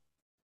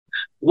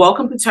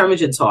Welcome to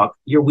Termagent Talk,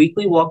 your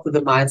weekly walk through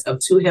the minds of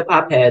two hip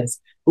hop heads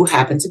who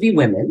happen to be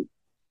women.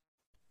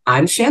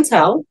 I'm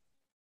Chantel.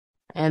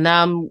 And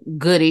I'm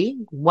Goody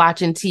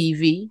watching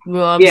TV. You know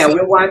what I'm Yeah, saying?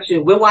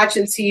 we're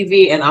watching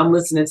TV and I'm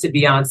listening to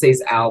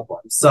Beyonce's album.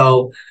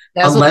 So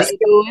That's what unless they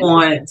you doing.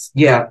 want,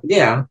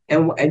 yeah.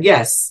 And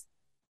yes,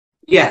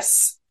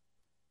 yes,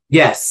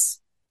 yes,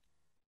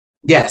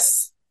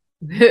 yes.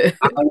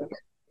 I'm,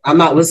 I'm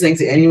not listening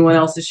to anyone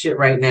else's shit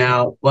right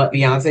now but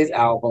Beyonce's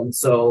album.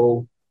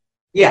 So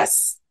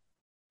yes.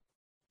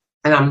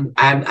 And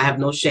I have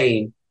no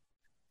shame.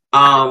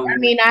 I Um,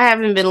 mean, I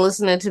haven't been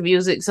listening to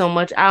music so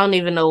much. I don't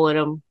even know what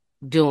I'm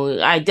doing.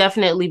 I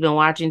definitely been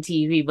watching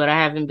TV, but I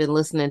haven't been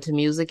listening to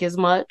music as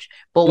much.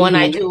 But when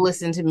I mhm. do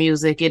listen to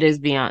music, it is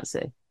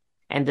Beyonce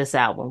and this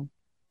album.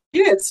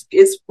 Yeah,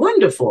 it's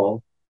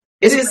wonderful.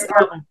 It It's a is. great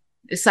album.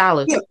 It's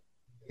solid. Yeah,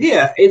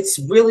 yeah. It's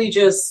really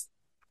just.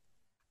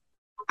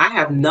 I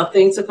have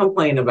nothing to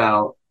complain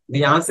about.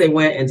 Beyonce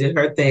went and did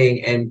her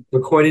thing and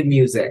recorded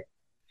music.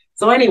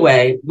 So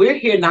anyway, we're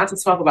here not to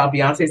talk about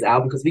Beyonce's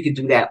album because we could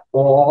do that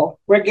all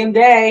freaking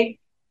day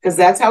because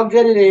that's how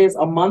good it is.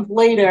 A month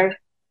later,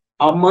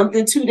 a month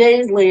and 2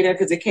 days later,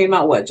 because it came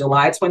out what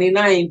July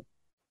 29th.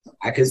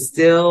 I could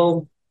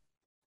still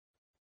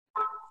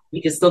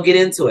we can still get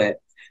into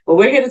it. But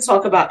we're here to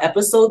talk about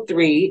episode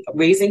 3,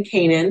 Raising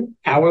Kanan,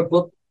 Power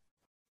Book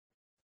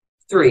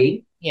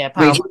 3, Yeah,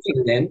 Raising powerful.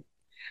 Kanan.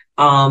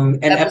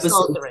 And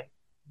Episode episode 3.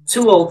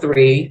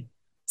 203,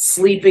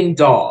 Sleeping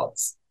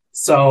Dogs.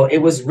 So it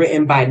was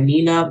written by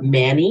Nina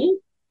Manny,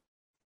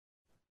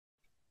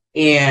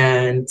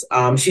 and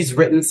she's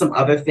written some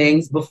other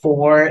things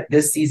before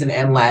this season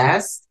and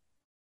last.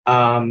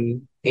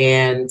 And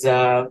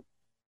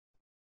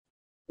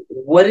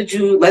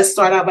let's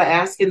start out by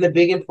asking the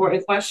big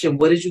important question.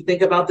 What did you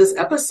think about this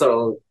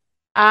episode?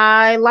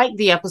 I liked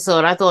the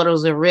episode. I thought it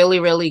was a really,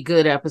 really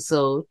good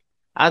episode.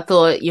 I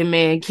thought your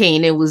man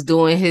Kanan was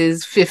doing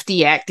his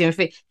 50 acting.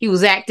 He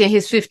was acting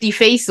his 50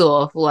 face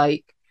off.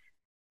 Like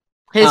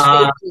his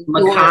face was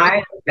doing.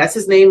 Makai, that's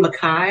his name,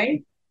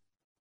 Makai.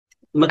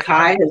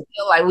 Makai has,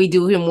 Feel like we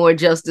do him more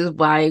justice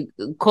by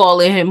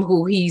calling him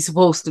who he's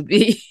supposed to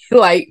be.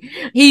 Like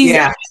he's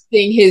yeah,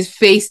 acting his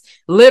face,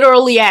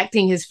 literally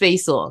acting his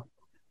face off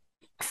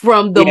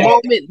from the yeah,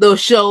 moment the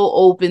show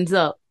opens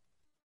up.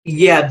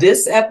 yeah.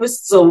 This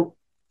episode, so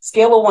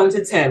scale of 1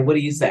 to 10, what do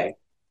you say?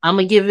 I'm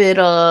gonna give it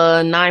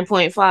a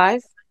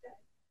 9.5.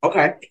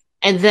 Okay.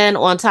 And then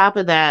on top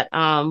of that,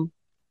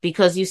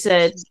 because you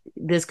said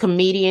this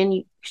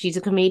comedian, she's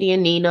a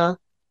comedian, Nina.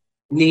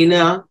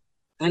 Nina,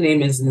 her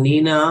name is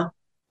Nina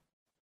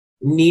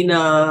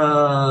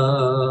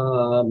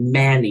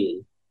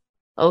Manny.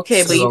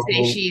 Okay, but you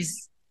say So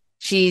she's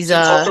she's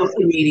also a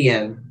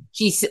comedian.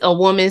 she's a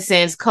woman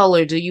sans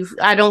color. Do you?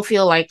 I don't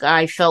feel like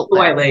I felt that.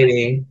 White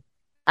lady.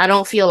 I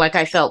don't feel like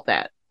I felt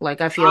that. Like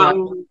I feel like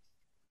Um,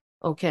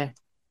 okay.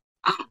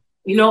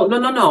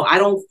 no. I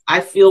don't.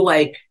 I feel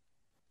like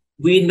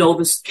we know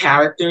this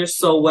character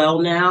so well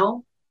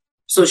now.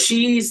 So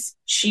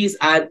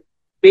I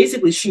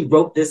basically she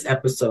wrote this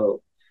episode,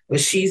 but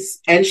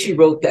she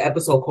wrote the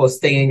episode called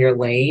 "Stay in Your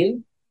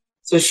Lane."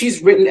 So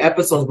she's written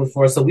episodes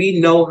before, so we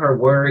know her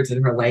words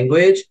and her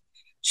language.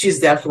 She's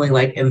definitely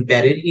like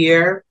embedded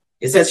here.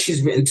 It says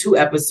she's written 2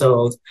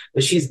 episodes,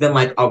 but she's been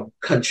like a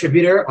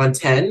contributor on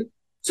 10.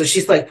 So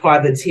she's like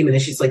part of the team, and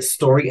then she's like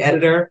story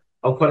editor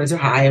according to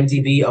her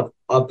IMDb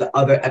of the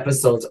other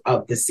episodes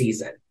of the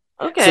season.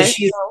 So Okay.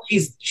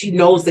 she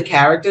knows the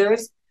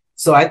characters.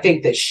 So I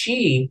think that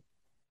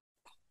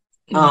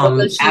But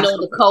does she know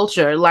the absolutely.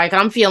 culture? Like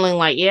I'm feeling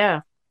like,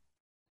 yeah.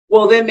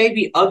 Well, there may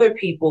be other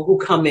people who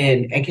come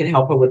in and can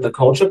help her with the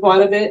culture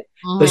part of it,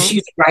 but Mm-hmm.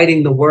 she's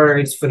writing the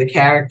words for the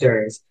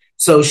characters.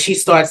 So she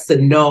starts to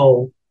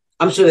know,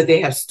 I'm sure that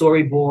they have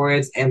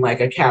storyboards and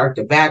like a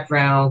character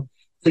background.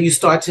 So you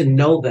start to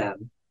know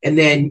them. And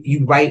then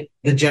you write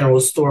the general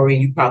story.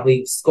 You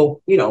probably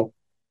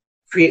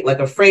create like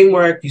a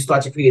framework. You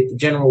start to create the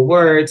general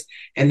words.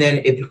 And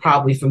then it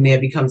probably from there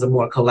becomes a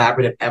more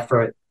collaborative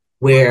effort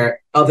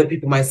where other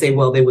people might say,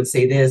 well, they would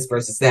say this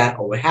versus that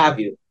or what have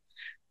you.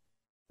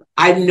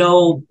 I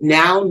know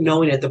now,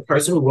 knowing that the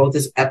person who wrote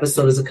this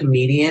episode is a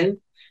comedian,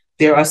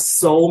 there are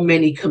so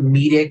many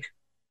comedic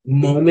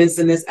moments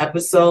in this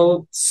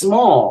episode,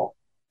 small.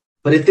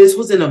 But if this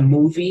was in a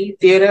movie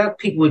theater,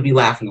 people would be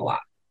laughing a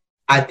lot,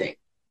 I think.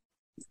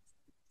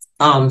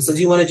 So do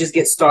you want to just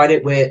get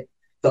started with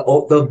the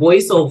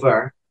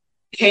voiceover,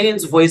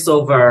 Kanan's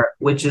voiceover,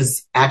 which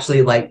is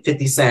actually like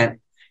 50 Cent,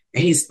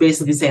 and he's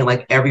basically saying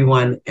like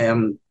everyone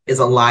is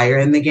a liar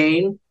in the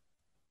game.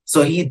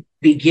 So he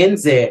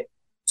begins it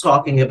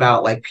talking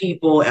about like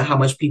people and how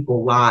much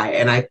people lie.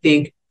 And I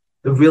think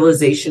the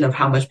realization of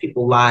how much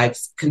people lie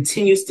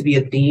continues to be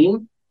a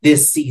theme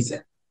this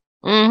season.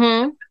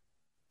 Mm-hmm.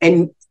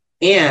 And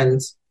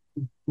and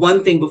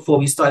one thing before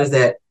we start is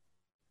that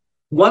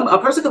one a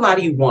person can lie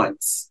to you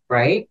once,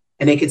 right?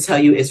 And they can tell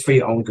you it's for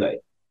your own good.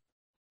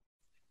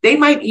 They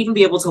might even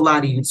be able to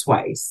lie to you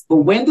twice. But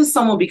when does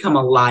someone become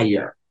a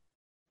liar?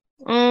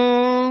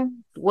 Mm.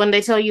 when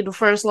they tell you the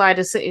first lie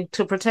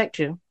to protect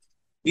you.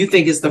 You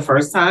think it's the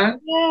first time?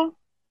 Yeah.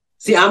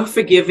 See, I'm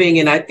forgiving,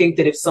 and I think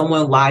that if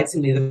someone lied to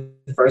me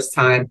the first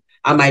time,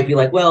 I might be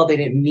like, well, they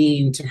didn't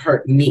mean to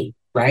hurt me,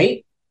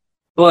 right?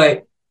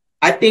 But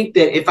I think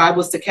that if I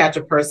was to catch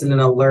a person in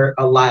a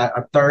lie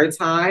a third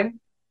time,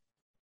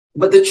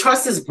 but the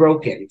trust is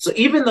broken. So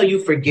even though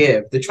you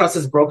forgive, the trust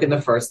is broken the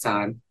first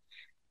time,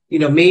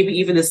 maybe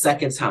even the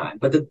second time.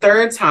 But the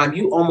third time,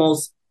 you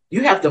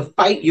have to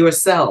fight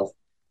yourself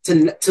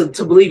to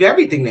believe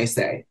everything they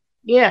say.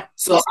 Yeah.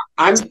 So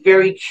I'm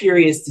very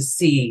curious to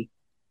see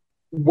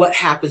what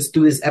happens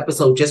through this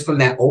episode just from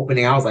that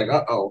opening. I was like,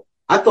 uh-oh.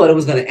 I thought it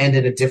was going to end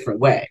in a different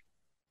way.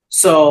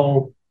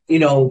 So,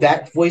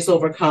 that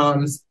voiceover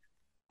comes.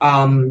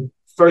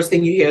 First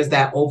thing you hear is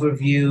that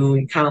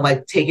overview. You kind of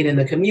like take it in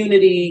the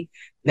community.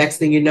 Next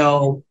thing you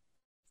know,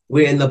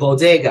 we're in the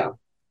bodega.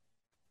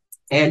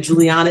 And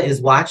Juliana is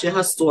watching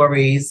her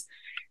stories,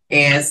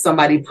 and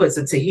somebody puts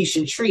a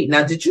Tahitian treat.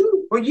 Now, did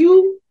you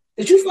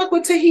fuck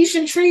with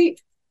Tahitian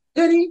treat,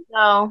 Goody?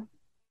 No.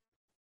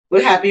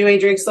 What happened? You ain't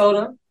drink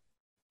soda?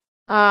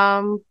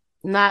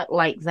 Not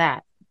like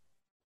that.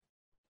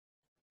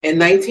 In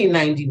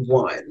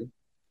 1991.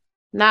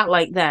 Not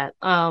like that.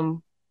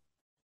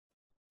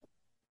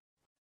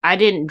 I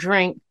didn't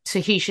drink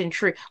Tahitian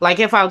treat. Like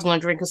if I was going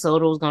to drink a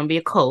soda, it was going to be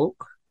a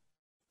Coke.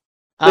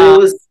 But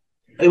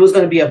it was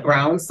going to be a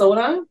brown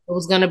soda? It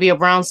was going to be a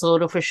brown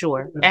soda for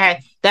sure.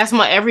 That's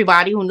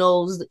everybody who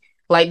knows,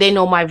 like they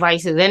know my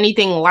vices.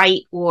 Anything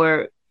light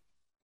or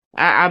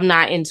I'm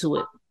not into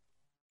it.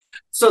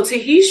 So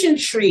Tahitian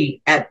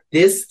treat at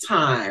this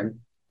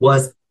time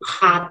was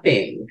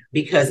popping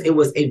because it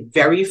was a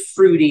very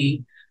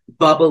fruity,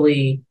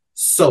 bubbly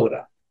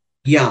soda.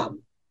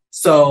 Yum.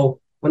 So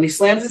when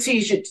someone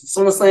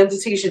slams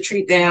the Tahitian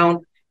treat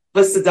down,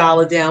 puts the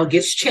dollar down,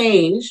 gets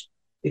changed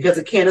because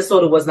a can of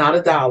soda was not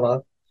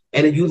 $1.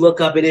 And then you look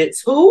up and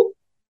it's who?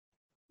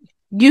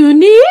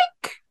 Unique.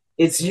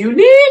 It's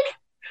Unique.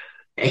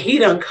 And he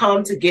done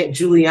come to get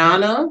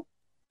Juliana.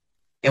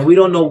 And we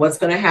don't know what's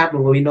going to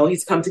happen, but we know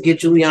he's come to get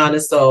Juliana.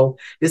 So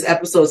this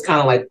episode is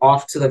kind of like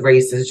off to the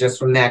races just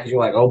from that, because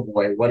you're like, oh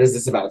boy, what is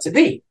this about to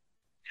be?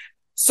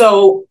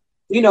 So,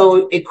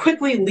 it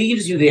quickly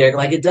leaves you there.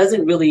 Like it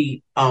doesn't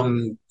really, I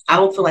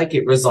don't feel like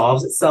it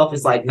resolves itself.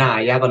 It's like, nah,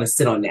 y'all going to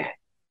sit on that.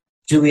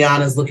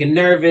 Juliana's looking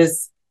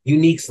nervous.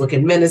 Unique's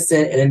looking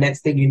menacing. And the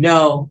next thing you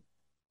know,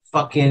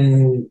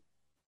 fucking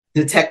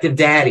Detective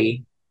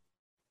Daddy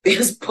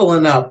is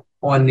pulling up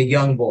on the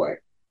young boy.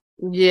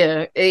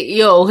 Yeah.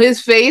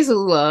 His face was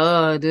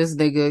like, this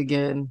nigga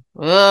again.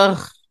 Ugh.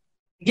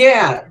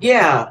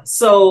 Yeah.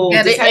 So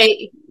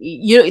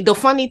the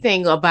funny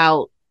thing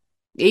about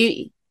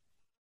it,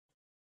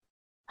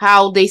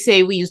 how they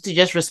say we used to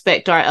just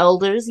respect our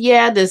elders.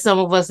 Yeah, there's some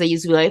of us that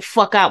used to be like,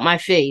 fuck out my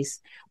face.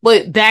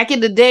 But back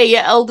in the day,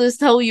 your elders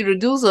tell you to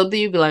do something,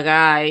 you'd be like, all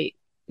right,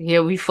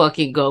 here we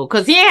fucking go.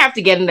 Because he didn't have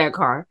to get in that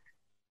car.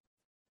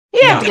 He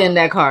didn't have to get in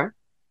that car.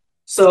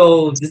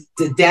 So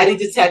the daddy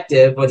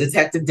detective or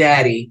Detective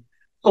Daddy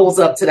pulls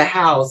up to the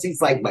house.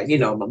 He's like, my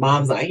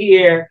mom's not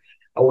here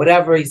or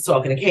whatever. He's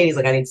talking to Kanan. He's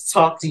like, I need to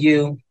talk to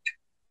you.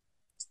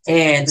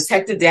 And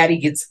Detective Daddy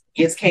gets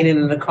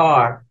Kanan in the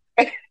car.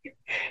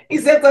 He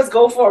says, let's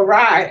go for a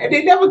ride. And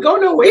they never go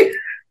nowhere.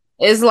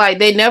 It's like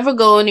they never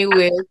go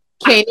anywhere.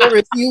 Kanan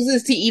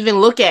refuses to even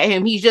look at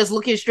him. He's just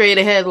looking straight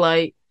ahead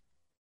like,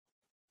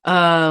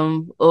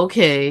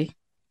 okay.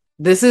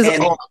 This is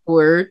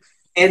awkward.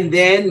 And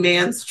then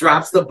Mance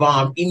drops the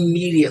bomb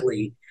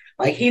immediately.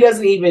 Like he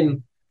just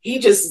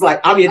is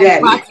like, I'm your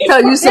daddy. I'm about to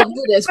tell you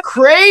something that's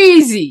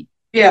crazy.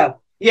 Yeah,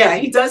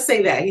 he does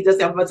say that. He does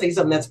say, I'm about to tell you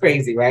something that's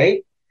crazy,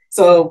 right?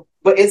 So,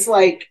 but it's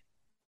like,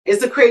 he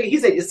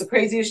said, it's the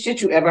craziest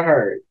shit you ever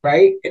heard,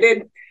 right? And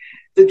then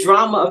the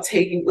drama of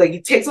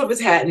he takes off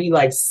his hat and he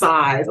like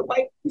sighs. I'm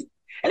like, and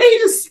then he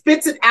just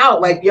spits it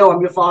out like, yo,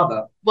 I'm your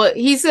father. But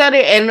he said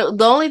it, and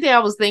the only thing I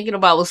was thinking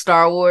about was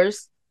Star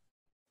Wars.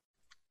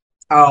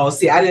 Oh,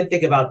 see, I didn't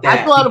think about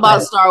that. I thought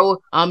about Star Wars.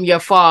 I'm your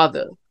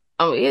father.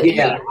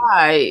 Yeah.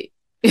 Right.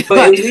 But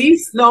at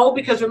least, no,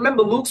 because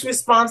remember, Luke's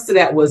response to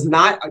that was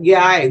not,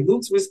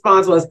 Luke's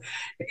response was,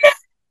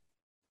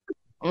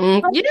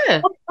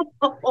 yeah.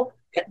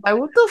 Like,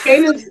 what the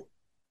fuck?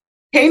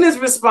 Kanan's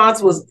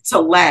response was to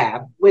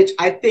laugh, which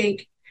I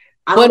think...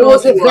 But it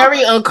was a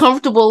very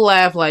uncomfortable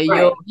laugh, like,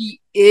 right. Yo, he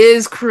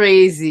is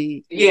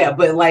crazy. Yeah,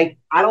 but like,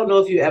 I don't know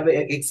if you ever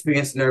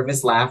experienced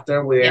nervous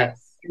laughter where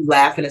you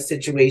laugh in a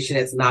situation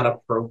that's not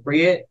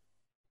appropriate.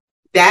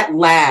 That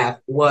laugh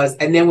was,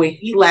 and then when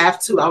he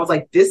laughed too, I was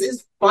like, this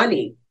is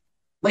funny.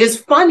 Like, it's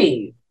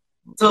funny.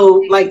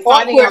 So, like,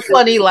 finding out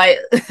funny, like,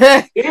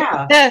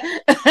 yeah.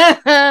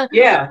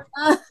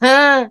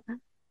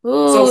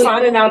 So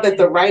finding out that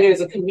the writer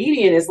is a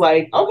comedian is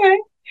like, okay.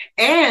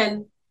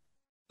 And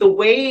the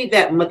way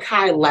that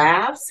Makai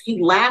laughs,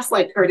 he laughs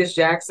like Curtis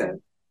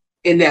Jackson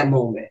in that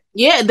moment.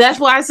 Yeah, that's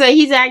why I say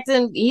he's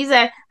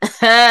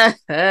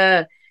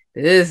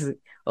this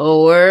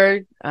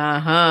word.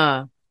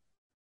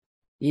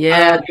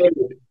 Yeah.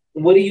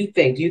 What do you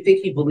think? Do you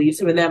think he believes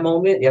him in that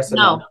moment? Yes or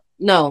No, no?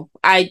 no,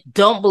 I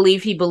don't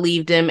believe he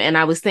believed him. And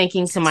I was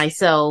thinking to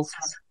myself,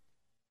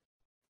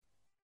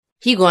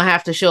 he gonna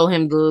have to show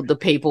him the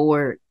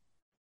paperwork.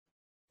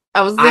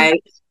 I was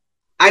thinking,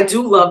 I I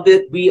do love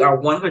that we are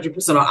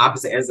 100% on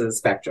opposite ends of the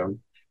spectrum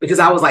because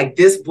I was like,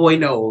 this boy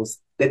knows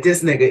that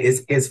this nigga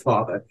is his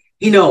father.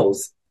 He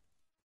knows.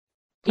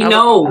 He I was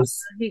knows.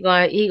 he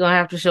gonna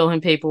have to show him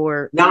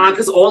paperwork. Nah,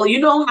 because all you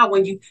know how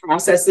when you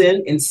process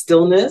in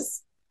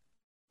stillness,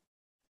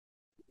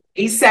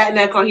 he sat in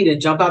that car. He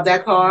didn't jump out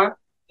that car.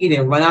 He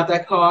didn't run out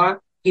that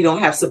car. He don't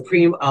have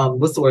supreme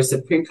what's the word?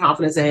 Supreme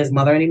confidence in his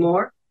mother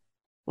anymore.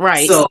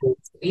 Right. So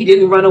he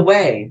didn't run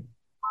away.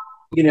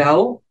 You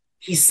know,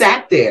 he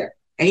sat there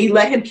and he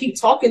let him keep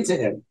talking to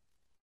him.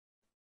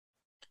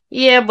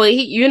 Yeah, but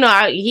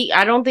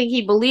I don't think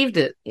he believed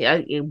it.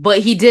 Yeah, but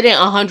he didn't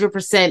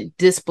 100%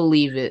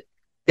 disbelieve it.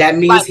 That Like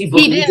means he he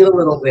believed it didn't. a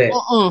little bit.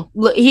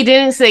 Look, he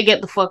didn't say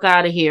get the fuck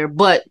out of here.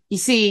 But you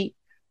see,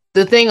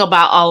 the thing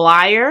about a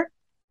liar,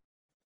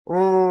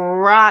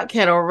 Rock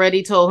had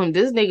already told him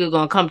this nigga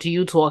gonna come to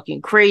you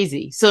talking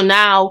crazy. So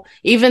now,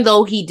 even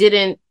though he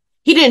didn't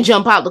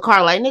jump out the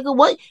car like nigga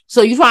what?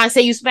 So you trying to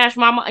say you smashed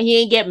my mom? He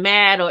ain't get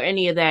mad or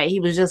any of that. He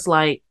was just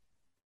like,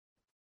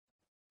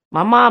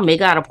 my mom may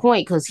got a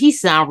point because he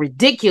sound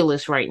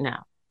ridiculous right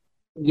now.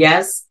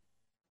 Yes,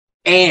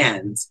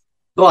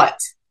 but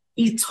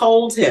he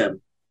told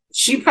him.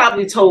 She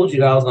probably told you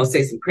that I was gonna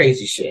say some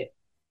crazy shit.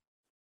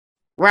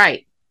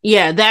 Right.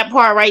 Yeah, that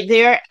part right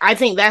there, I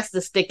think that's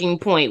the sticking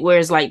point where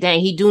it's like, dang,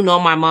 he do know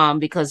my mom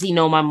because he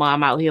know my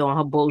mom out here on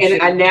her bullshit.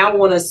 And I now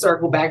want to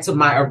circle back to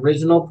my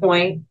original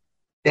point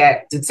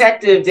that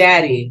Detective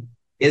Daddy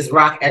is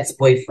Rock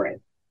ex-boyfriend.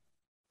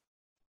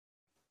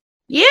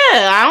 Yeah,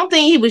 I don't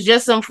think he was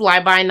just some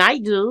fly by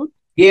night dude.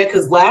 Yeah,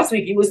 because last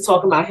week you was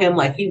talking about him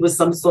like he was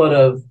some sort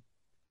of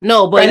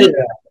No, but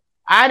predator.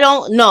 I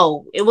don't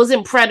know. It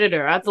wasn't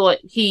predator. I thought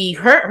he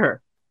hurt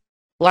her.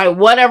 Like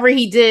whatever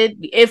he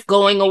did, if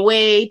going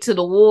away to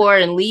the war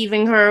and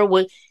leaving her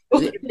with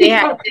they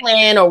had a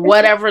plan or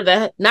whatever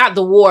not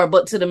the war,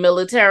 but to the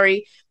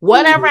military.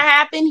 Whatever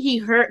happened, he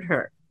hurt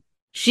her.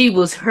 She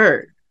was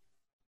hurt.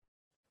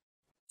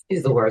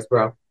 He's the worst,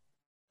 bro.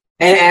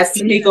 And as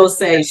Tamiko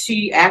says,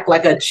 she act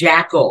like a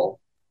jackal.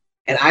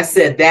 And I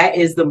said that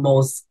is the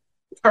most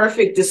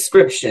perfect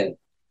description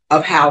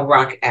of how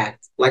Rock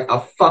acts, like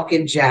a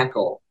fucking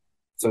jackal.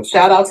 So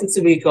shout out to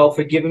Tamiko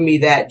for giving me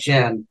that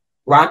gem.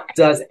 Rock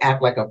does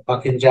act like a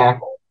fucking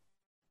jackal.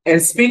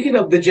 And speaking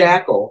of the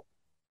jackal,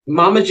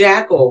 Mama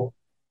Jackal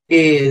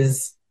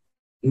is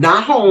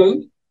not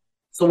home.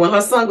 So when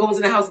her son goes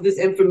in the house with this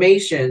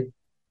information,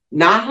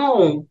 not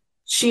home,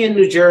 she in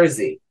New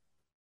Jersey.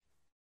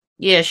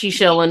 Yeah, she's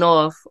showing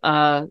off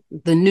the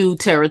new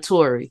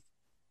territory.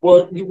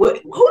 Well, who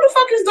the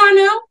fuck is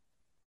Darnell?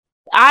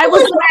 I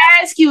was going to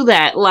ask you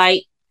that.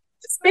 Like,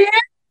 this man?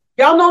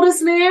 Y'all know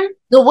this man?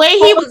 The way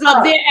he was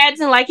up there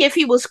acting like if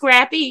he was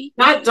Scrappy.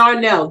 Not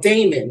Darnell,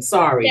 Damon,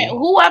 sorry. Yeah,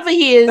 whoever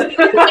he is, the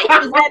way he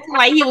was acting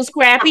like he was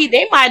Scrappy,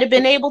 they might have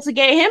been able to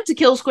get him to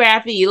kill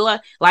Scrappy.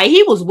 Like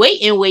he was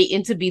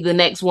waiting to be the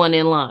next one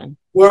in line.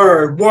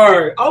 Word.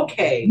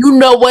 Okay. You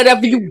know,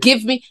 whatever you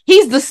give me.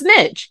 He's the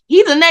snitch.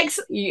 He's the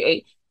next.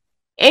 Ain't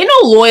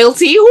no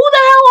loyalty. Who the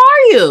hell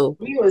are you?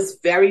 He was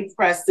very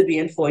pressed to be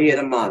Employee of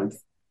the Month.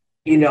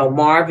 You know,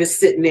 Marv is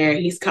sitting there.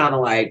 He's kind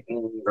of like,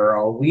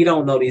 girl, we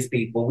don't know these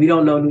people. We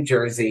don't know New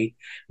Jersey.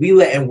 We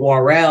letting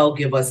Worrell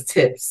give us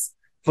tips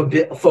for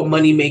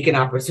money-making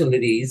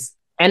opportunities.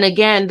 And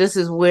again, this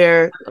is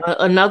where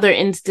another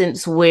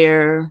instance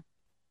where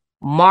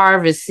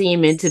Marv is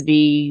seeming to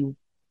be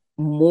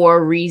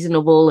more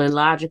reasonable and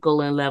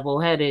logical and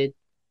level-headed.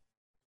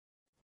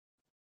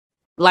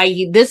 Like,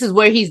 this is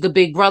where he's the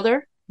big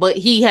brother, but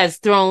he has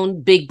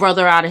thrown Big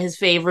Brother out of his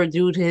favor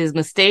due to his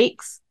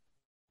mistakes.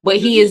 But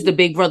he is the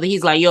big brother.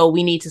 He's like, yo,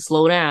 we need to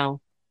slow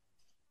down.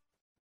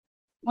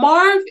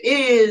 Marv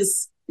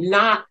is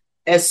not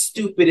as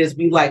stupid as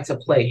we like to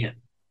play him.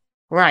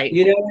 Right.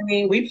 You know what I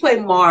mean? We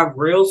play Marv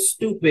real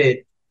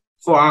stupid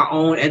for our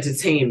own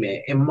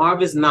entertainment. And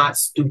Marv is not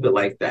stupid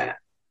like that.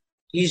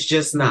 He's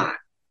just not.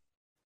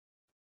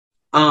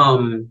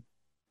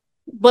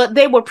 But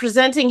they were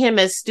presenting him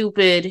as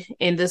stupid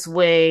in this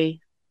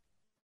way.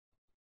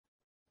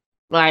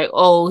 Like,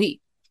 oh, he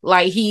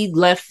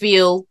left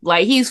field.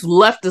 Like, he's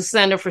left the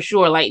center for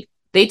sure. Like,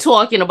 they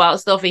talking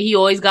about stuff and he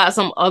always got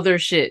some other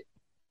shit.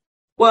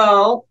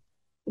 Well,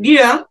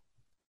 yeah.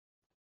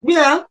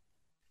 Yeah.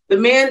 The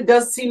man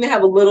does seem to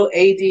have a little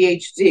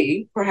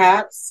ADHD,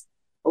 perhaps.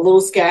 A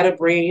little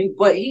scatterbrained.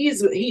 But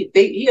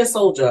he a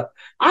soldier.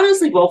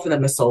 Honestly, both of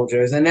them are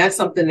soldiers. And that's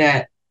something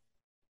that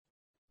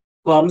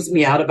bums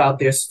me out about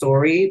their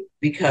story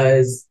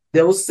because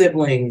those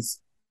siblings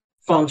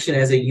function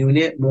as a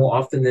unit more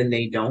often than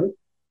they don't.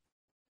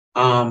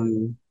 But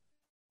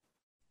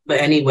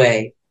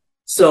anyway,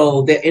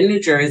 so they're in New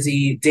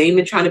Jersey.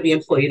 Damon trying to be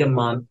Employee of the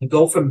Month. You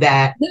go from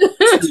that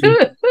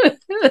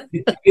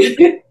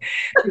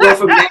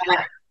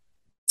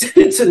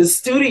to the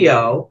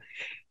studio,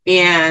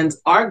 and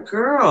our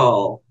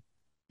girl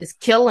It's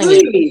killing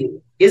it. Hey,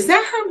 is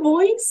that her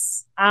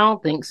voice? I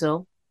don't think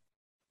so.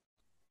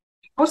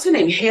 What's her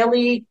name?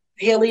 Haley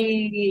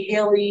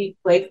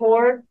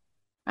Clayford?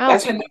 I don't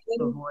That's her think it's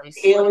her name? voice.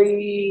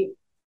 Haley.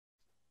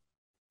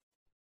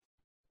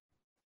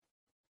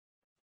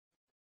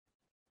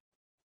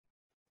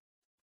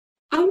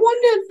 I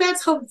wonder if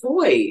that's her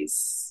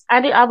voice.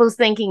 I was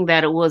thinking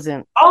that it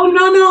wasn't. Oh,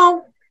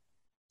 no.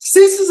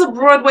 Sis is a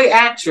Broadway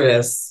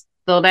actress.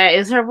 So that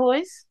is her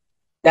voice?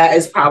 That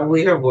is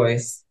probably her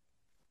voice.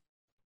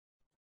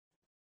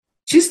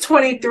 She's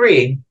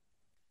 23.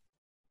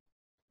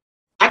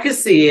 I can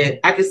see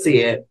it. I can see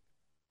it.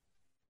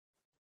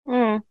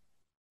 Mm.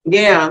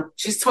 Yeah,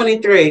 she's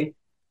 23.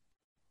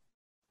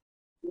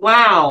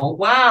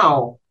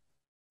 Wow.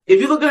 If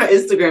you look at her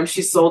Instagram,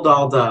 she's so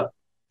dolled up.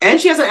 And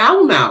she has an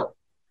album out.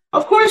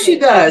 Of course she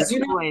does. You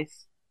know,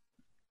 Voice.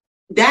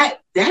 that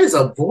is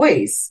a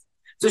voice.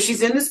 So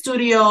she's in the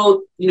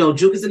studio,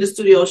 Juke is in the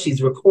studio,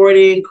 she's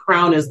recording.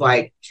 Crown is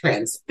like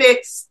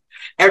transfixed.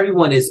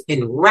 Everyone is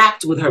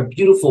enwrapped with her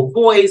beautiful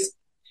voice.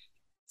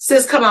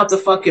 Sis come out the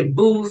fucking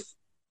booth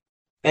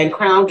and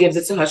Crown gives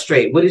it to her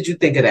straight. What did you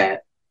think of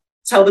that?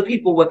 Tell the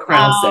people what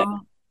Crown said.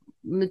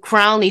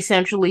 Crown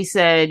essentially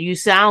said, "You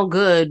sound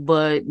good,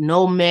 but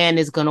no man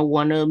is gonna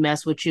want to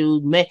mess with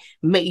you.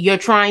 You're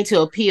trying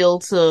to appeal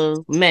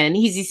to men."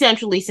 He's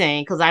essentially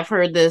saying, because I've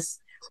heard this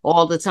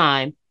all the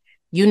time,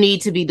 you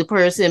need to be the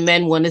person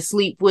men want to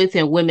sleep with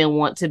and women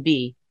want to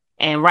be.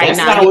 And right That's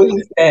now, not what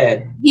he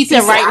said. He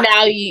said, right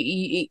now,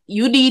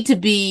 you need to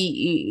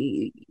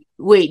be.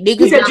 Wait, niggas.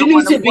 He said you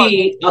need to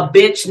be a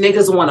bitch.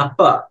 Niggas want to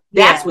fuck.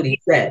 That's what he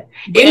said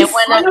in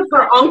front of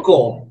her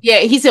uncle. Yeah,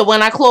 he said,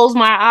 when I close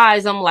my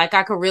eyes, I'm like,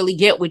 I could really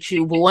get with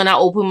you, but when I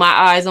open my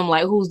eyes, I'm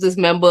like, who's this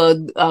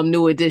member of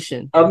New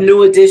Edition? Of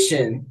New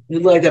Edition,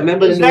 like a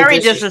member of New very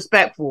Edition.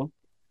 Disrespectful.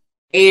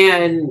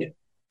 And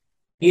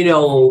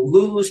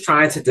Lulu's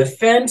trying to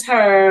defend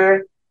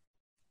her,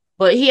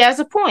 but he has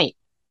a point.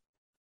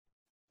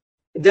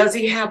 Does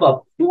he have a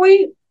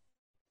point?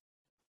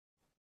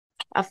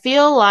 I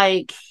feel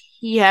like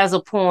he has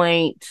a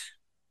point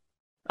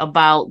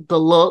about the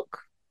look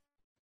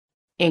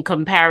in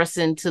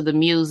comparison to the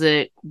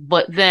music,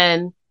 but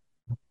then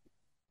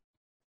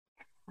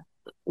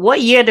what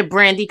year did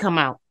Brandy come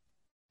out?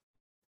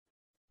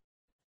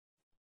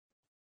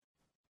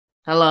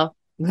 Hello?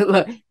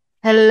 Hello.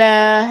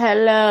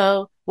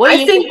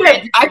 I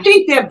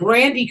think that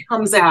Brandy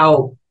comes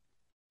out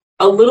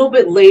a little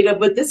bit later,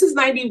 but this is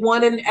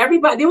 91 and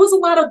there was a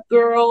lot of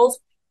girls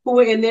who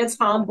were in their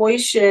tomboy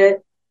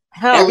shit.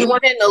 Hell, even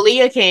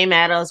Aaliyah came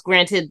at us,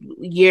 granted,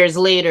 years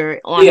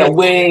later.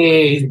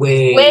 Way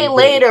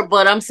later,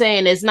 but I'm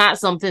saying it's not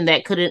something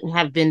that couldn't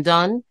have been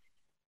done.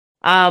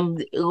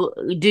 Do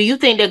you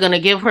think they're going to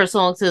give her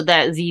song to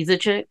that Ziza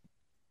chick?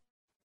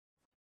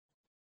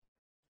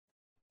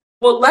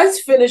 Well,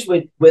 let's finish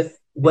with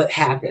what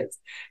happens.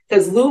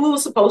 Because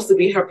Lulu's supposed to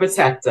be her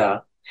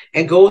protector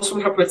and goes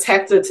from her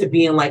protector to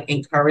being like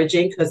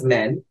encouraging because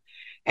men.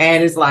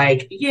 And it's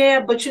like,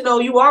 yeah, but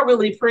you are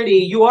really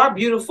pretty. You are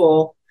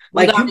beautiful.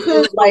 Like you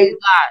could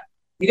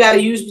you got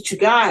to use what you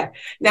got.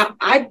 Now,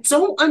 I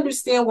don't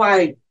understand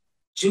why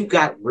Juke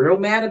got real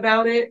mad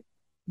about it.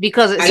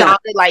 Because it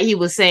sounded like he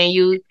was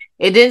saying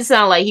it didn't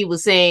sound like he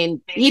was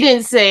saying, he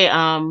didn't say,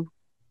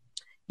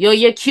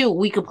 you're cute.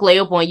 We could play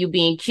up on you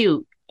being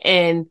cute.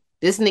 And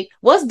this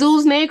what's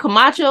dude's name?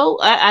 Camacho?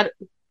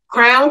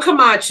 Crown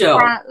Camacho.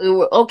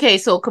 Okay,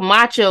 so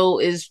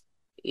Camacho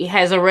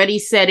has already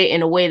said it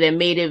in a way that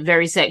made it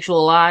very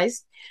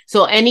sexualized.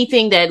 So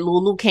anything that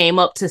Lulu came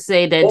up to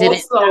say that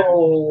didn't.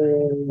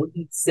 Also,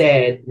 he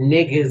said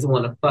niggas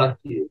want to fuck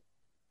you,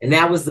 and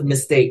that was the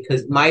mistake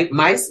because my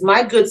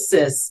good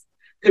sis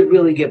could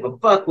really give a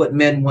fuck what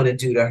men want to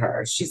do to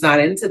her. She's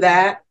not into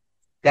that.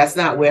 That's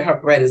not where her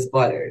bread is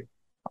buttered.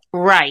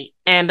 Right,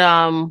 and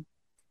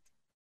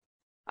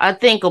I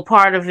think a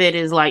part of it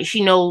is like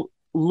she know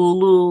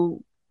Lulu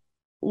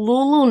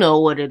know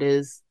what it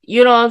is.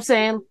 You know what I'm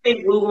saying? I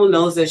think Lulu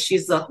knows that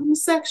she's a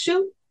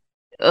homosexual.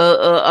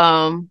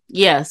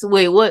 Yes.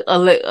 Wait, what?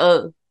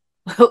 From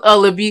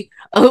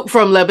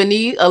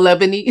Lebanese?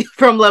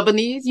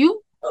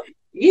 You?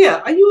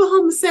 Yeah. Are you a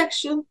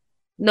homosexual?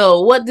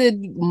 No. What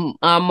did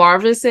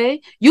Marvin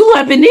say? You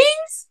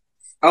Lebanese?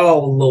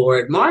 Oh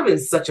Lord,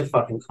 Marvin's such a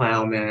fucking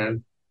clown,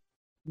 man.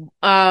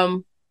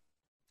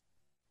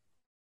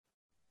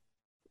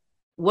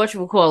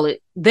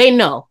 Whatchamacallit? They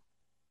know.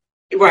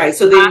 Right.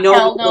 So they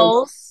know.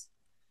 Knows.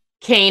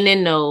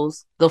 Kanan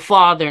knows. The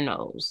father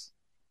knows.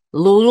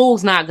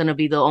 Lulu's not going to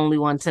be the only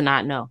one to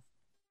not know.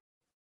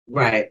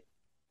 Right.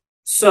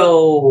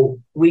 So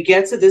we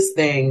get to this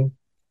thing.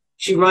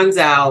 She runs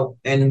out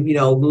and,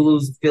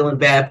 Lulu's feeling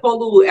bad. Poor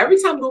Lulu. Every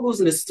time Lulu's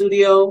in the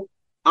studio,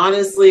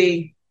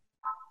 honestly.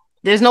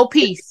 There's no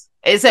peace.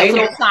 Except for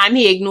the time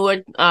he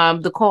ignored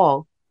the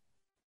call.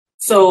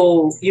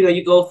 So,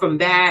 you go from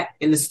that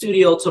in the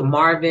studio to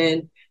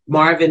Marvin.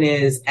 Marvin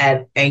is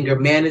at anger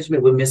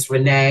management with Miss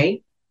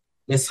Renee.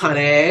 Miss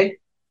Honey.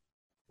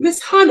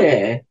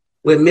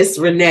 With Miss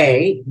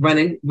Renee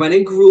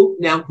running group.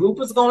 Now group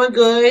is going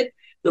good.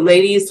 The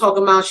lady is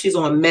talking about she's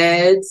on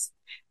meds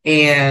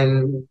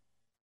and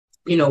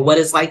what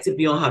it's like to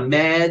be on her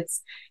meds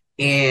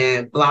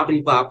and blah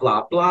blah blah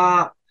blah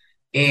blah.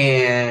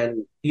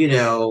 And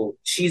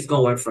she's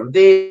going from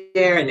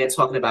there and they're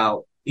talking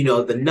about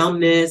the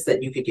numbness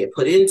that you could get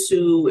put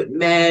into with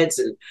meds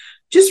and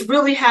just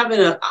really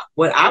having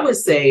what I would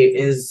say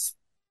is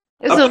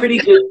a pretty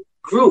good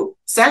group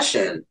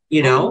session,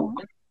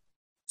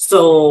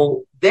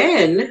 So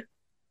then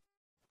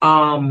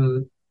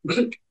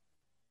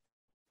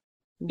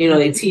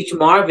they teach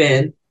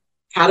Marvin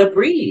how to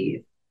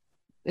breathe.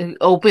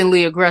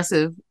 Openly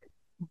aggressive.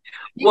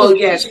 Well,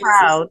 yes,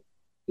 proud.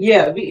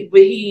 Yeah, but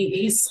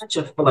he's such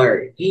a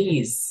flirt. He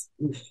was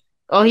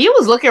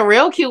looking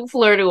real cute,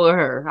 flirty with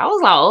her. I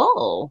was like,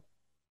 oh.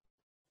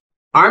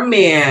 Our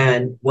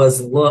man was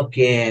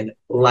looking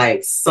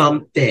like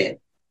something.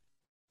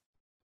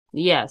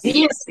 Yes.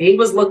 He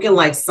was looking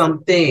like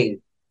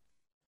something.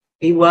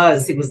 He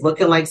was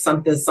looking like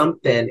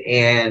something.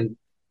 And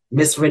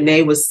Miss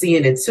Renee was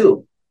seeing it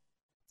too.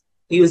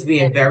 He was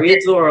being very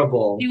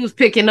adorable. He was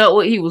picking up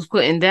what he was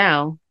putting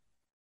down.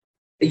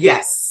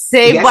 Yes.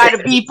 Saved by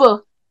the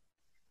people.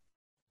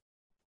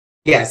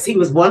 Yes, he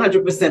was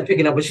 100%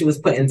 picking up what she was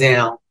putting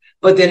down.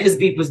 But then his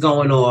beep was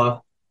going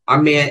off. Our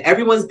man,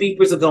 everyone's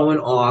beepers are going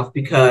off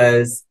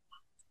because,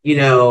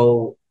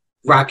 Raquel,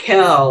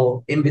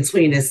 in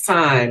between this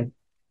time,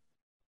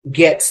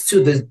 gets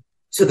to the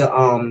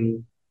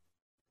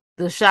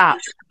shop.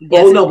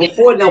 But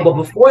before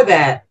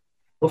that,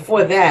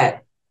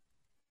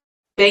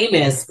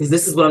 Famous, because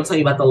this is what I'm telling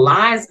you about the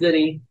lies,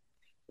 Goody.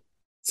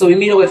 So we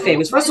meet her with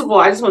Famous. First of all,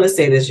 I just want to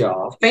say this,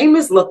 y'all.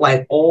 Famous looked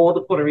like all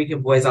the Puerto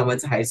Rican boys I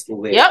went to high school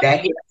with. Yep. That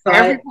haircut,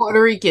 every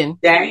Puerto Rican.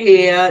 That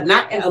hair,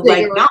 not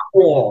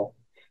all.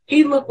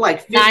 He looked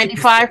like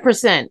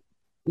 95%.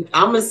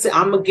 I'm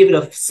gonna give it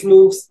a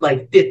smooth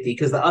 50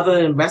 because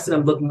the rest of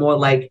them look more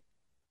like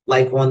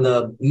on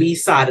the me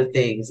side of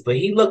things. But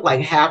he looked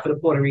like half of the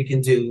Puerto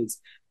Rican dudes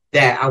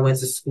that I went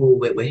to school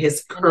with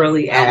his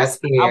curly ass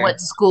hair. I went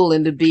to school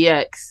in the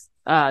BX.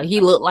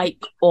 He looked like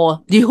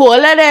the whole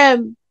of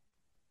them.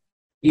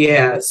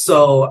 Yeah,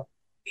 so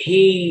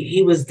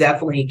he was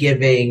definitely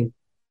giving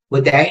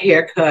with that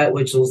haircut,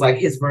 which was like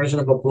his version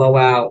of a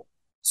blowout.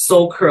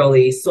 So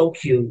curly, so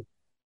cute.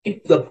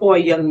 The poor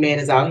young man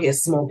is out here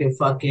smoking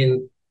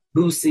fucking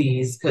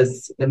Lucy's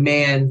because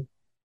the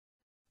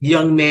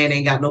young man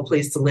ain't got no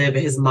place to live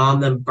and his mom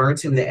then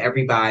burnt him to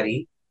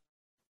everybody,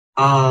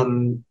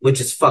 which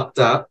is fucked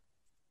up,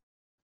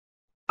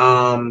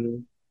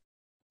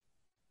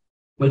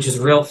 which is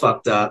real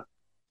fucked up.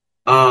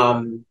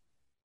 But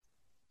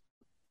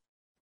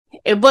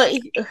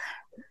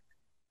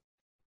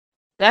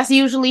that's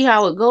usually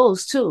how it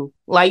goes too.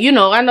 Like,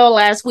 I know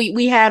last week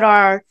we had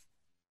our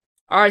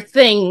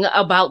thing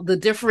about the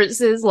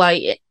differences.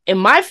 Like in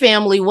my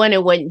family, when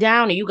it went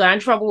down and you got in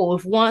trouble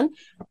with one,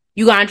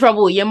 you got in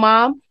trouble with your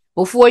mom,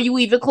 before you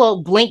even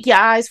blink your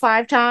eyes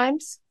 5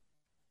 times,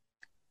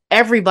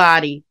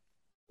 everybody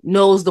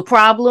knows the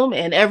problem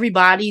and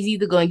everybody's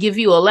either going to give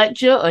you a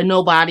lecture or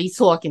nobody's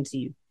talking to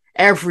you.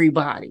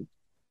 Everybody.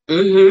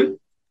 Mm-hmm.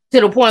 To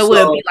the point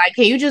where it'd be like,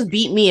 can you just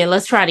beat me and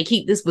let's try to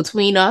keep this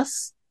between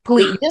us?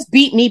 Please, just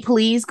beat me,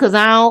 please, because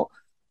I don't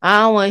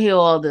want to hear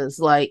all this.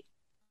 Like,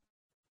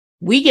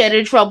 we get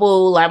in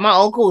trouble. Like, my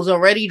uncle was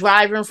already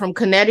driving from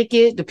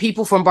Connecticut. The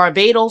people from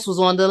Barbados was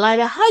on the line.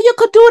 How you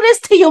could do this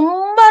to your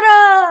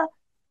mother?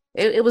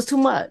 It was too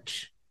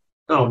much.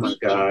 Oh, my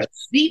God.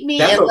 Beat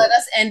me and let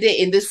us end it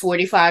in this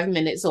 45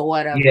 minutes or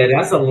whatever. Yeah,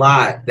 that's a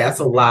lot. That's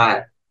a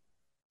lot.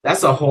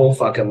 That's a whole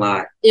fucking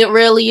lot. It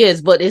really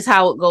is, but it's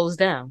how it goes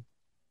down.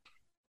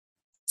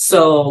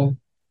 So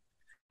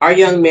our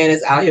young man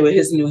is out here with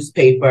his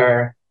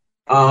newspaper.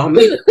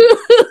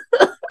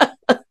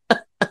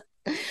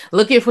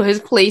 Looking for his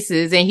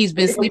places, and he's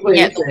been sleeping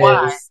at the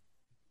Y.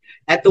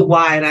 At the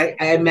Y, and I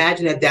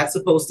imagine that's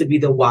supposed to be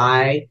the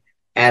Y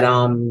at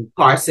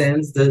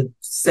Parsons, the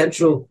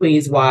Central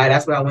Queens Y.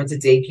 That's where I went to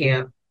day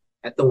camp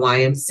at the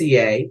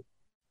YMCA.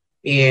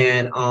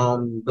 And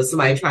but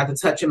somebody tried to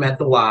touch him at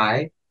the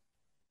Y,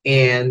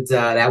 and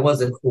that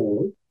wasn't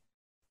cool.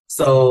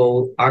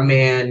 So our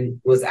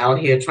man was out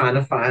here trying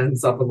to find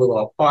himself a little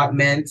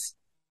apartment.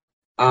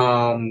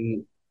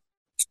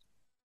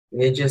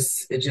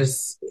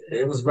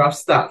 It was rough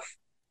stuff.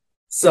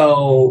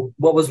 So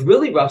what was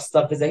really rough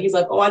stuff is that he's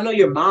like, oh, I know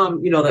your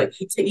mom, like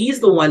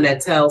he's the one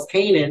that tells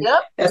Kanan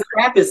that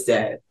Scrap is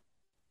dead.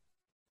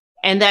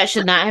 And that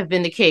should not have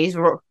been the case.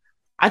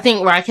 I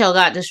think Raquel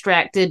got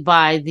distracted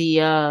by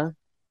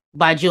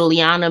by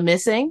Juliana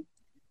missing.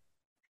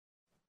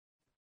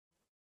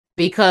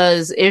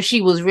 Because if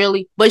she was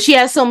but she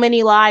has so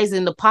many lies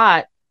in the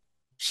pot,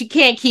 she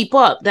can't keep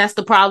up. That's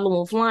the problem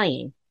with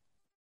lying.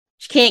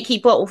 She can't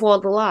keep up with all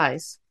the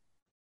lies.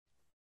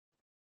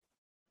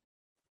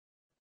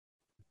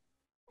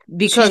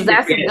 Because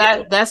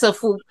that's a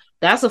faux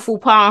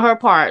pas on her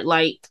part.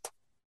 Like,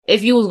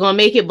 if you was gonna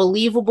make it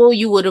believable,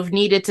 you would have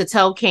needed to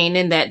tell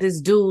Kanan that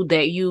this dude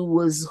that you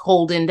was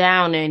holding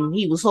down and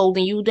he was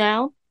holding you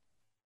down.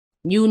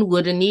 You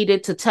would have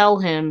needed to tell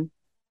him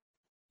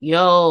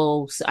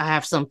yo, I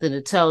have something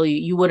to tell you.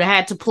 You would have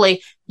had to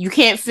play. You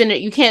can't finish.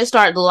 You can't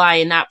start the lie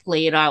and not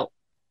play it out.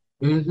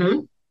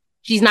 Mm-hmm.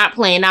 She's not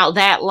playing out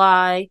that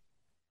lie.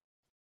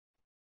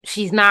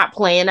 She's not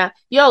playing out.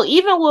 Yo,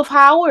 even with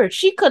Howard,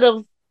 she could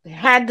have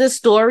had this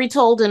story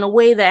told in a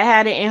way that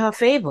had it in her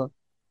favor.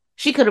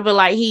 She could have been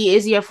like, he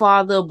is your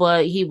father,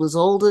 but he was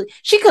older.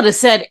 She could have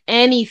said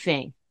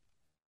anything.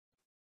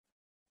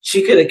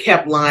 She could have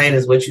kept lying,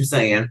 is what you're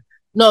saying.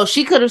 No,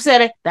 she could have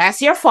said it.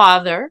 That's your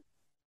father.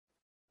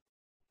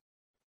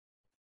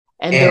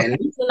 And the And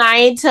reason I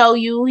ain't tell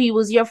you he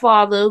was your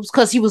father was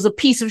because he was a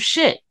piece of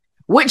shit,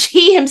 which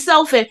he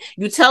himself, and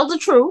you tell the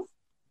truth,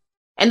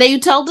 and then you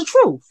tell the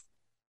truth.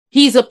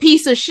 He's a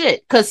piece of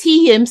shit because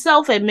he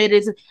himself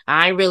admitted,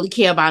 I ain't really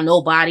care about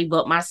nobody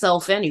but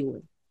myself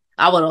anyway.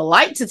 I would have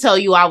liked to tell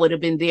you I would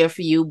have been there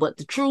for you, but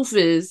the truth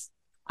is,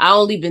 I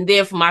only been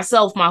there for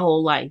myself my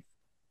whole life.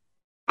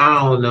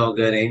 I don't know,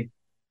 Goody.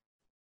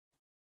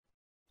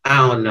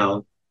 I don't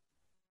know.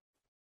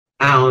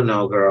 I don't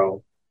know,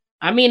 girl.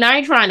 I mean, I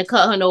ain't trying to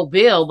cut her no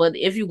bill, but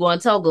if you gonna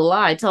tell the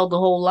lie, tell the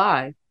whole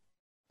lie.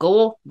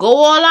 Go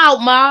all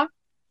out, ma.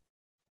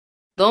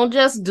 Don't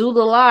just do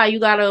the lie. You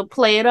gotta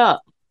play it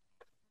up.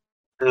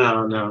 I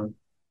don't know.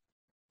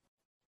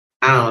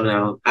 I don't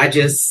know. I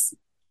just,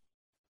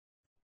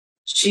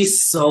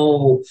 she's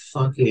so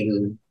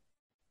fucking,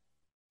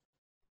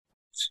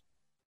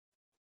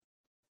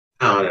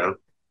 I don't know.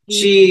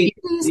 She,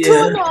 It's too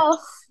yeah, enough.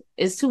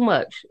 It's too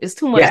much. It's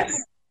too much. yes,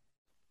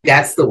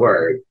 that's the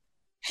word.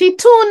 She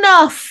too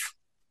enough.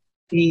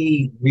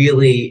 She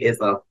really is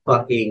a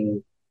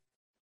fucking,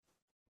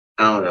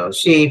 I don't know.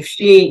 She,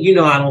 you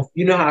know, I don't,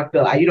 you know how I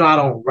feel.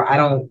 I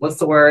don't, what's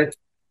the word?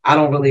 I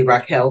don't really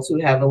Raquel too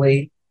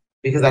heavily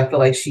because I feel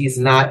like she's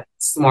not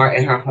smart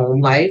in her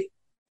home life.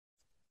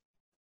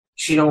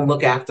 She don't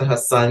look after her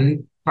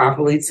son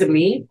properly to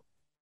me,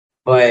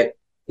 but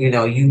she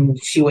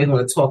always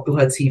want to talk through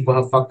her teeth with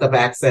her fucked up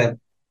accent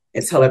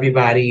and tell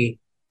everybody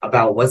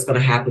about what's going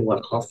to happen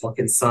with her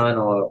fucking son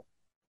or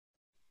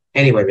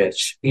anyway,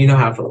 bitch, you know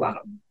how I feel about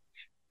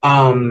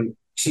her.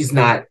 She's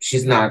not.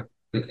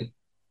 Mm-mm.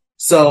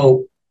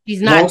 So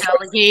She's not most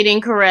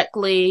delegating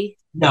correctly.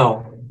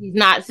 no, She's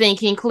not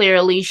thinking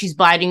clearly. She's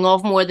biting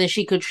off more than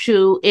she could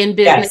chew in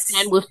business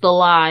yes. and with the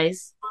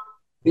lies.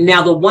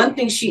 Now the one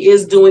thing she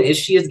is doing is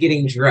she is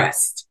getting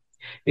dressed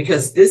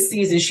because this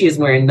season she is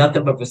wearing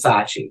nothing but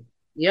Versace.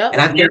 Yep.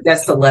 And I think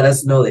that's to let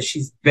us know that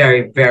she's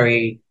very,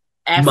 very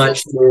much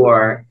Absolutely.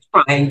 more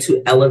trying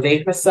to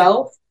elevate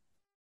herself.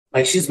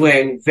 Like she's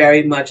wearing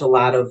very much a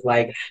lot of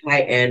like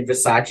high end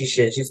Versace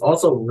shit. She's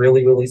also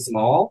really, really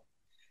small.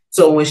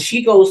 So when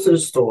she goes to the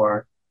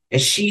store and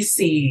she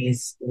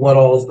sees what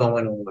all's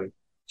going on,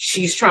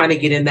 she's trying to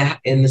get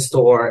in the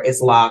store.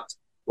 It's locked.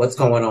 What's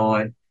going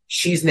on?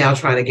 She's now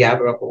trying to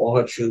gather up all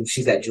her troops.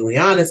 She's at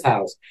Juliana's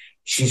house.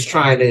 She's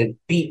trying to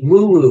beat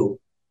Lulu.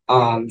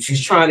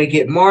 She's trying to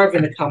get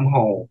Marvin to come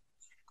home.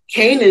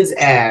 Kanan's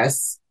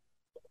ass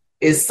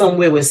is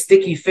somewhere with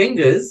sticky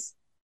fingers.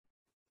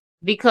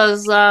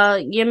 Because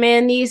your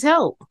man needs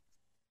help.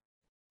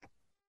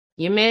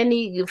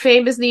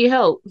 Famous need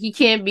help. He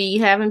can't be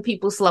having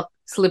people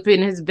slip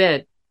in his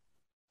bed.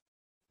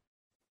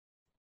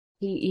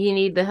 He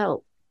need the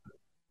help.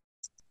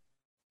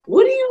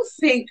 What do you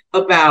think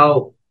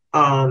about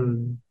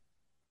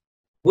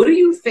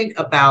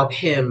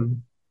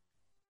him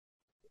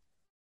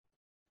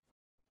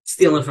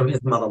stealing from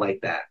his mother like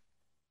that?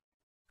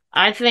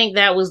 I think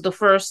that was the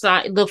first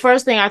sign. The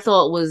first thing I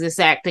thought was this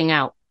acting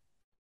out.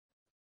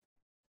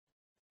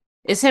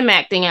 It's him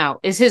acting out.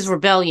 It's his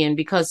rebellion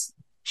because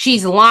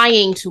she's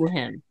lying to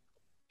him.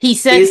 He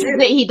senses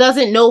it. He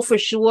doesn't know for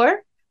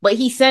sure, but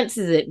he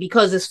senses it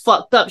because it's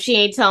fucked up. She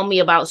ain't tell me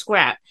about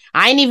Scrap.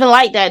 I ain't even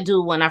like that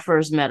dude when I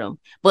first met him,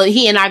 but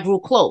he and I grew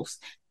close.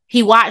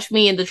 He watched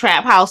me in the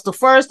trap house the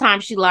first time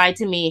she lied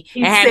to me.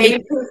 He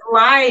saved his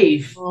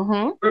life.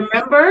 Mm-hmm.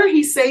 Remember?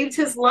 He saved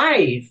his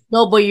life.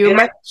 No, but you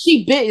remember,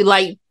 she bit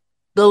like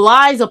the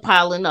lies are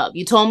piling up.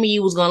 You told me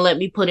you was gonna let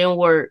me put in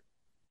work.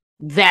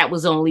 That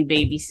was only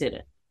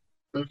babysitting.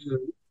 Mm-hmm.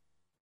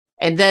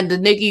 And then the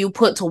nigga you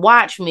put to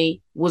watch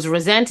me was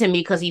resenting me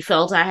because he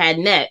felt I had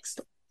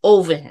next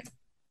over him.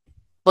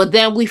 But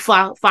then we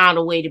found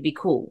a way to be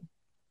cool.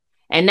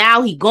 And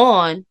now he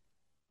gone.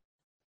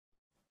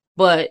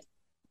 But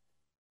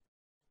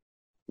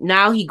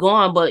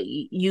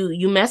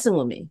you messing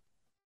with me.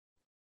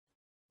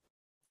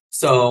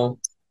 So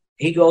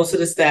he goes to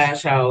the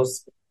stash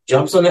house,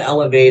 jumps on the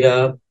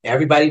elevator.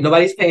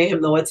 Nobody's paying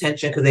him no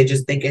attention because they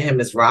just think of him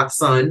as Rock's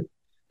son.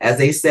 As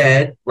they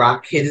said,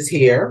 Rock Kid is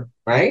here,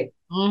 right?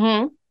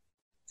 Mm-hmm.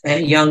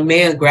 And a young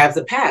man grabs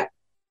a pack.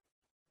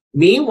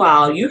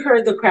 Meanwhile, you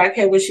heard the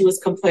crackhead when she was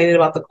complaining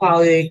about the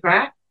quality of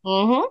crack.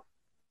 Mm-hmm.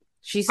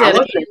 She said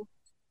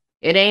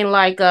it ain't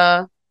like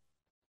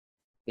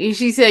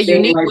she said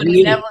Unique would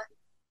have never.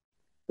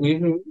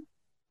 Mm-hmm.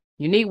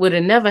 Unique would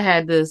have never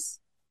had this.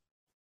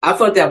 I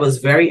thought that was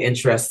very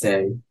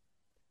interesting.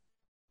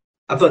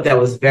 That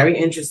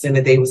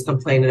they was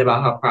complaining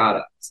about her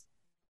products.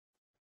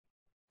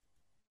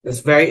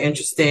 It's very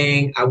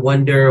interesting. I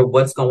wonder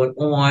what's going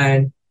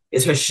on.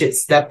 Is her shit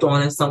stepped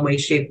on in some way,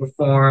 shape, or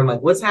form?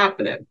 Like, what's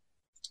happening?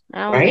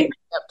 I don't think Right? she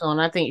stepped on.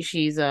 I think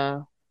she's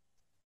I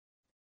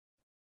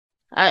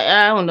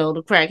don't know.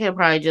 The crackhead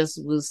probably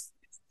just was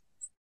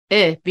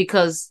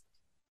because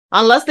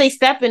unless they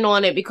stepping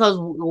on it because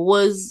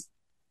was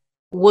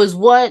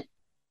what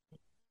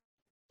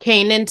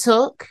Kanan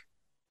took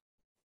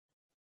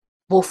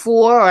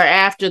before or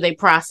after they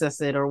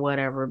process it or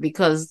whatever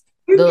because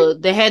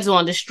the heads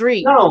on the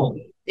street No,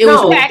 it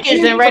was no, he packaged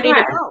didn't and take a ready to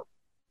crack. go.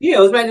 Yeah,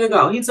 it was ready to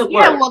go. He took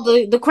Yeah, work. well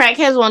the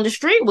crackheads on the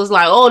street was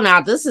like, oh,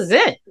 now this is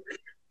it.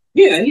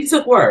 Yeah, he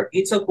took work.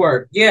 He took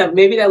work. Yeah,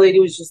 maybe that lady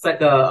was just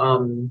like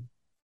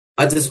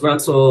a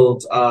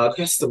disgruntled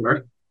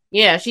customer.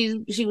 Yeah,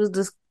 she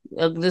was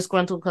a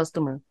disgruntled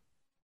customer.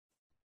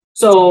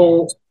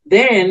 So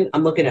then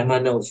I'm looking at my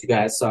notes, you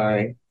guys.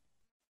 Sorry.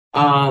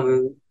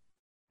 Um,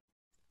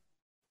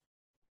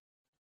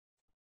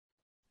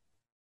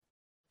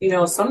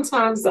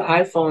 sometimes the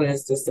iPhone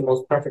is just the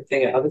most perfect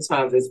thing, and other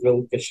times it's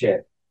really for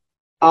shit.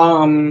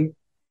 Um,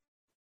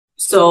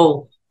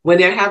 so when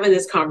they're having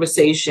this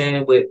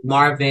conversation with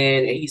Marvin,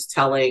 and he's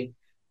telling,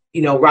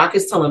 Rock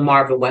is telling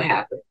Marvin what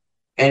happened,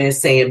 and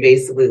is saying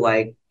basically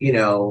like,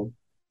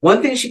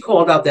 one thing she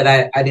called out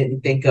that I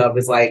didn't think of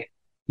is like,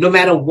 no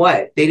matter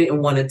what, they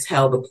didn't want to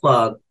tell the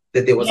plug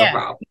that there was a Yeah,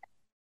 problem.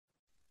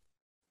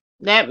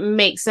 that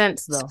makes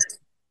sense though.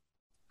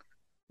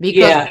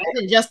 Because Yeah, it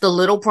wasn't just a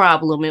little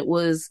problem. It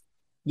was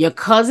your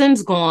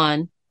cousin's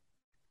gone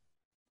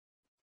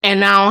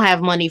and I don't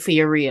have money for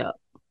your re-up.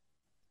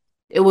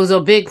 It was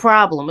a big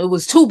problem. It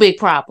was two big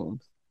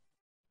problems.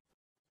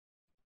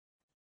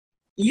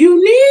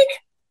 unique.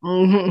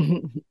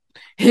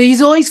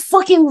 He's always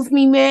fucking with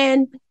me,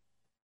 man.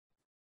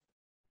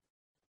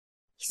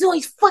 He's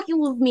always fucking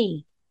with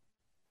me.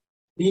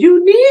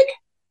 Unique.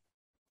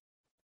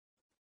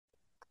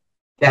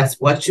 That's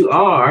what you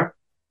are.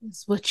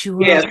 That's what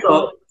you Yeah.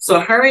 are. So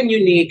her and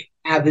Unique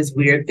have this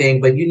weird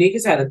thing, but Unique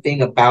has had a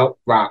thing about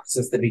Rock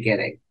since the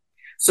beginning.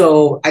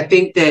 So I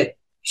think that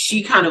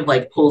she kind of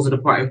like pulls it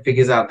apart and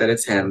figures out that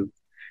it's him.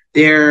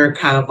 They're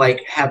kind of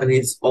like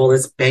having all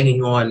this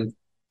banging on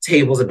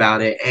tables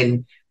about it,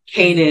 and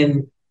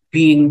Kanan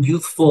being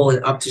youthful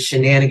and up to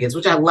shenanigans,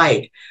 which I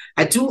like.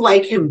 I do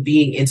like him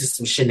being into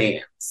some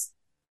shenanigans.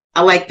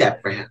 I like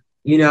that for him.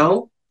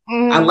 I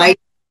Mm-hmm. like.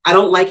 I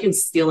don't like him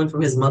stealing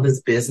from his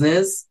mother's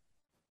business.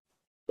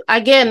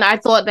 Again, I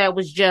thought that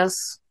was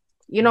just,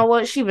 you know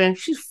what?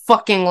 She's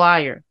fucking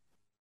liar.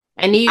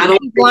 And I don't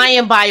he's think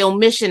lying by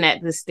omission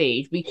at this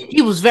stage.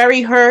 He was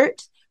very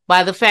hurt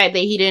by the fact that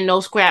he didn't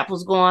know Scrap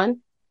was gone.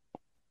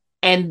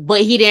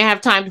 But he didn't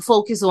have time to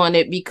focus on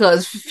it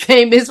because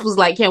Famous was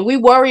like, can we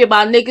worry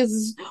about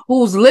niggas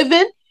who's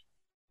living?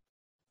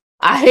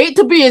 I hate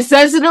to be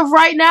insensitive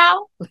right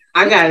now.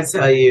 I gotta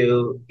tell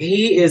you,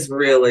 he is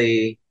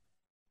really.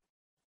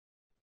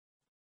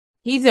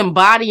 He's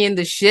embodying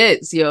the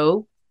shits,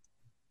 yo.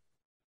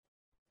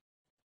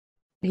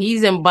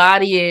 He's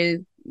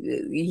embodying,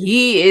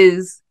 he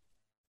is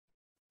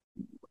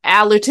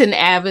Allerton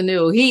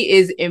Avenue. He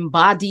is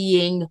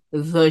embodying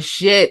the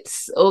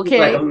shits, Like,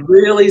 okay? I'm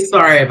really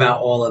sorry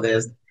about all of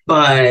this,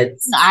 but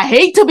I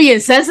hate to be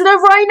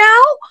insensitive right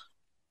now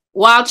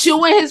while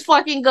chewing his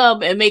fucking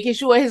gum and making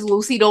sure his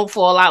Lucy don't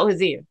fall out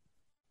his ear.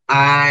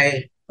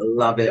 I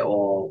love it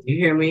all. You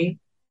hear me?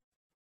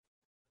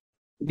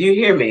 Do you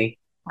hear me?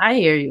 I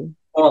hear you.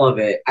 All of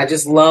it.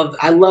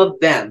 I love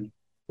them.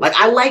 Like,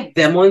 I like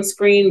them on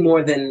screen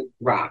more than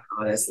Rock,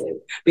 honestly,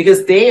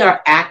 because they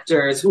are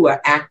actors who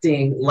are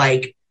acting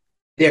like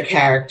their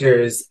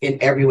characters in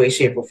every way,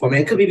 shape, or form.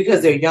 And it could be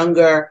because they're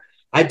younger.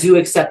 I do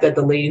accept that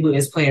the lady who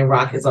is playing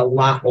Rock is a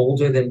lot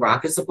older than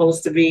Rock is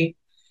supposed to be.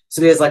 So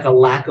there's like a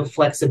lack of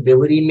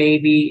flexibility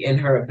maybe in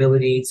her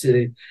ability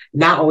to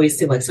not always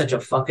seem like such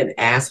a fucking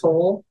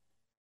asshole.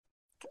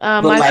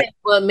 But like,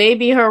 But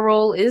maybe her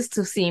role is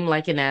to seem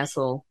like an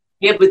asshole.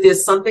 yeah, but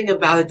there's something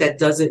about it that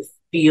doesn't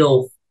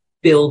feel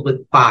filled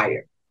with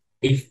fire.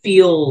 It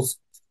feels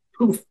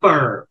too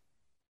firm.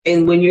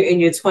 And when you're in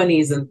your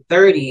 20s and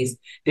 30s,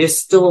 there's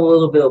still a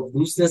little bit of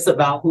looseness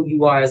about who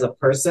you are as a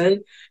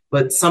person.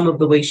 But some of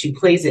the way she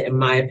plays it, in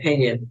my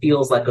opinion,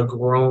 feels like a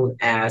grown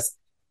ass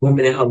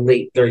woman in her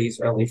late 30s,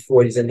 early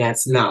 40s. And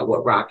that's not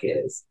what Rock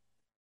is.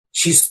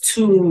 She's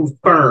too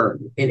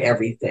firm in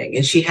everything.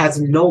 And she has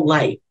no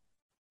light.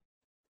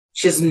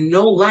 She has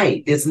no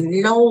light. There's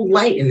no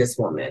light in this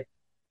woman.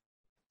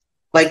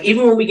 Like,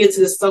 even when we get to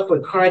this stuff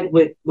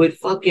with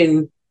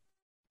fucking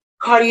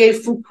Cartier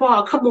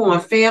Fuqua, come on,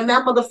 fam.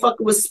 That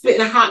motherfucker was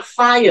spitting hot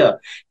fire.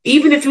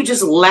 Even if you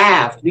just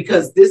laughed,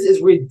 because this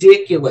is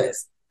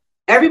ridiculous.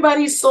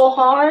 Everybody's so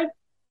hard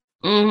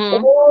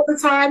all the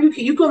time.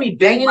 You gonna be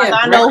banging Like,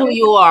 that. I know who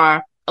you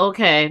are.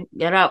 Okay,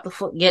 get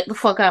the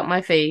fuck out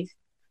my face.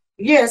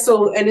 Yeah.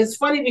 So, and it's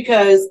funny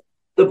because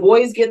the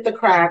boys get the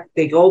crack.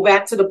 They go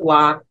back to the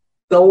block.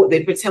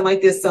 They pretend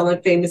like they're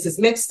selling Famous's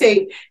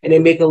mixtape, and they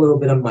make a little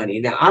bit of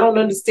money. Now, I don't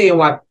understand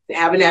why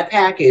having that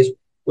package,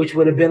 which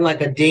would have been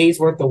like a day's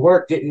worth of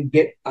work, didn't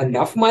get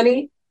enough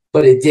money,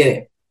 but it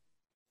didn't.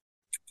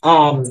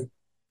 Um,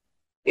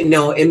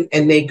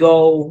 and they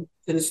go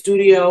to the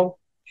studio.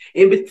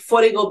 And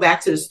before they go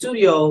back to the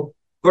studio,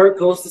 Bert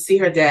goes to see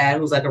her dad,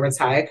 who's like a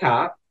retired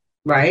cop,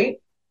 right?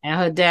 And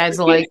her dad's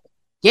like,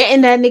 get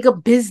in that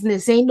nigga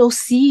business. Ain't no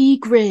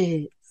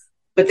secret.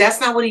 But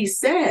that's not what he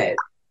said.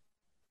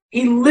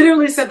 He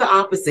literally said the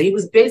opposite. He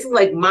was basically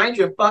like, mind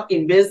your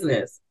fucking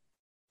business.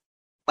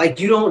 Like,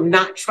 you don't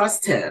not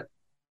trust him.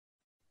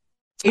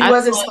 He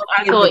wasn't.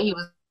 I thought he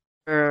was.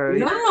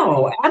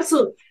 No,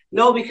 absolutely.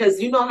 No,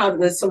 because you know how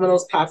there's some of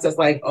those cops that's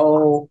like,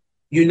 oh,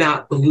 you're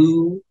not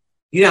blue.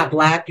 You're not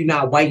black. You're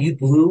not white. You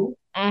blue.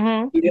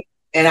 Mm-hmm.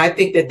 And I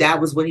think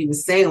that was what he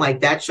was saying. Like,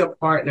 that's your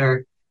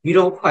partner. You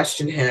don't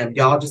question him.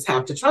 Y'all just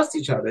have to trust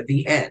each other.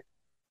 The end.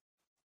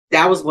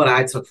 That was what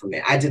I took from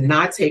it. I did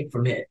not take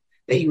from it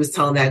that he was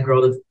telling that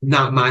girl to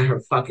not mind her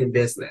fucking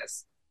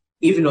business,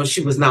 even though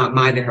she was not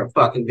minding her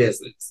fucking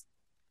business.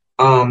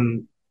 But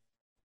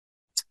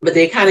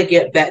they kind of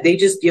get that. They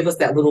just give us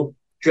that little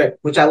drip,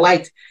 which I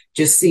liked,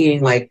 just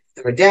seeing like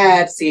her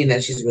dad, seeing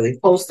that she's really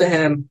close to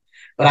him.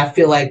 But I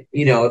feel like,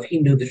 if he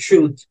knew the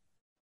truth,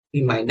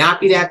 he might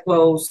not be that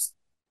close.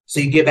 So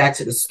you get back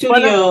to the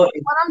studio.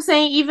 What I'm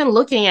saying, even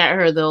looking at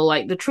her though,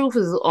 like the truth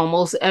is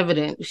almost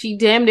evident. She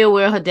damn near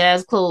wear her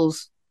dad's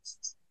clothes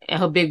and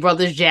her big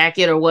brother's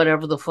jacket or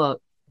whatever the fuck.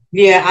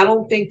 Yeah, I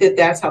don't think that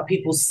that's how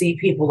people see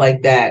people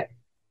like that.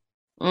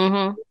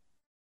 Mm-hmm.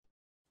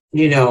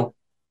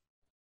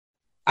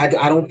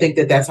 I don't think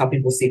that that's how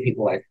people see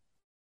people like.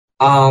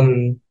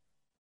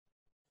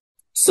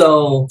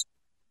 So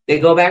they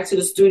go back to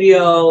the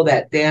studio.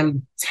 That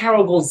damn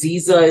terrible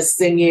Ziza is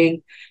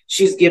singing.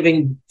 She's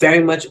giving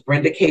very much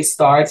Brenda K.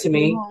 Starr to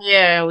me.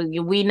 Yeah,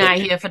 we not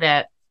here for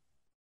that.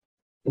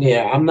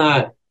 Yeah, I'm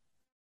not.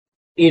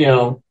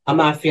 I'm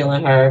not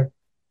feeling her.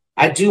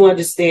 I do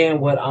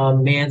understand what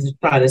Mans is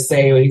trying to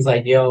say, where he's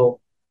like, "Yo,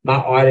 my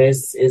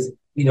artist is,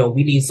 we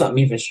need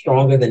something even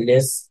stronger than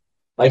this.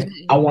 Like,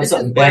 I want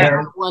something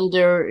better." I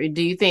wonder,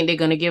 do you think they're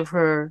gonna give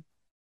her?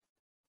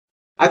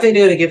 I think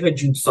they're gonna give her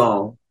Jude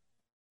Song,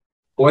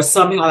 or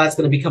somehow that's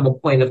gonna become a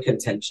point of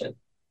contention.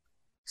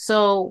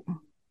 So,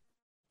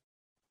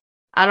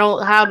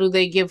 how do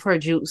they give her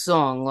Jude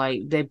Song?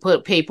 Like, they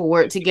put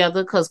paperwork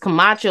together? Because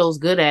Camacho's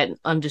good at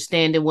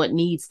understanding what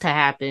needs to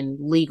happen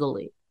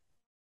legally.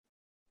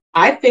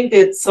 I think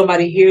that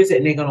somebody hears it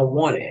and they're gonna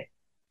want it.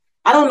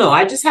 I don't know.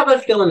 I just have a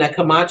feeling that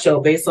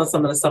Camacho, based on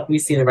some of the stuff we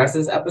see in the rest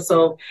of this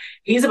episode,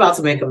 he's about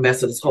to make a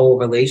mess of this whole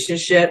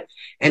relationship,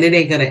 and it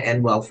ain't gonna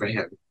end well for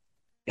him.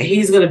 And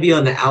he's gonna be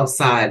on the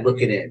outside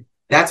looking in.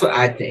 That's what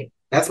I think.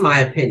 That's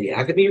my opinion.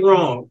 I could be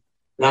wrong,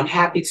 and I'm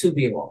happy to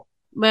be wrong.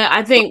 But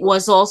I think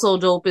what's also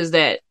dope is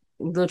that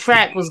the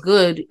track was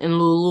good and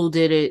Lulu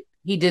did it.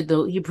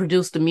 He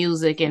produced the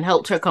music and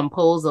helped her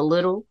compose a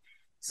little.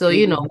 So,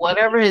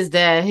 whatever his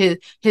dad,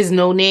 his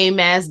no name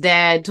ass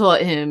dad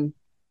taught him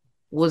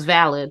was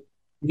valid.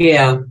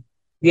 Yeah.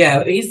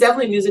 Yeah. He's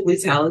definitely musically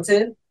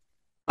talented.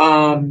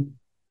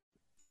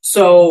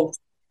 So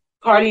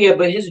Cartier,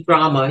 but his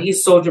drama,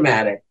 he's so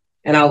dramatic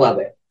and I love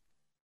it.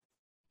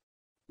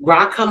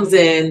 Rock comes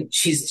in,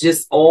 she's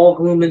just all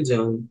gloom and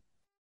doom.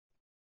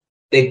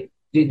 The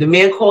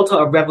man called her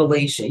a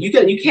revelation.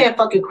 You can't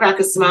fucking crack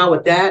a smile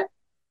with that.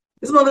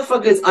 This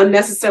motherfucker is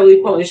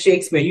unnecessarily quoting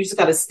Shakespeare. You just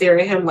gotta stare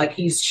at him like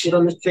he's shit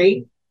on the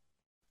street.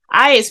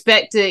 I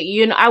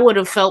expected, I would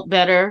have felt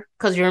better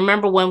because you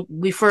remember when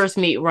we first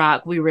meet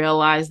Rock, we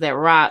realized that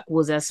Rock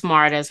was as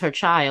smart as her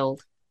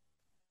child,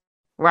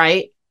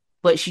 right?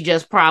 But she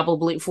just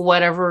probably, for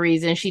whatever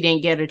reason, she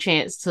didn't get a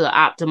chance to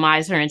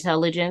optimize her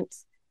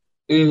intelligence.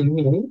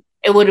 Mm-hmm.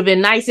 It would have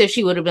been nice if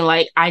she would have been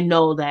like, I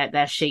know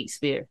that's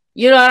Shakespeare.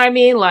 You know what I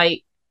mean?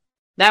 Like,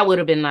 that would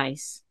have been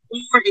nice.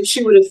 Or if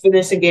she would have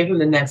finished and gave him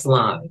the next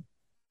line.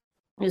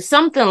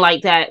 Something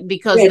like that,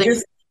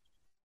 because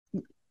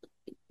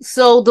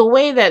so the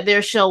way that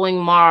they're showing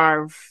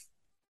Marv,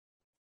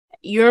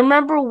 you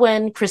remember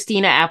when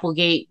Christina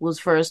Applegate was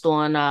first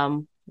on,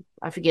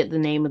 I forget the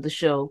name of the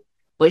show,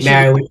 but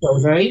Married with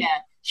Children. Yeah,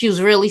 she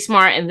was really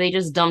smart, and they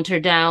just dumped her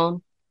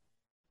down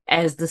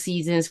as the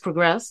seasons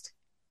progressed.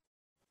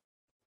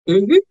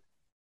 Mm-hmm.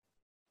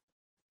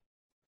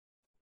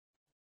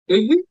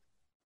 Mm-hmm.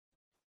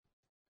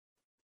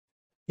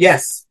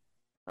 Yes.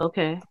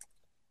 Okay.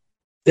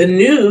 The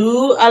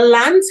new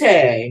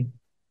Alante.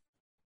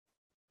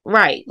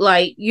 Right.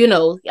 Like,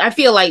 I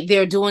feel like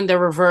they're doing the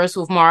reverse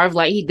with Marv.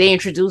 Like, they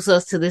introduce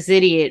us to this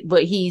idiot,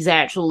 but he's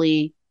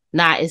actually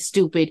not as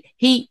stupid.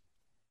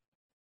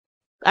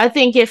 I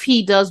think if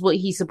he does what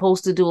he's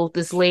supposed to do with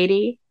this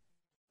lady,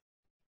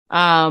 he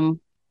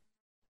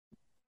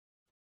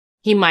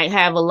might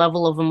have a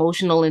level of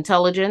emotional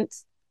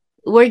intelligence.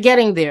 We're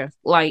getting there.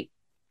 Like,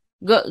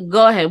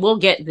 go ahead. We'll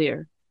get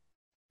there.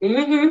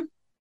 Mm-hmm.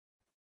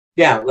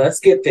 Yeah, let's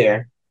get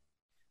there.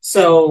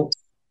 So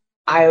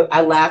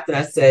I laughed and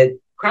I said,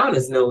 Crown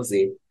is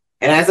nosy.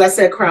 And as I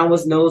said, Crown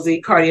was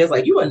nosy, Cartier's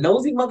like, you a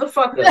nosy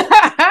motherfucker.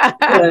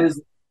 Because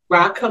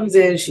Rock comes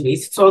in, she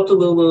needs to talk to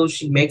Lulu.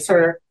 She makes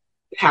her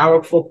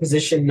powerful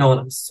position known.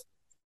 I'm so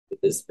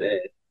this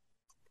bed.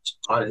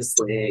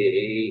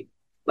 Honestly.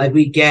 Like,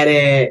 we get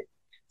it.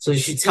 So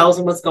she tells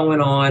him what's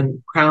going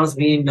on. Crown's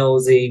being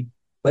nosy,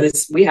 but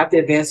we have to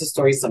advance the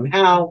story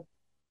somehow.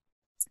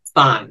 It's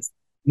fine.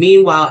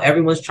 Meanwhile,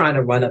 everyone's trying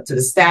to run up to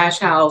the stash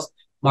house.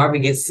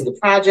 Marvin gets to the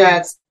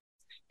projects,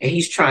 and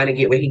he's trying to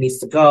get where he needs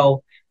to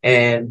go.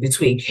 And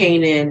between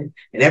Kanan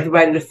and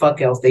everybody the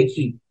fuck else, they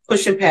keep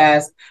pushing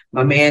past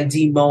my man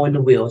Demo in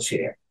the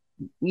wheelchair.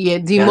 Yeah,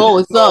 Demo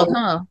is up,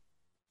 huh?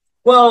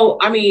 Well,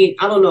 I mean,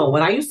 I don't know.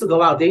 When I used to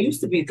go out, there used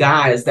to be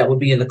guys that would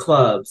be in the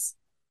clubs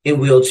in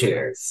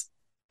wheelchairs.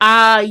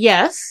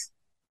 Yes.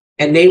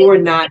 And they were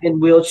not in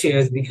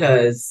wheelchairs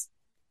because,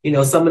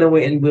 some of them were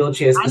in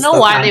wheelchairs. I know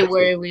why they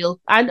were in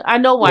I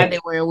know why they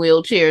were in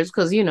wheelchairs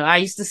because, I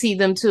used to see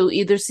them too.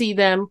 Either see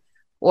them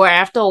or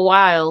after a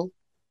while,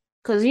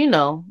 because,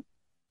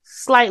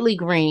 slightly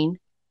green.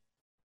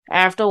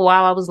 After a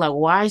while, I was like,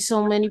 why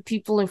so many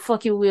people in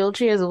fucking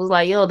wheelchairs? It was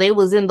like, yo, they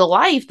was in the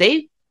life.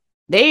 They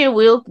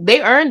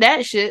earned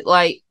that shit.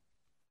 Like,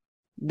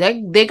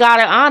 they got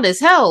it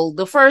honest. Hell,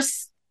 the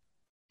first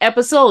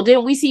episode,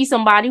 didn't we see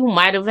somebody who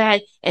might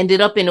have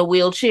ended up in a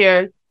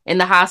wheelchair in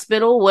the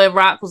hospital where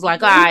Rock was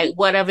like, all right,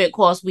 whatever it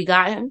costs, we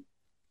got him.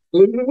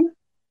 Mm-hmm.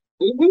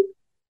 Mm-hmm.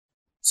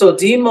 So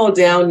Demo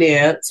down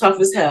there, tough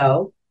as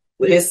hell,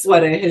 with his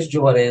sweater and his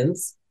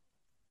Jordans.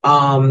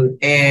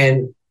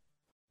 And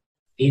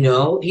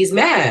he's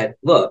mad.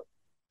 Look,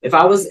 if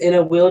I was in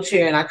a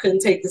wheelchair and I couldn't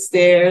take the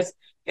stairs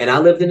and I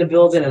lived in the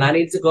building and I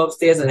needed to go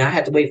upstairs and I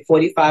had to wait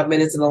 45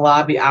 minutes in the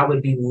lobby, I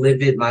would be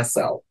livid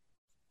myself.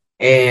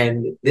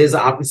 And there's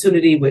an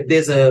opportunity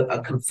there's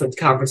a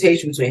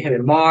confrontation between him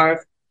and Marv,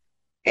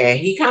 and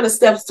he kind of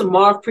steps to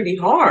Marv pretty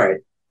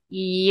hard.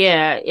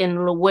 Yeah, in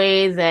the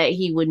way that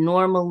he would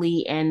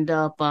normally end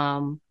up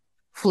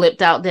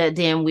flipped out that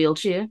damn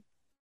wheelchair.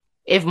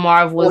 If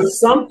Marv was or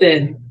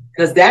something,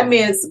 because that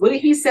man's, what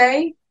did he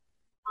say?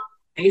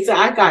 He said,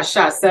 I got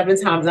shot 7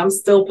 times. I'm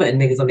still putting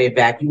niggas on their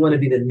back. You want to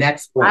be the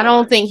next one? I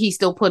don't think he's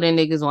still putting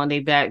niggas on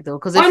their back though.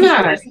 Why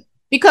not?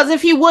 Because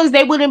if he was,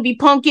 they wouldn't be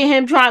punking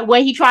him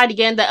when he tried to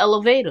get in the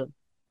elevator.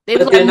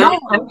 They're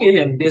not punking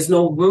him. There's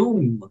no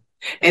room.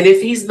 And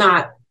if he's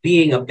not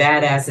being a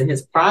badass in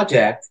his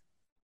project,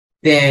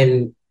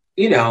 then,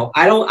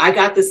 I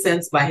got the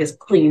sense by his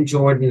clean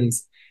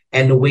Jordans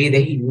and the way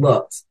that he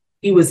looked.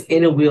 He was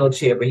in a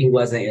wheelchair, but he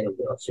wasn't in a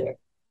wheelchair.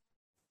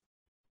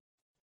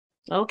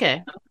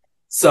 Okay.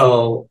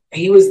 So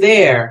he was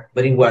there,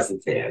 but he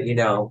wasn't there.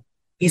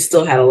 He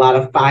still had a lot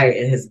of fire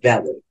in his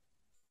belly.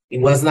 He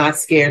was not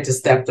scared to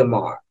step to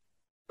Marv.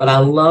 But I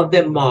love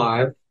that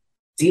Marv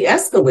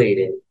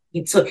de-escalated.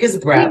 He took his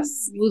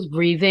breaths. He was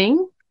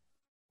breathing.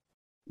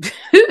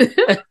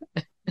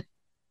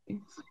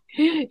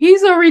 He's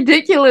so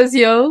ridiculous,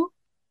 yo.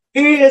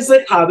 He is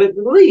a comic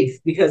relief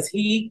because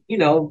he,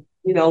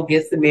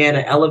 gets the man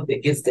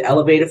gets the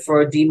elevator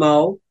for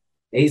Demo.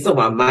 And he's talking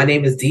about, my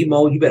name is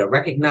Demo. You better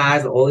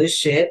recognize all this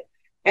shit.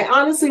 And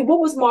honestly,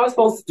 what was Marv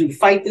supposed to do?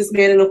 Fight this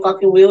man in a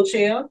fucking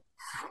wheelchair?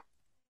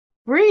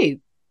 Breathe.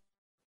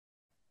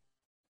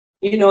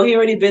 He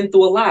already been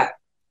through a lot.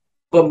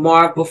 But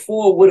Marv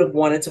before would have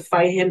wanted to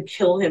fight him,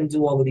 kill him,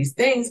 do all of these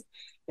things.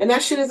 And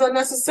that shit is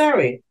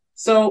unnecessary.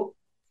 So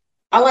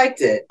I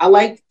liked it. I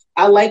like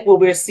what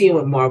we're seeing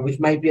with Marv, which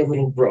might be a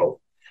little growth.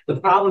 The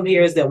problem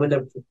here is that when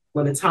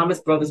the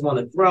Thomas brothers want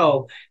to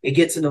grow, it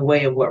gets in the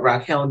way of what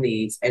Raquel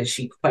needs, and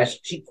she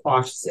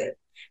quashes it.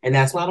 And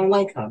that's why I don't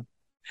like her.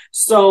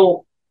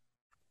 So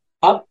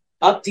up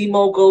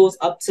Demo goes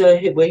up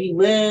to where he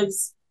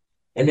lives,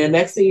 and then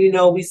next thing you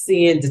know, we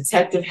seeing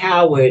Detective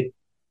Howard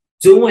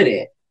doing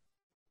it.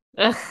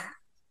 Ugh.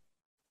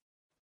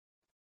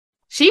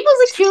 She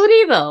was a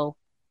cutie though.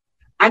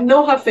 I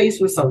know her face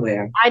from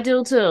somewhere. I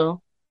do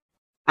too.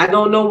 I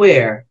don't know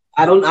where.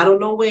 I don't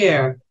know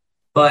where,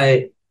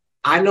 but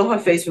I know her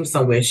face from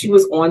somewhere. She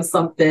was on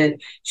something.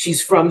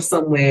 She's from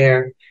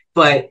somewhere.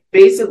 But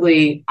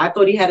basically, I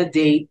thought he had a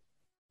date.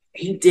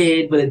 He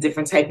did, but a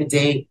different type of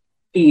date.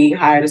 He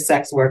hired a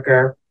sex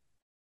worker.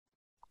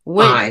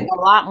 Which a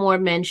lot more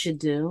men should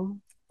do.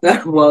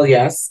 Well,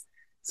 yes.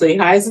 So he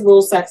hires a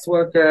little sex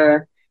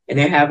worker, and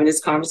they're having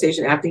this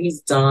conversation after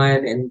he's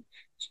done. And,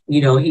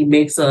 he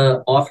makes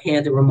a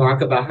offhanded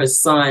remark about her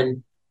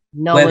son,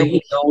 whether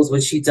he knows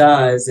what she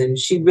does. And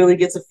she really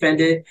gets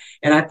offended.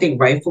 And I think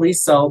rightfully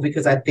so,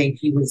 because I think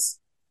he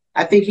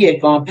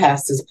had gone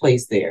past his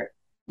place there.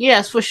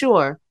 Yes, for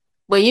sure.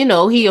 But,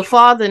 he a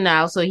father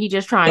now, so he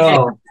just trying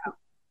to...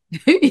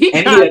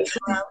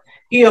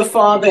 he a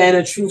father and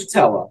a truth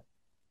teller.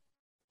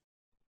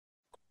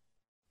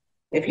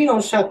 If he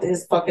don't shut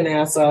his fucking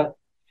ass up.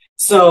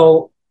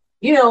 So,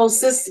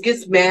 sis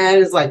gets mad.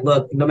 It's like,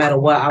 look, no matter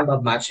what, I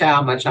love my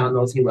child. My child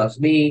knows he loves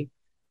me.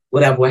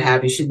 Whatever, what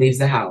have you. She leaves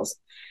the house.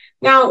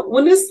 Now,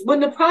 when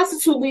the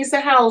prostitute leaves the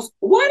house,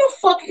 why the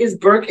fuck is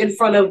Burke in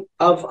front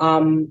of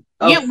who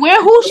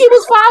she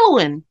was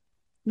following?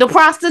 The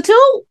prostitute?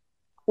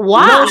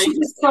 Why? No, she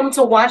just come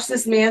to watch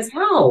this man's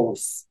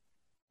house.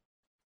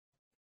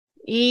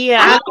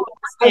 Yeah.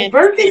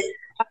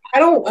 I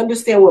don't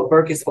understand what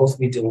Burke is supposed to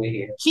be doing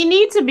here. She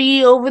needs to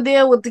be over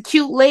there with the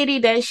cute lady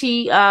that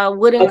she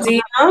wouldn't.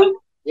 Adina?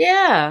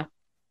 Yeah.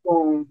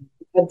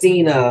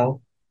 Adina.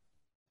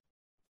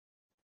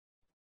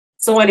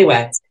 So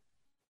anyway,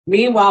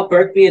 meanwhile,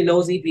 Burke being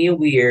nosy, being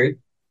weird.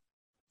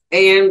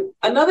 And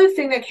another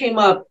thing that came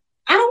up,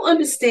 I don't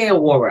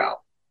understand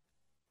Worrell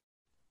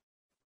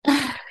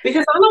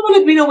because I don't want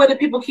to be nowhere that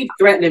people keep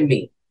threatening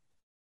me.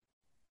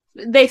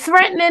 They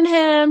threatening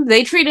him.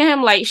 They treated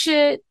him like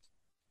shit.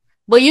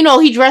 But you know,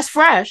 he dressed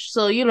fresh.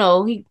 So, you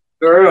know, he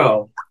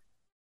Girl,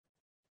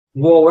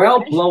 Worrell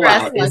dressed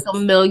blowout like is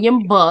 $1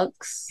 million.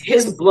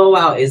 his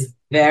blowout is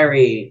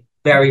very,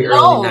 very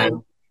early night.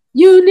 No.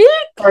 Unique?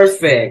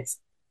 Perfect.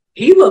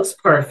 He looks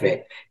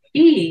perfect.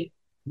 He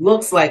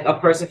looks like a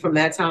person from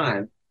that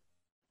time.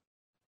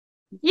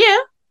 Yeah.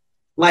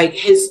 Like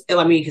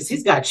I mean, because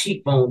he's got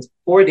cheekbones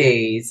 4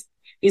 days.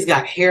 He's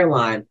got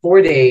hairline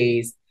 4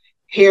 days.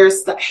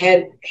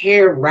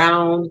 Hair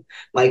round,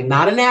 like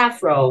not an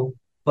afro,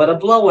 but a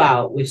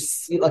blowout, which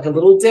is like a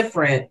little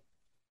different.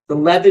 The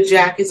leather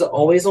jackets are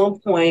always on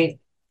point.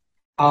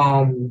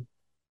 Um,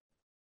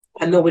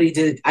 I know what he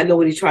did. I know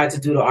what he tried to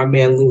do to our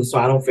man Lou, so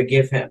I don't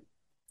forgive him.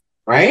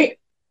 Right?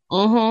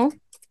 Mm-hmm.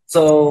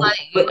 So, Like,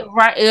 but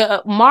right,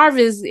 Marv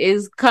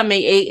is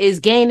coming is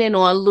gaining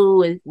on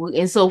Lou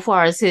in so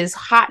far as his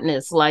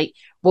hotness. Like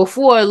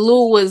before,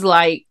 Lou was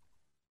like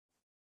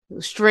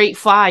straight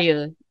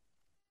fire.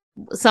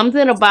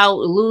 Something about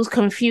Lou's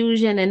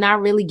confusion and not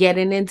really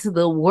getting into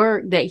the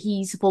work that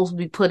he's supposed to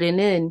be putting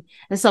in,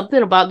 and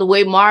something about the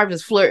way Marv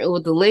is flirting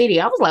with the lady.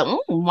 I was like,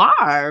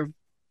 Marv.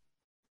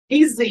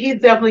 he's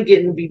definitely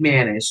getting to be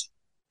managed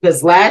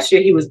because last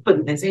year he was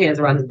putting his hands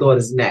around his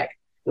daughter's neck.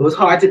 It was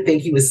hard to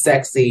think he was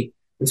sexy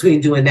between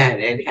doing that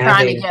and Trying to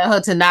having get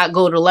her to not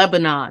go to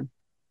Lebanon.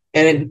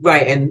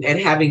 and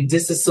having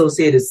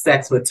disassociated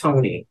sex with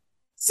Tony.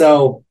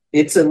 So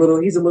he's a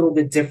little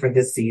bit different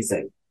this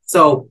season.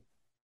 So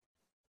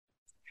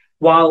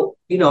while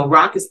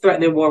Rock is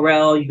threatening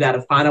Morel, you got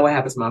to find out what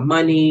happens to my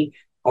money,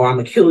 or I'm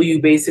gonna kill you.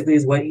 Basically,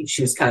 is what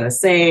she was kind of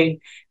saying.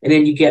 And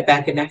then you get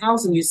back in the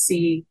house and you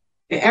see.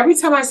 And every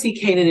time I see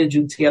Kanan and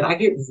Jude together, I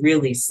get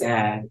really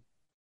sad.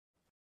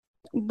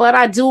 But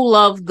I do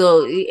love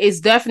it's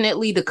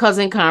definitely the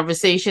cousin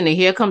conversation, and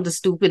here comes the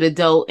stupid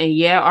adult, and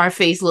yeah, our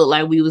face looked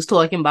like we was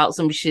talking about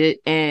some shit,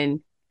 and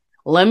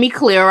let me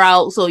clear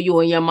out so you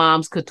and your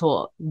moms could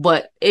talk.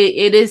 But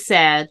it is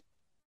sad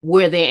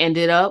where they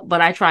ended up,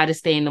 but I try to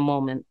stay in the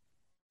moment.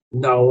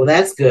 No,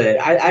 that's good.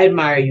 I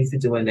admire you for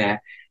doing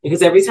that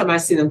because every time I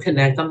see them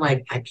connect, I'm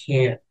like, I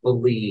can't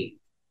believe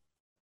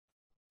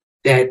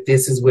that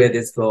this is where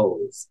this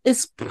goes.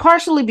 It's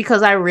partially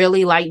because I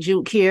really like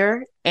Juke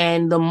here,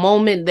 and the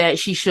moment that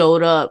she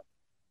showed up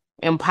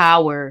in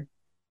Power,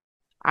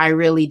 I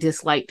really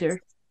disliked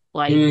her.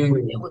 Like,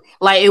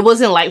 like it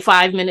wasn't like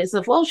 5 minutes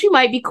of, oh, she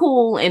might be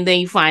cool, and then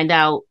you find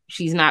out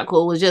she's not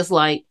cool. It was just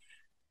like,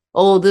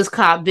 oh, this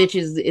cop bitch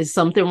is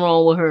something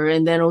wrong with her,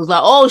 and then it was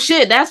like, oh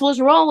shit, that's what's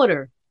wrong with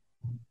her.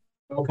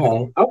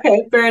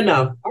 Okay, fair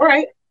enough. All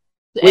right.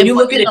 When And you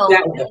but look at you it know,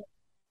 that way,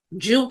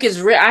 Juke is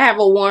I have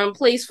a warm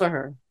place for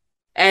her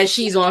as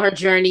she's on her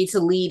journey to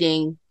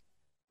leading.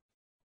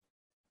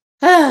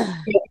 yeah,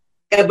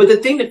 but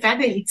the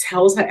fact that he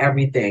tells her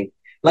everything,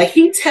 like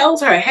he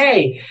tells her,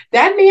 "Hey,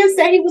 that man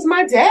said he was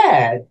my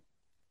dad,"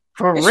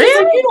 For and she's like, real?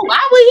 "You know,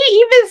 Why would he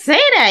even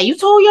say that? You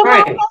told your mom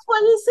right? that's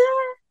what he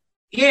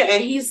said? Yeah,"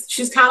 and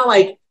she's kind of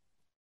like,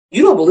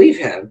 "You don't believe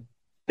him,"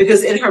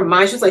 because in her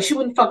mind, she's like, she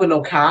wouldn't fuck with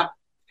no cop,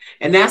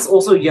 and that's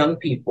also young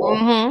people.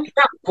 Mm-hmm. You're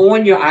not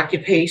born your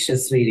occupation,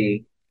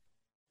 sweetie.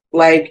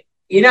 Like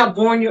you're not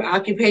born your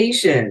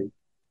occupation.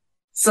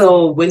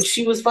 So when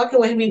she was fucking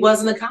with him, he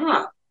wasn't a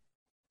cop,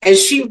 and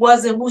she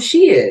wasn't who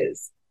she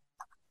is,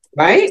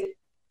 right?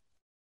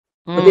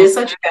 But Mm. they're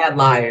such bad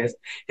liars.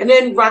 And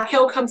then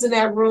Raquel comes in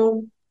that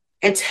room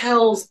and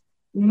tells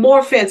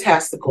more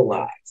fantastical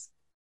lies.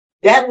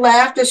 That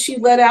laugh that she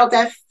let out,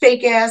 that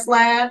fake ass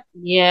laugh,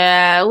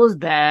 Yeah, it was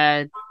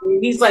bad.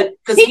 he's like,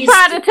 because He he's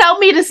tried to tell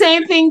me the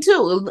same thing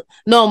too.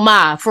 No,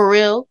 Ma, for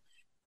real.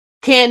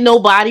 Can't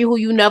nobody who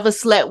you never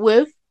slept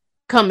with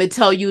come and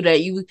tell you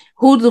that you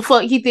who the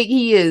fuck he think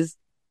he is?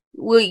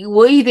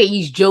 What do you think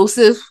he's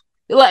Joseph?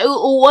 Like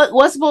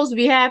what's supposed to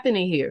be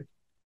happening here?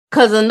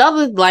 Cause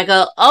another like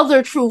a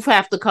other truth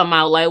have to come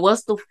out. Like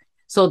what's the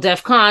so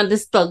DefCon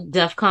this stuff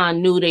DefCon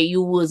knew that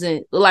you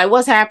wasn't like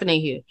what's happening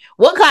here?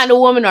 What kind of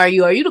woman are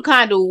you? Are you the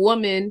kind of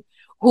woman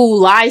who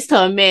lies to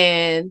a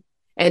man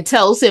and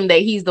tells him that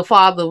he's the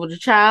father of the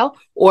child?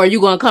 Or are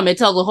you gonna come and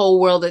tell the whole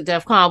world that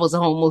DefCon was a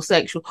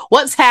homosexual?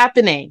 What's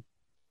happening?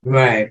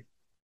 right.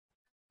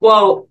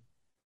 Well,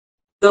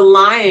 the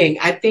lying,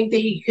 I think that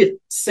he could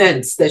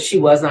sense that she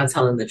was not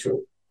telling the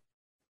truth.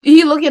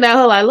 He looking at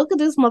her like, look at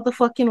this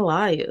motherfucking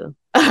liar.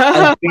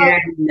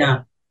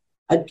 Again,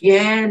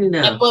 again.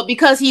 But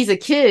because he's a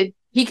kid,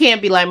 he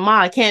can't be like,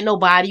 Ma, can't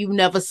nobody you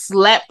never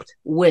slept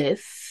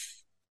with.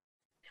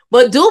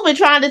 But dude been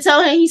trying to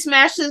tell him he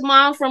smashed his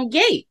mom from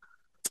gate.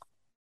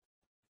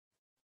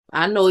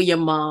 I know your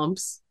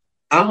moms.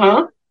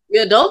 Uh-huh.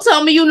 Yeah, don't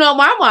tell me you know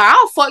my mom.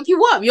 I'll fuck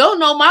you up. You don't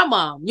know my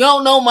mom. You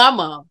don't know my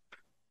mom.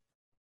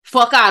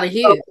 Fuck out of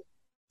here.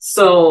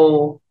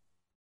 So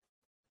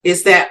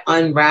it's that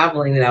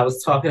unraveling that I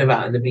was talking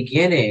about in the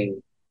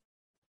beginning.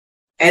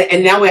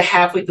 And now we're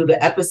halfway through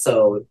the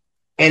episode,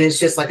 and it's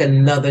just like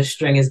another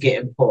string is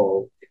getting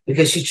pulled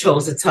because she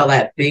chose to tell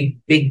that big,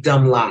 big,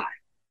 dumb lie,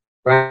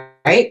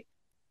 right?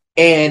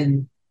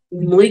 And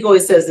Malik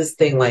always says this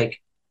thing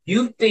like,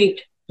 you think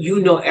you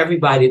know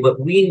everybody, but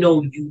we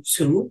know you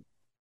too.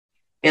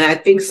 And I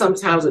think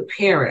sometimes with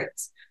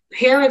parents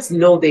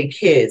know their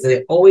kids, and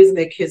they're always in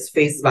their kids'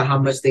 face about how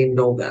much they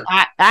know them.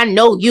 I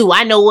know you.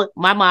 I know what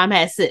my mom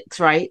had 6,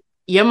 right?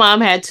 Your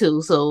mom had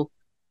 2, so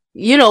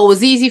it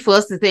was easy for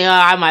us to think, oh,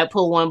 I might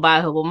pull one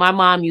by her. But my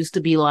mom used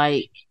to be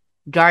like,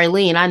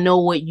 Darlene, I know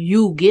what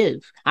you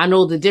give. I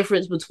know the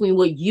difference between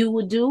what you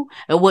would do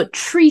and what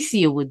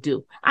Tricia would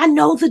do. I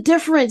know the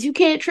difference. You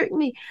can't trick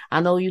me.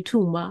 I know you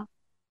too, Ma.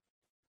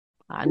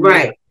 I know.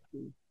 Right.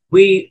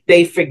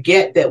 They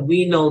forget that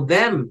we know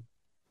them.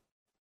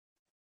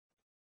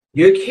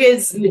 Your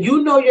kids,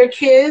 you know your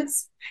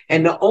kids,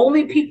 and the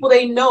only people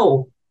they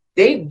know,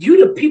 the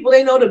people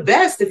they know the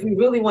best if you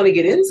really want to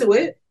get into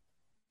it.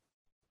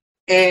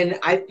 And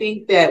I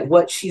think that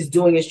what she's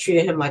doing is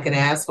treating him like an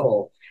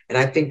asshole. And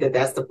I think that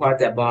that's the part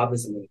that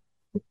bothers me.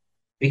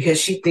 Because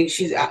she thinks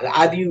she's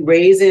either you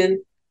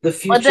raising the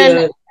future. But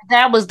then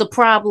that was the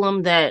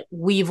problem that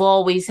we've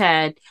always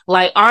had.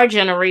 Like our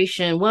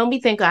generation, when we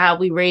think of how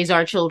we raise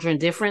our children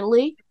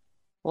differently,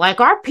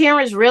 like our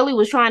parents really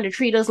was trying to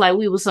treat us like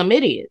we were some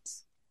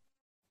idiots.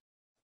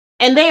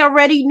 And they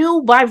already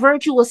knew by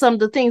virtue of some of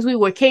the things we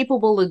were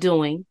capable of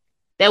doing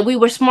that we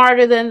were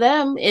smarter than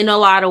them in a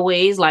lot of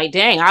ways. Like,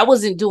 dang, I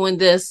wasn't doing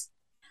this.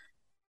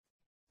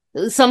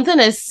 Something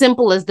as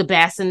simple as the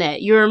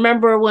bassinet. You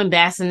remember when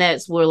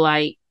bassinets were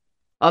like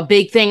a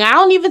big thing? I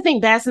don't even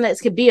think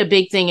bassinets could be a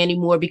big thing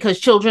anymore because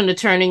children are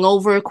turning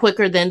over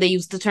quicker than they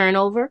used to turn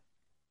over.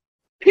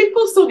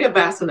 People still get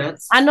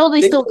bassinets. I know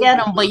they still get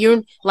them, but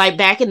you're like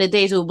back in the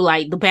days, it would be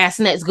like the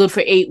bassinet's good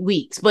for 8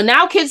 weeks. But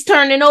now kids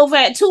turning over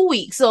at 2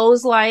 weeks. So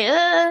it's like,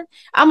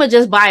 I'm going to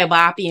just buy a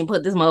boppy and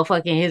put this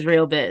motherfucker in his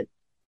real bed.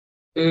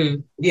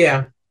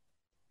 Yeah.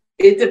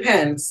 It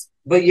depends.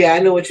 But yeah, I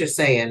know what you're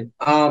saying.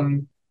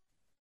 Hang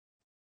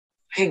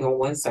on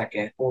one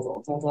second.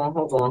 Hold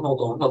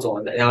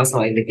on. Now it's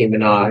like Nicki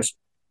Minaj.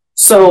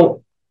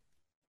 So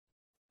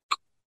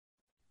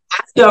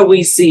after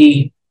we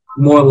see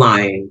more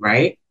lying,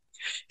 right?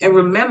 And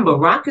remember,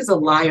 Rock is a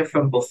liar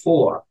from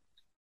before.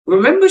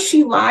 Remember,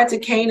 she lied to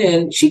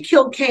Kanan. She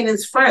killed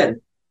Kanan's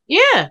friend.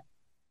 Yeah.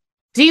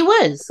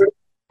 D-Wiz.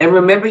 And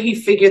remember, he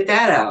figured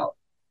that out.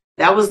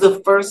 That was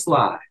the first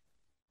lie.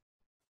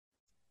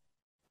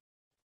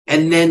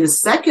 And then the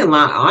second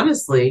lie,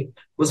 honestly,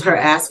 was her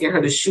asking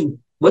her to shoot,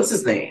 what's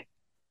his name?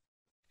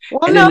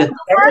 Well, no, the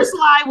first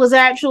lie was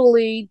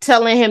actually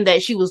telling him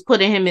that she was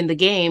putting him in the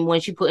game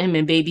when she put him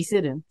in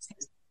babysitting.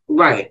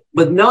 Right.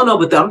 But I'm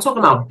talking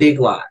about big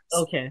lies.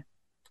 Okay.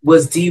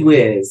 Was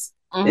D-Wiz.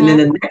 Mm-hmm. And then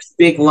the next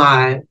big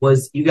lie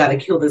was, you got to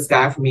kill this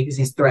guy for me because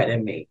he's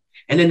threatening me.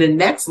 And then the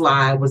next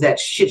lie was that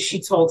shit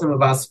she told him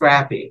about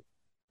Scrappy.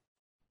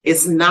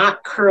 It's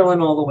not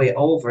curling all the way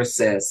over,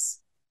 sis.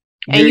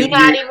 And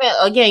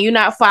you're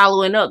not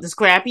following up the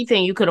Scrappy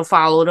thing. You could have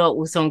followed up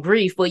with some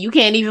grief, but you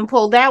can't even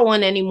pull that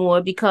one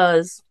anymore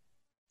because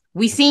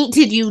we seen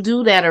you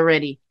do that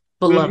already,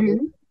 beloved.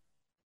 Mm-hmm.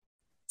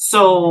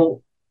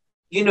 So,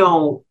 in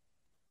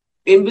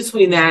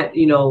between that,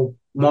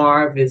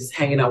 Marv is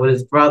hanging out with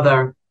his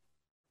brother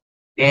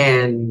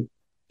and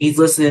he's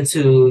listening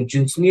to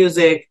Juke's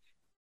music.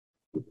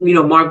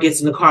 Marv gets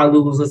in the car,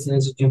 Lulu's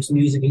listening to Juke's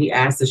music, and he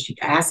asks, does she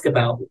ask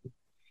about me?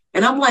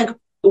 And I'm like,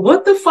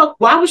 what the fuck?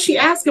 Why would she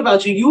ask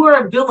about you? You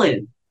are a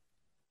villain.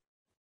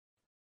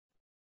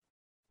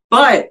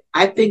 But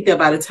I think that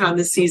by the time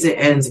the season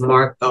ends,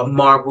 Marv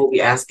will be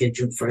asking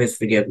Juke for his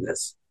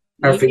forgiveness.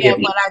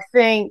 Forgiveness. But I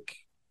think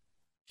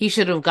he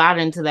should have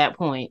gotten to that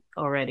point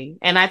already.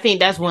 And I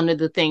think that's one of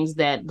the things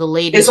that the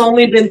lady... It's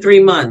only been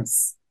 3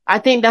 months. I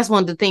think that's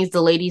one of the things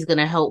the lady's going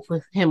to help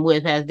him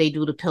with as they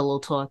do the pillow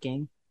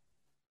talking.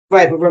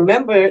 Right, but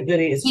remember that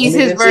he's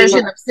his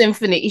version of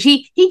Symphony.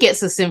 He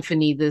gets a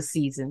symphony this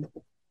season.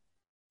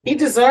 He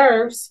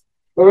deserves.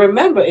 But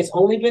remember, it's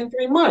only been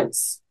 3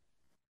 months.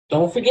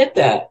 Don't forget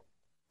that.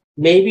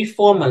 Maybe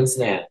 4 months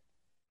now.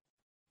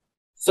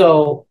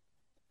 So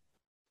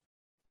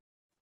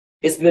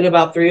it's been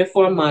about 3 or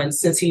 4 months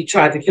since he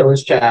tried to kill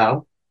his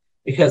child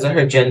because of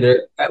her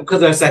gender,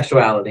 because of her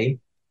sexuality.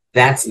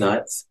 That's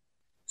nuts.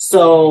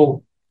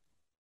 So,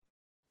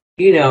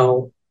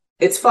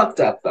 it's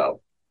fucked up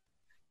though.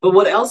 But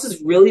what else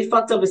is really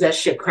fucked up is that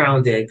shit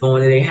Crown did,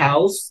 going to their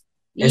house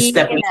and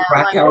stepping into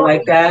Raquel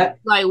like that.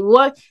 Like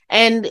what?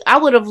 And I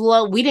would have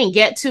loved, we didn't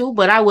get to,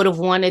 but I would have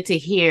wanted to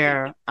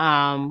hear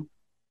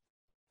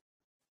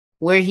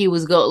where he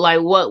was going. Like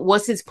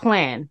what's his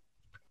plan?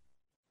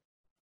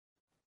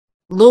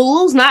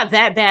 Lulu's not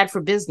that bad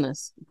for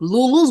business.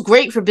 Lulu's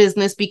great for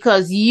business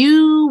because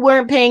you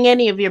weren't paying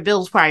any of your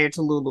bills prior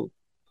to Lulu.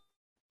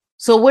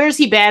 So where's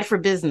he bad for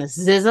business?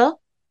 SZA?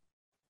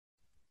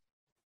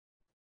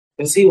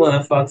 Does he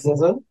want to fuck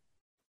SZA?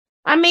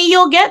 I mean,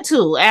 you'll get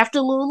to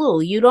after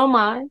Lulu. You don't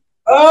mind.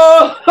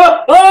 Oh,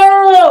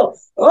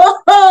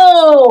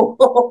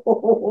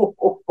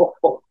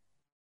 oh.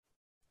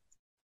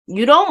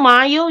 You don't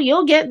mind.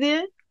 You'll get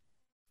there.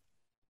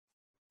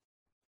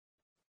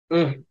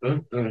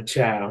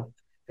 Child.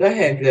 Go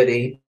ahead,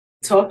 Goody.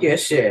 Talk your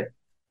shit.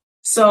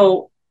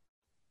 So,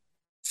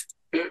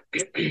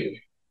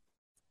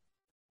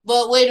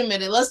 But wait a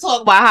minute. Let's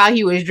talk about how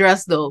he was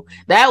dressed, though.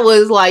 That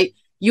was like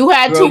you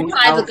had two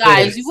kinds of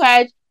guys.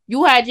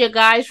 You had your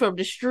guys from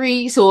the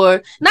streets,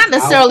 or not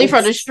necessarily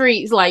from the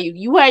streets. Like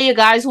you had your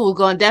guys who were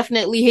gonna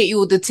definitely hit you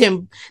with the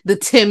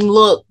Tim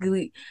look,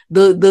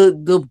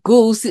 the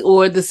Goose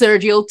or the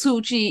Sergio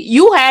Tucci.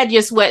 You had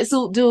your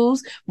sweatsuit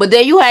dudes, but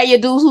then you had your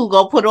dudes who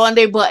gonna put on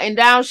their button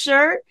down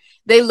shirt,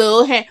 they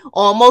little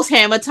almost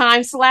Hammer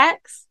Time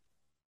slacks,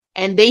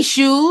 and they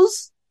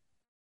shoes,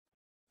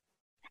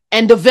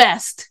 and the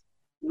vest.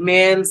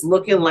 Man's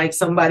looking like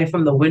somebody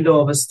from the window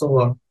of a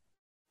store.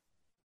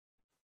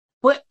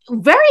 But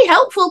very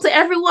helpful to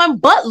everyone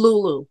but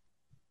Lulu.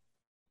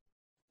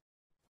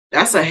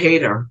 That's a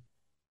hater.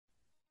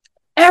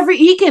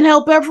 He can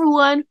help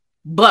everyone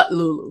but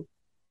Lulu.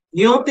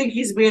 You don't think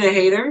he's being a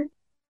hater?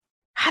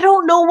 I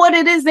don't know what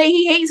it is that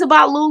he hates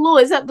about Lulu,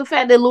 except the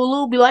fact that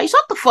Lulu be like,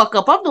 shut the fuck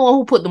up. I'm the one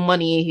who put the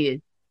money in here.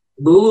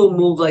 Lulu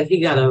moved like he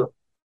got a...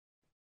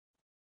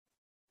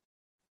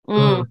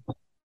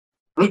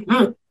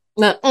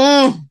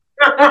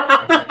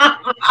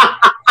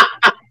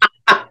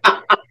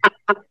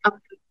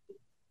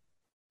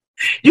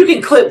 You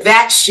can clip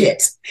that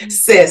shit,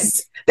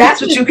 sis.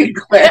 That's what you can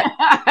clip.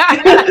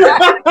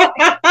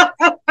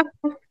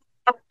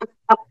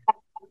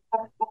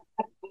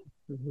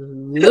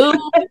 Lou.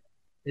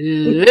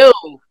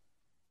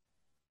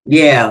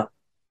 Yeah.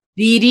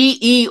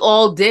 DDE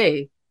all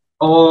day.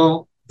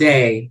 All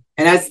day.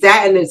 And that's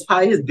that, and it's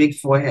probably his big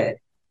forehead.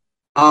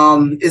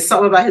 It's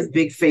something about his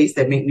big face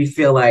that made me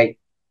feel like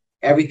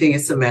everything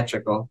is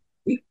symmetrical.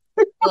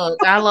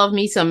 Look, I love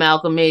me some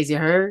Malcolm Mays, you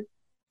heard?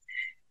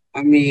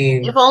 I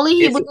mean, if only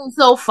he wasn't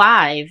so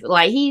 5.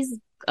 Like, he's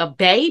a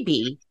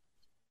baby.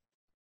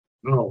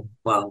 Oh,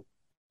 well.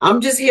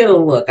 I'm just here to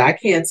look. I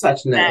can't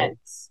touch nothing.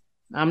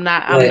 I'm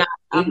not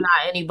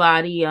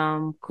anybody,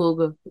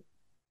 cougar.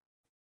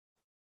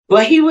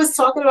 But he was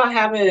talking about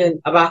how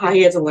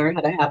he had to learn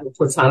how to have a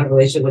platonic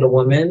relationship with a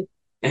woman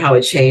and how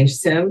it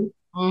changed him.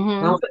 Mm-hmm.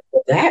 And I was like,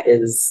 well, that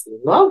is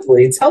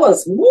lovely. Tell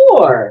us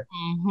more.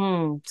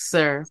 Mm-hmm,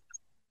 sir.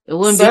 It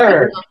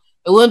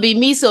wouldn't be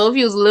me. So if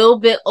he was a little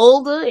bit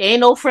older, ain't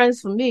no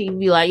friends for me. He'd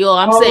be like, yo,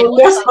 I'm saying.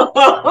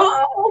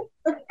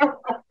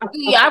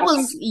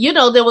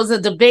 There was a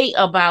debate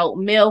about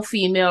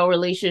male-female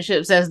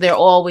relationships, as there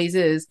always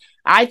is.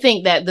 I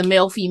think that the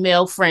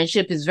male-female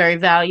friendship is very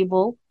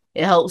valuable.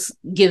 It helps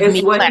give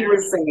me what clarity. He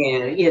was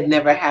saying. He had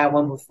never had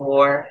one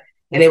before.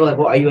 And they were like,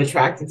 well, are you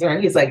attracted to her?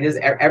 And he's like,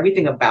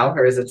 everything about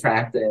her is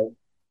attractive.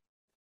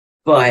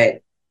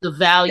 But the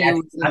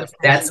value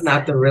that's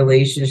not the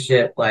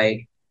relationship.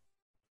 Like,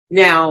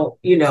 now,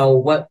 I don't know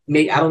what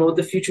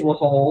the future will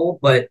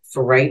hold, but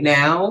for right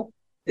now,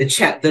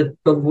 the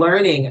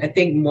learning, I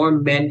think more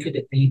men could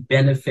be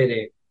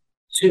benefited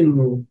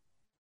to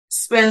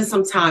spend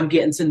some time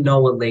getting to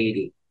know a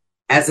lady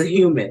as a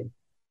human,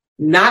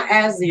 not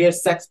as your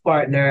sex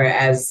partner,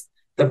 as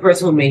the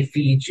person who may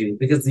feed you,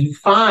 because you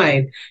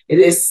find it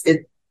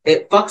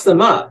fucks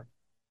them up.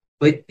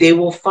 But they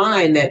will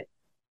find that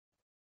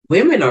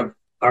women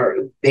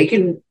they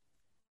can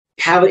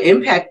have an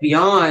impact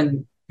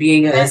beyond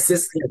being an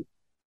assistant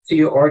to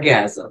your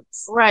orgasms.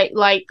 Right.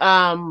 Like,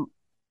 and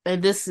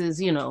this is,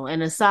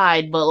 an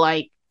aside, but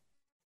like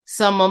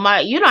some of my,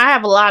 I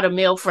have a lot of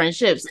male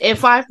friendships.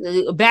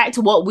 Back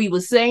to what we were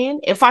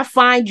saying, if I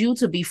find you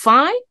to be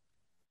fine,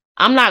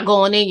 I'm not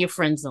going in your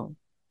friend zone.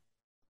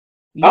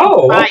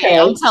 Okay.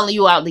 I'm telling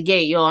you out the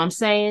gate, I'm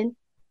saying.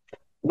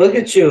 Look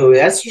at you.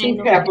 That's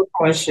true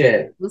Capricorn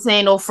shit. This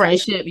ain't no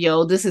friendship,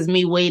 yo. This is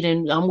me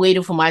waiting. I'm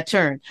waiting for my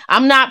turn.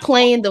 I'm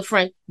playing the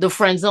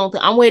friend zone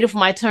thing. I'm waiting for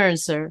my turn,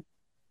 sir.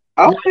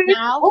 Okay.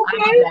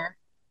 Okay.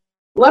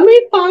 Let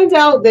me find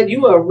out that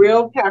you are a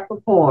real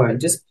Capricorn.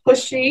 Just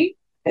pushy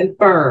and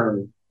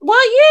firm.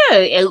 Well,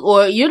 yeah.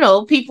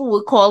 Or, people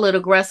would call it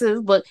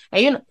aggressive, but, I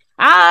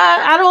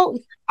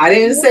don't. I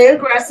didn't say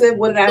aggressive.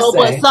 What did I say?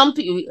 But some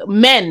people,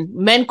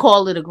 men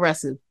call it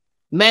aggressive.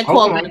 Men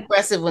call it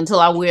aggressive until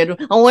I wear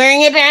it. I'm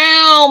wearing it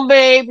down,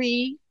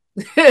 baby.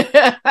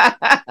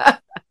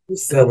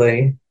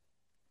 Silly.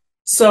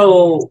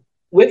 So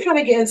we're kind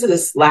of getting to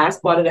this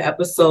last part of the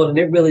episode, and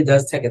it really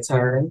does take a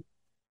turn.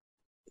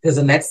 Because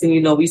the next thing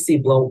you know, we see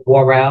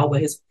Worrell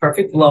with his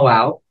perfect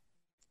blowout,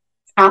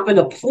 copping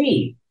a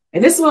plea.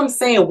 And this is what I'm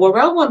saying.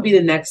 Worrell won't be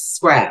the next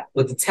scrap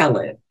with the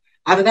telling.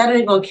 After that,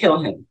 they're going to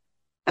kill him.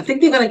 I think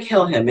they're going to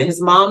kill him. And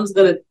his mom's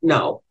going to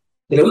know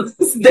that it was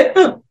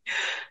them.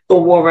 But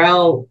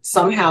Worrell,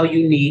 somehow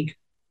Unique,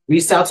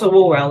 reached out to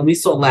Worrell. And we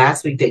saw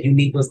last week that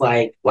Unique was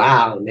like,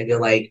 wow, nigga,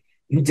 like,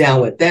 you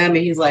down with them?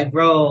 And he's like,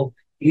 bro,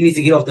 you need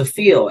to get off the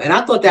field. And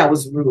I thought that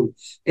was rude.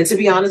 And to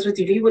be honest with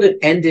you, if he would have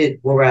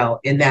ended Worrell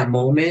in that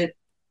moment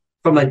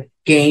from a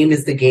game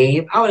is the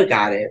game, I would have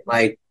got it.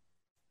 Like,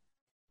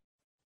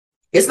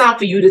 it's not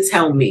for you to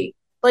tell me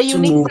But to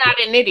Unique's move. not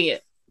an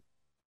idiot,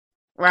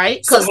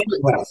 right? So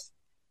anyway,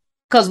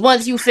 Because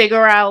once you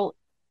figure out,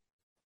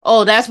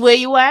 oh, that's where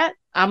you at,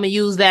 I'm gonna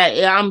use that.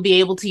 I'm gonna be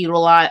able to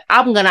utilize.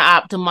 I'm gonna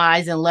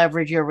optimize and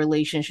leverage your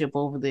relationship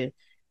over there.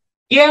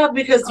 yeah,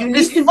 because This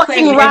Unique can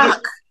fucking plant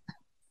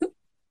Rock.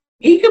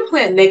 he could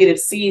plant negative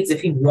seeds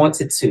if he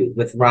wanted to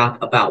with Rock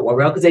about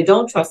Warrell because they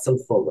don't trust him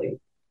fully.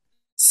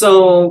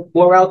 So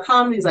Warrell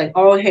comes, he's like,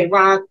 "Oh, hey,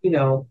 Rock,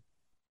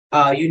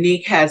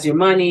 Unique has your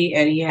money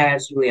and he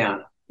has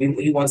Juliana.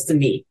 He wants to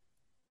meet."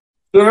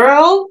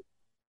 Girl,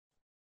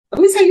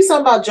 let me tell you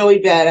something about Joey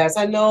Badass.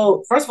 I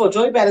know, first of all,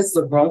 Joey Badass is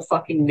a grown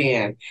fucking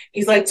man.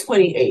 He's like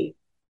 28.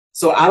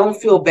 So I don't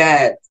feel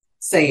bad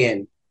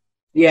saying,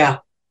 yeah.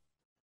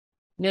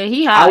 Yeah,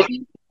 he hot.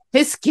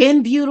 His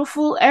skin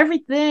beautiful,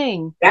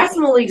 everything. That's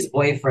Malik's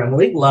boyfriend.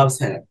 Malik loves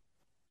him.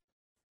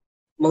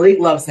 Malik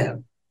loves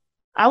him.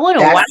 I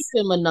wouldn't wife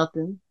him or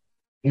nothing.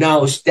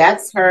 No,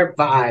 that's her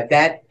vibe.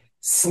 That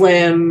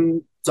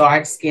slim,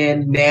 dark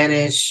skin,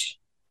 mannish,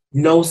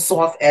 no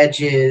soft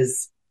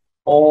edges,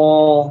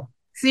 all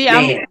See,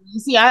 man.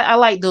 I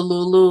like the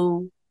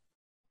Lulu,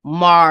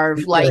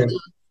 Marv, like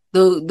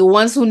the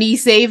ones who need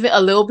saving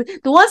a little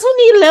bit. The ones who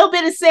need a little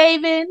bit of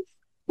saving.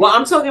 Well,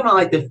 I'm talking about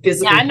like the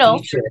physical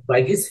features.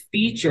 Like his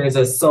features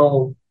are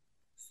so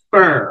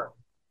firm.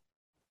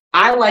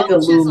 I like a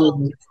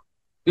Lulu.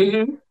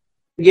 Mm-hmm.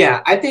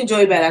 Yeah, I think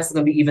Joey Badass is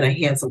gonna be even a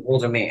handsome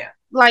older man.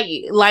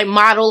 Like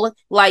model,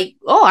 like,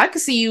 oh, I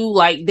could see you,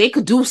 like they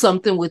could do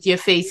something with your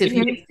face if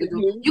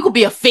you could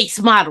be a face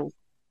model.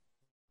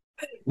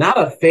 Not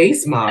a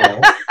face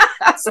model.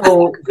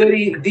 So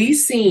goody,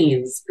 these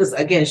scenes, because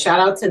again, shout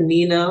out to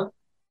Nina.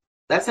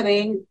 That's her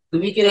name.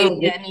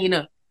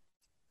 Nina.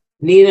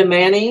 Nina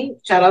Manning.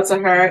 Shout out to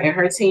her and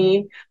her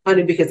team,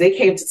 honey, because they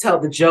came to tell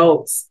the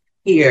jokes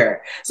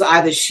here. So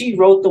either she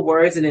wrote the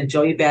words and then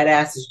Joey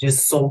Badass is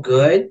just so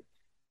good.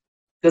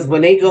 Because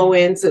when they go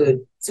in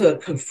to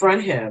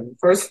confront him,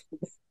 first,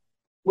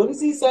 what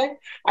does he say?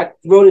 I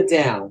wrote it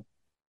down.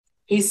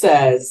 He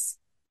says,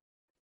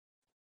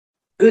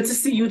 "Good to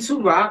see you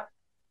too, Rock."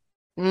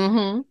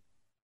 Mm-hmm.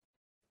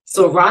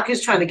 So Rock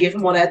is trying to give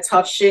him all that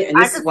tough shit, and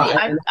this is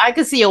why I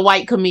could see a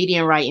white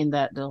comedian writing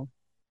that though.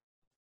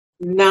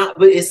 Not,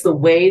 but it's the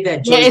way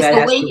that Joey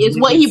it's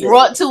what he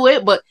brought to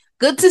it. But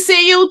good to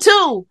see you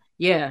too.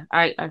 Yeah,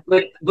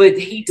 but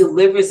he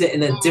delivers it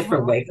in a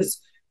different way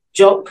because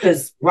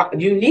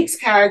Unique's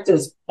character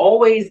is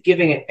always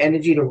giving an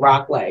energy to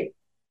Rock like.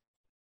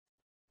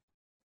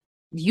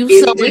 You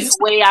sell it the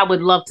way I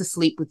would love to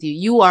sleep with you.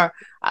 You are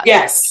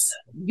yes.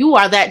 You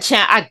are that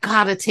champ. I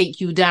gotta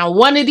take you down.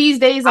 One of these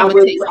days,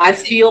 I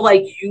feel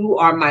like you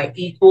are my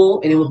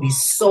equal, and it would be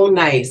so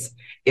nice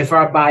if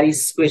our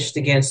bodies squished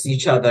against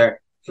each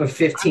other for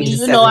 15 to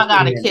 17 I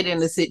got a kid in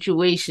the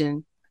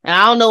situation. And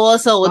I don't know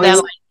also what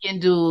that can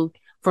do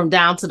from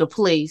down to the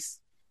place.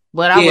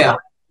 But I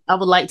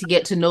would like to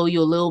get to know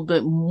you a little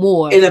bit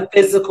more. In a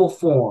physical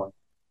form.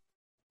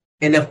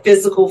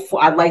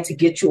 I'd like to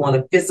get you on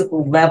a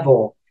physical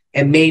level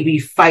and maybe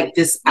fight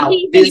this out.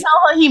 Did he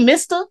tell her he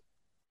missed her?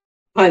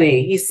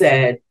 Honey, he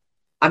said,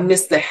 "I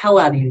missed the hell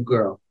out of you,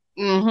 girl."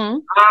 Mm-hmm.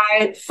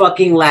 I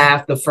fucking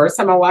laughed the first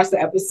time I watched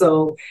the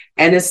episode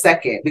and the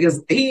second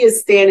because he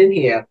is standing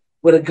here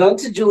with a gun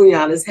to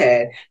Juliana's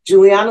head.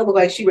 Juliana looked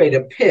like she ready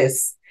to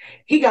piss.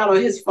 He got on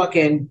his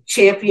fucking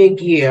champion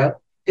gear,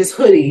 his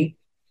hoodie.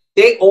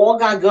 They all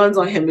got guns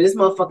on him, and this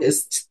motherfucker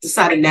is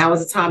decided now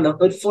is the time to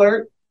hood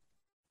flirt.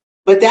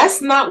 But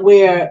that's not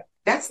where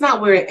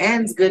it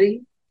ends,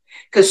 Goody.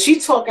 Because she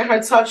talking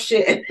her tough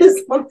shit, and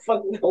this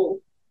motherfucker goes,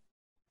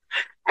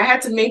 "I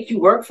had to make you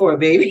work for it,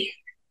 baby."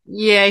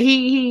 Yeah,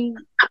 he's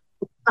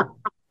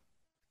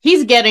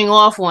getting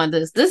off on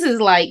this. This is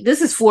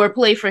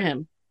foreplay for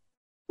him.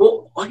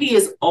 Well, he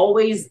has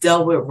always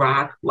dealt with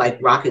Rock like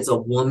Rock is a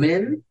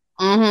woman.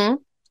 Mm-hmm.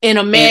 In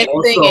a man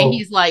thing, and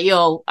he's like,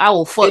 "Yo, I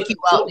will fuck you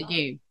out the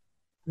game."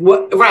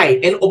 What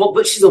right?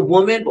 But she's a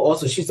woman, but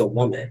also she's a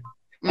woman.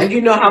 Mm-hmm. Like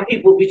you know how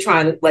people be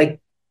trying to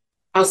like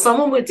how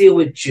someone would deal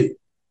with Jew.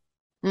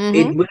 Mm-hmm.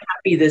 It would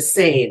not be the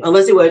same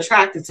unless they were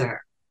attracted to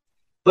her.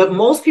 But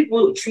most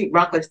people treat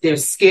Rock like they're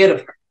scared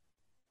of her.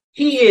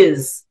 He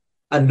is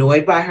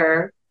annoyed by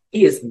her.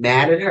 He is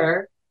mad at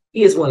her.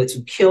 He has wanted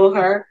to kill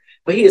her.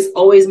 But he has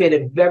always made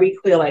it very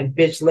clear, like,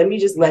 bitch, let me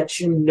just let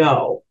you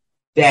know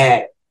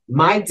that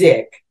my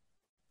dick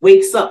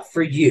wakes up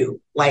for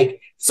you.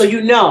 Like, so you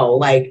know,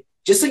 like,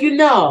 just so you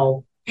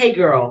know, hey,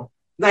 girl,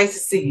 nice to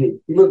see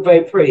you. You look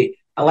very pretty.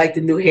 I like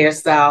the new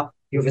hairstyle.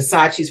 Your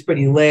Versace's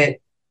pretty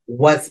lit.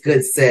 What's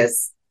good,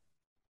 sis?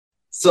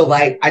 So,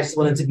 like, I just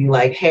wanted to be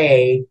like,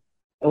 hey,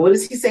 and what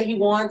does he say he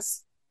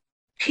wants?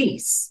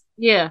 Peace.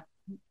 Yeah.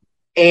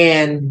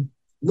 And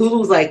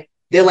Lulu's like,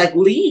 they're like,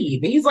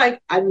 leave. And he's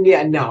like,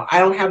 no, I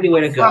don't have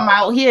anywhere to go. I'm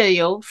out here,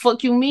 yo.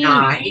 Fuck you mean?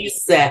 Nah, he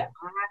said,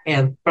 I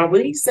am from,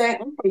 what he said?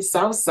 I'm from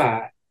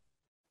Southside.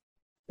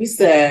 He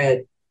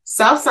said,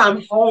 Southside,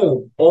 I'm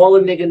home. All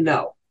a nigga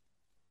know.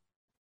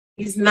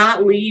 He's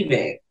not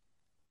leaving.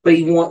 but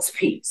he wants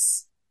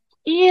peace.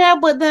 Yeah,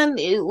 but then,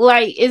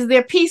 like, is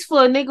there peace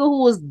for a nigga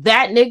who was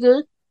that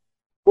nigga?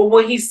 Well,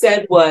 what he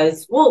said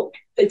was, well,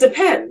 it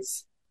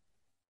depends.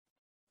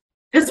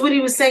 Because what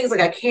he was saying is like,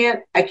 I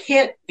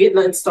can't get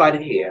nothing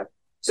started here.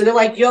 So they're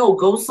like, yo,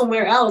 go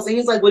somewhere else. And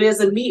he's like, well,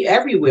 there's a me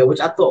everywhere, which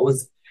I thought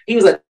was, he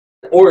was like,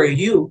 or are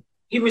you?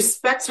 He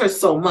respects her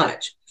so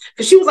much.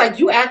 Because she was like,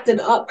 you acting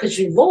up because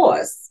you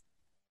lost.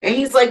 And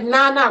he's like,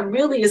 nah, not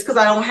really. It's because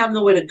I don't have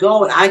nowhere to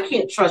go and I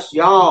can't trust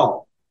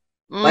y'all.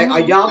 Like, are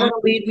y'all going to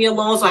leave me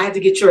alone? So I had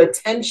to get your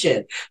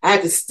attention. I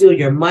had to steal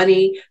your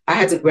money. I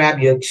had to grab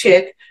your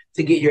chick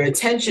to get your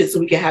attention so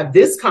we can have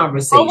this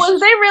conversation. Oh, was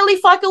they really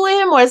fucking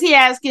with him, or is he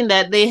asking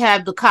that they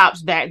have the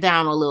cops back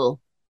down a little?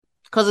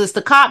 Because it's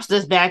the cops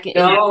that's backing.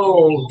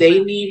 No,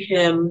 they need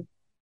him.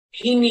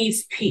 He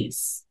needs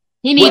peace.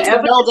 He needs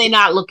to know they're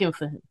not looking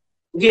for him.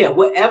 Yeah,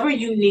 whatever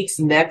Unique's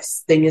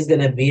next thing is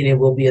going to be, and it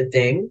will be a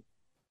thing,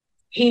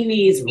 he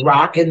needs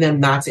Rock and them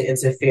not to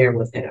interfere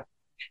with him.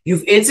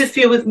 You've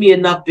interfered with me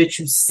enough, bitch.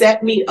 You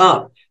set me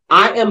up.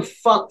 I am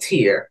fucked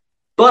here.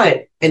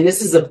 But, and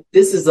this is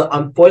an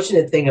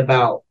unfortunate thing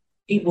about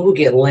people who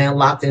get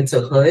landlocked into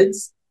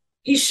hoods.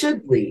 He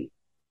should leave.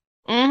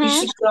 He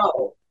should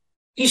go.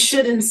 He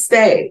shouldn't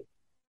stay.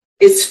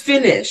 It's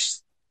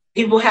finished.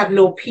 He will have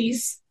no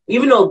peace.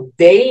 Even though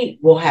they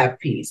will have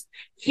peace,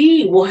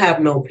 he will have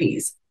no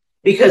peace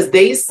because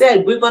they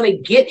said we're going to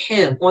get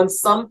him on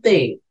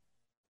something.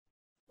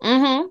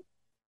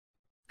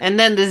 And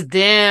then this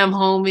damn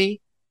homie,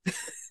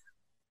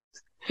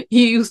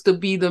 he used to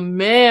be the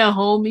man,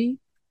 homie.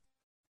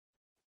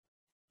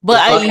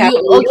 But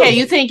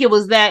you think it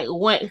was that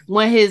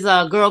when his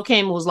girl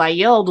came and was like,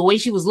 yo, the way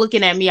she was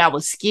looking at me, I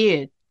was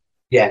scared.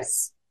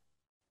 Yes.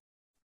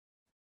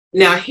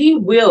 Now he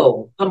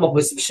will come up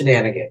with some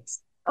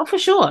shenanigans. Oh, for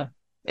sure.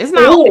 It's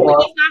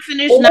not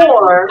finished.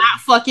 Not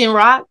fucking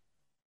Rock.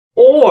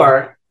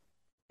 Or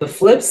the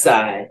flip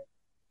side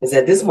is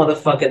that this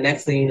motherfucker,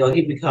 next thing you know,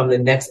 he become the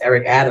next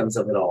Eric Adams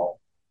of it all.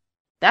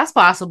 That's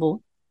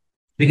possible.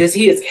 Because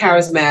he is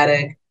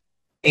charismatic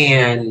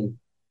and,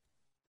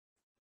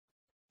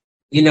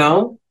 you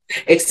know,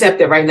 except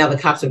that right now the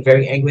cops are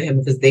very angry with him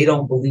because they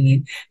don't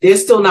believe, they're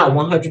still not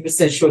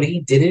 100% sure that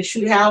he didn't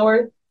shoot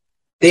Howard.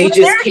 They're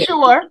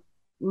sure.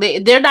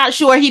 They're not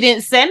sure he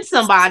didn't send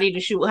somebody to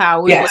shoot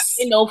Howard. Yes.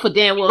 They know for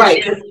damn well.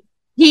 Right.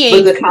 He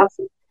ain't. But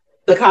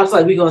the cops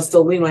like, we're going to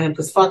still lean on him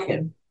because fuck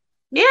him.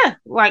 Yeah,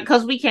 right,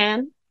 because we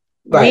can.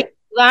 Right.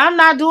 I'm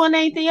not doing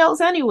anything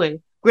else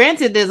anyway.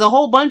 Granted, there's a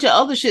whole bunch of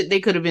other shit they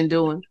could have been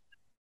doing.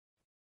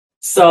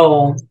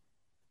 So,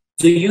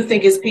 do you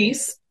think it's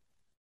peace?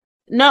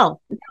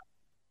 No.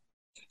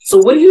 So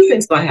what do you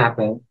think's going to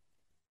happen?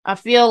 I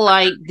feel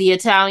like the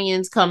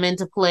Italians come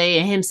into play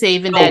and him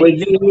saving that.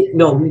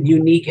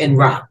 Unique and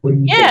Rock.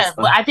 Yeah,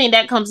 but I think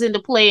that comes into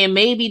play, and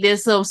maybe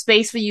there's some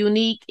space for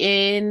Unique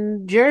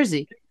in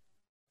Jersey.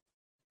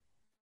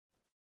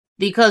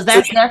 Because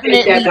that's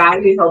definitely that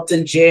guy who helped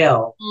in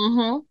jail.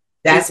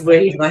 That's where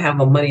he's going to have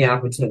a money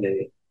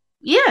opportunity.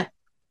 Yeah.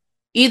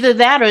 Either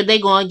that or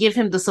they're going to give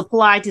him the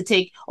supply to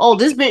take,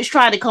 this bitch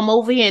tried to come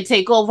over here and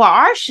take over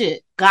our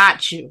shit.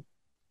 Got you.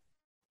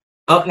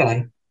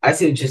 Okay. I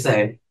see what you're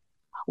saying.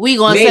 We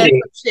going to set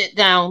some shit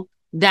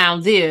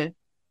down there.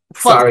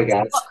 Sorry,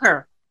 guys. Fuck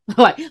her.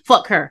 Like,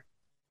 fuck her.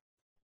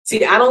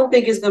 See, I don't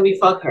think it's going to be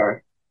fuck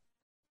her.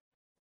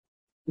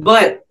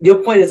 But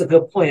your point is a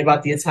good point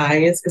about the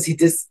Italians because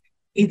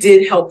he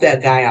did help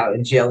that guy out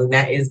in jail and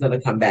that is going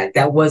to come back.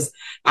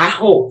 I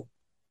hope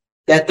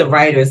that the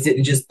writers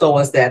didn't just throw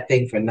us that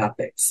thing for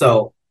nothing.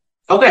 So,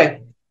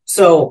 okay.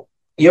 So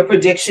your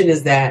prediction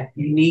is that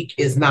Unique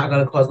is not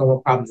going to cause no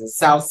more problems in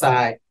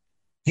Southside.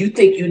 You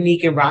think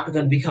Unique and Rock are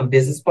going to become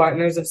business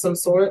partners of some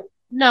sort?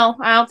 No,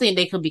 I don't think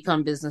they could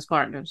become business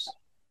partners.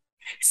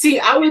 See,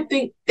 I would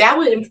think that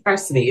would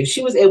impress me if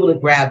she was able to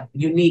grab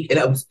Unique.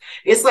 And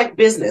it's like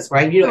business,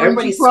 right? You know,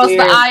 everybody crossed the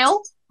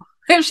aisle.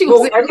 If she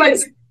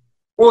was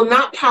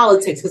not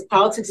politics, because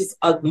politics is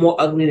more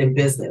ugly than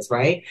business,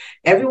 right?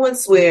 Everyone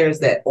swears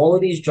that all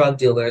of these drug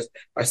dealers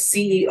are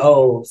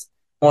CEOs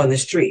on the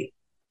street.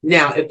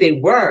 Now, if they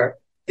were,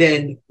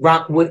 then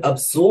Rock would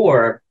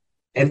absorb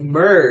and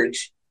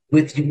merge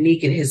with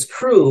Unique and his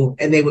crew,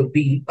 and they would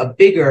be a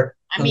bigger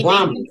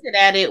conglomerate. They hinted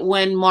at it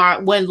when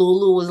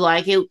Lulu was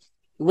like it.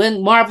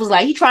 When Marv was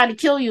like, he tried to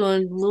kill you,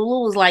 and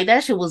Lulu was like,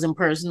 that shit wasn't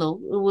personal.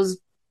 It was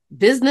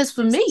business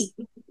for me.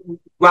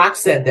 Rock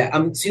said that.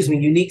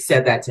 Unique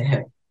said that to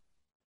him.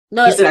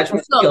 No, he said I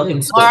tried to kill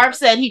him too. Marv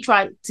said he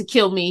tried to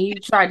kill me. He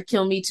tried to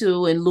kill me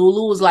too. And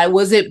Lulu was like,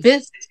 was it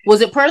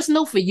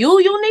personal for you,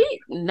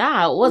 Unique?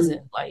 Nah, it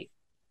wasn't. Like,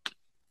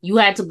 you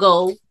had to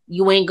go.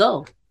 You ain't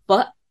go.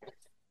 But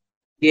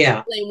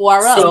yeah.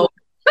 Warrell.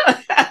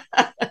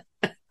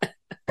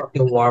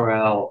 Fucking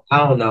Warrell. I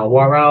don't know.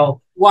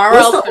 Warrell.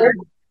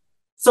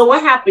 So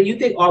what happened? You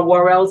think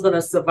Warrell's going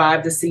to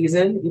survive the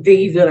season? You think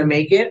he's going to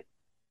make it?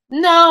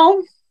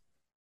 No.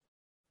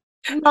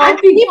 I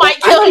think he might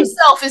kill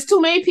himself. There's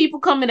too many people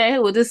coming at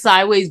him with this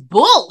sideways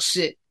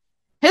bullshit.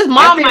 His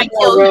mom might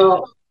kill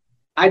him.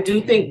 I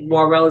do think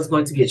Warrell is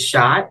going to get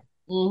shot.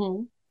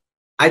 Mm-hmm.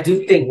 I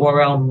do think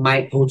Worrell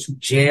might go to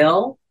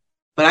jail,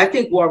 but I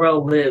think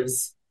Worrell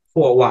lives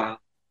for a while.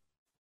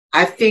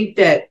 I think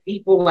that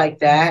people like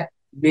that,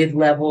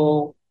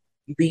 mid-level,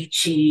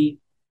 leechy,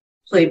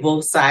 play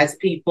both sides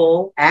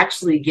people,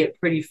 actually get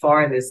pretty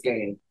far in this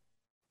game.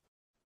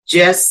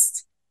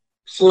 Just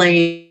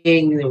playing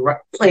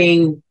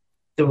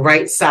the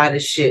right side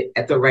of shit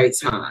at the right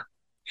time.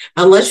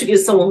 Unless you get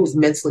someone who's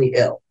mentally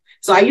ill.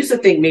 So I used to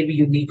think maybe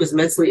Unique was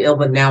mentally ill,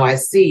 but now I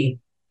see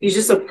he's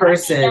just a I think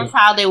that's person.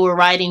 how they were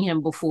writing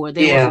him before.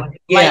 Yeah,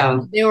 Like yeah,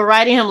 they were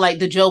writing him like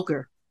the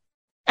Joker.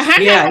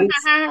 yeah,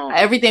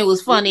 Everything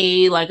was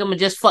funny. Like I'm gonna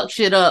just fuck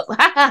shit up.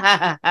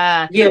 yeah.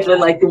 But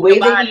like the Your way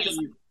that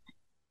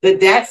body.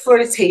 that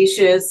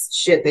flirtatious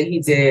shit that he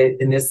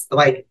did in this,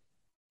 like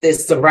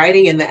this, the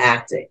writing and the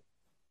acting.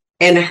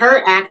 And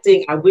her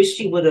acting, I wish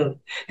she would have.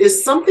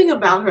 There's something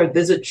about her.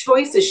 There's a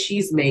choice that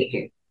she's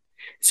making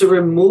to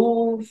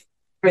remove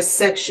her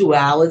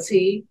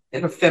sexuality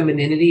and her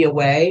femininity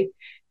away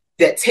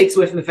that takes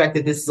away from the fact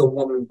that this is a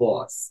woman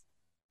boss.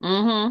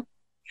 Mm-hmm.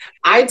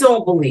 I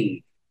don't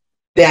believe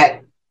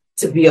that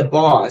to be a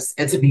boss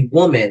and to be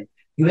woman,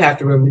 you have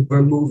to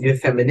remove your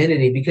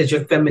femininity, because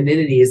your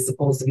femininity is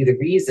supposed to be the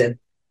reason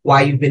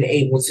why you've been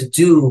able to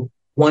do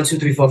 1, 2,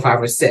 3, 4,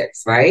 5, or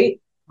 6, right?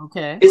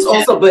 Okay. It's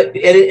also, but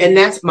and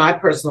that's my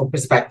personal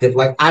perspective.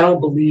 Like, I don't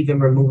believe in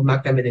removing my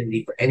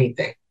femininity for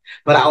anything,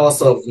 but I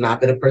also have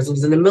not been a person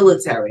who's in the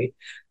military,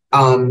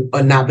 or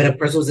not been a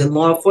person who's in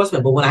law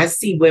enforcement. But when I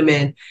see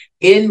women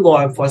in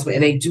law enforcement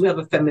and they do have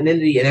a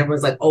femininity, and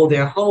everyone's like, "Oh,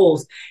 they're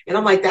hoes," and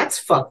I'm like, "That's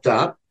fucked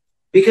up,"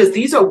 because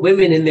these are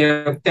women in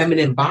their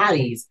feminine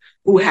bodies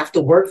who have to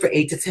work for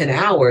 8 to 10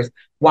 hours.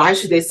 Why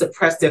should they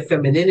suppress their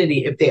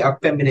femininity if they are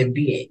feminine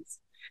beings?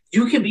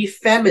 You can be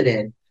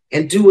feminine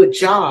and do a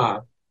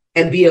job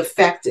and be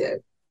effective.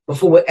 But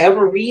for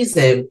whatever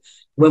reason,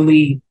 when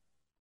we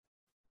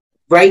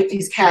write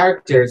these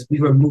characters, we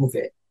remove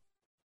it.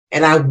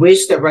 And I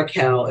wish that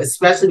Raquel,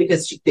 especially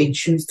because they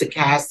choose to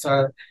cast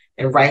her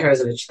and write her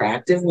as an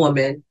attractive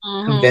woman,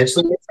 Mm-hmm.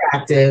 conventionally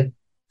attractive,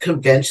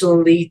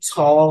 conventionally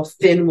tall,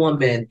 thin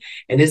woman,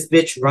 and this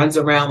bitch runs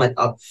around like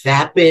a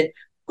vapid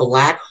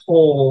black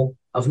hole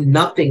of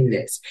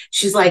nothingness.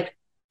 She's like,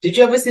 did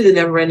you ever see the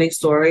Never Ending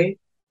Story?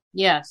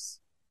 Yes.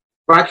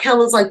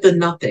 Raquel is like the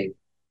nothing.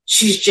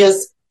 She's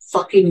just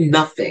fucking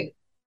nothing.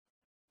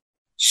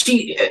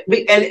 She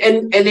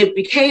and it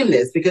became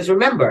this because,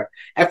 remember,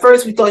 at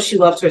first we thought she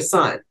loved her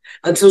son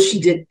until she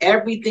did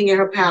everything in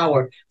her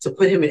power to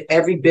put him in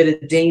every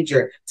bit of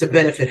danger to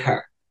benefit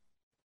her.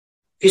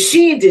 Because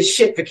she ain't did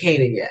shit for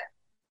Kanan yet.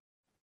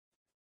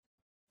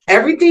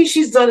 Everything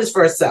she's done is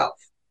for herself.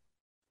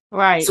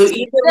 Right. So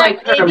even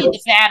like her, maybe the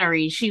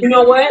battery. you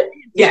know what?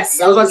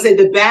 Yes, I was going to say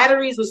the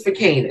batteries was for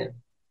Kanan.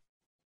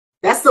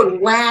 That's the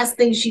last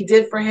thing she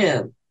did for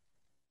him.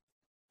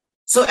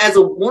 So as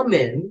a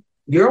woman,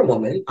 you're a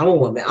woman, I'm a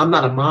woman. I'm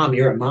not a mom,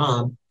 you're a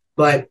mom.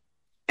 But,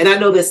 and I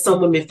know that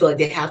some women feel like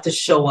they have to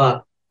show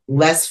up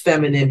less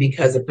feminine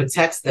because it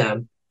protects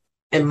them.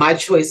 And my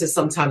choice is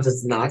sometimes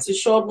it's not to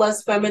show up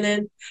less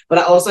feminine, but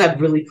I also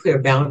have really clear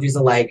boundaries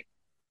of like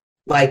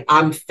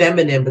I'm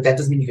feminine, but that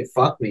doesn't mean you can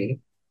fuck me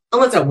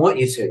unless I want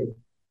you to,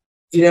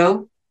 you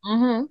know?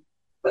 Mm-hmm.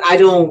 But I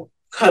don't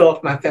cut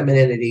off my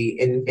femininity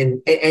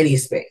in any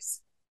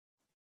space.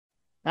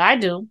 I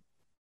do.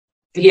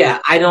 Yeah,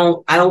 I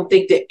don't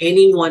think that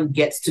anyone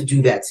gets to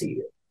do that to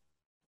you.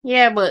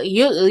 Yeah, but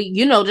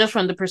you know, just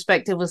from the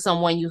perspective of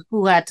someone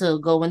who had to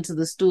go into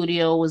the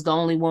studio, was the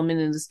only woman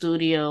in the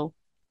studio,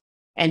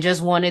 and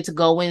just wanted to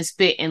go in,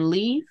 spit, and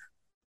leave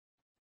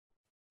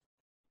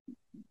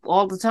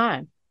all the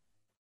time.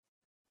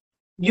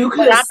 You could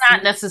But have I'm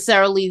not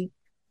necessarily.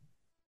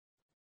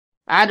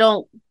 I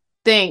don't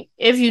think,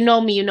 if you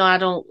know me, you know I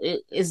don't.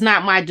 It's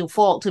not my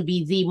default to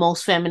be the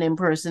most feminine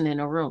person in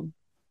a room.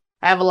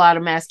 I have a lot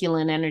of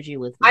masculine energy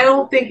with I me.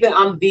 don't think that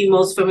I'm the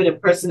most feminine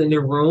person in the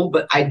room,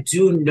 but I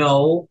do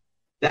know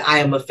that I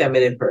am a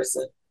feminine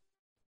person.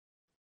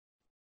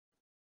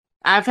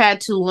 I've had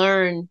to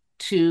learn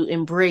to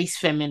embrace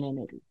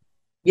femininity.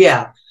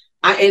 Yeah.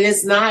 And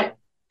it's not,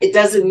 it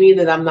doesn't mean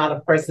that I'm not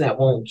a person that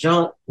won't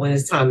jump when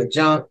it's time to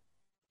jump.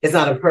 It's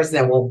not a person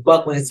that won't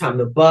buck when it's time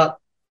to buck.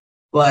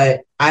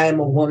 But I am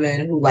a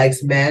woman who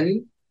likes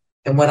men.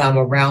 And when I'm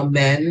around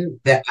men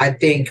that I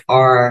think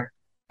are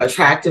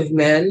attractive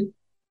men,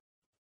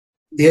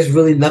 there's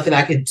really nothing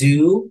I could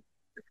do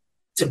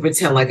to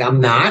pretend like I'm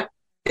not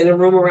in a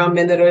room around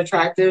men that are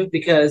attractive,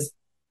 because,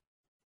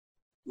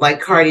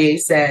 like Cartier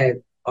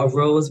said, a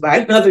rose by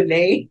another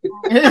name.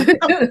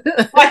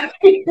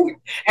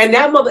 And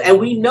that mother, and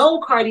we know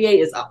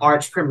Cartier is an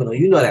arch criminal.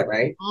 You know that,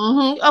 right?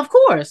 Mm-hmm, of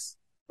course.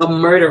 A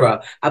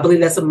murderer. I believe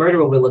that's a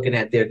murderer we're looking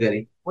at there,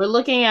 Goody. We're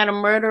looking at a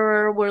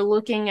murderer. We're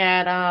looking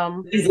at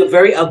He's a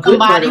good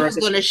somebody murderer. who's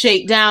going to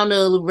shake down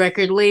the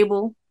record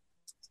label.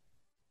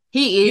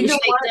 He You is know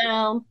shake what?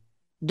 down.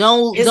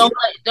 Don't His, don't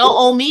don't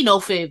owe me no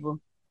favor.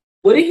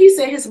 what did he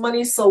say? His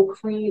money's so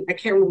clean. I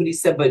can't remember what he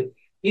said, but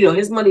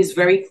his money's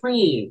very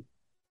clean.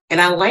 And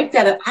I like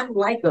that. I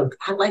like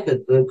a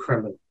good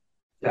criminal.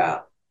 Yeah.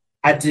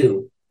 I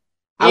do.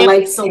 I Yeah,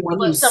 like someone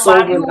but who's so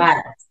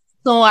relaxed.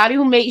 somebody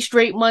who makes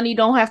straight money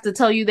don't have to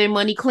tell you their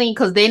money clean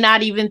because they're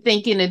not even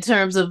thinking in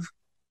terms of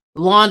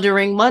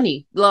laundering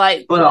money.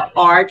 Like, But an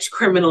arch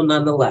criminal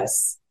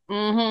nonetheless.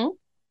 mm-hmm.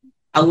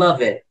 I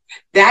love it.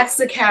 That's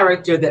the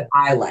character that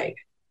I like.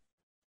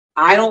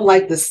 I don't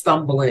like the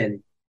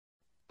stumbling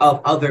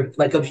of other,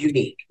 like of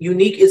Unique.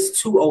 Unique is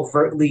too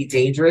overtly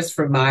dangerous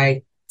for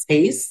my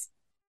taste.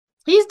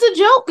 He's the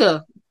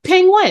Joker,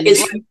 Penguin.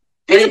 It's Like,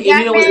 he's a and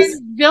you know what?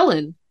 Batman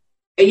villain.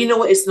 And you know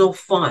what? It's no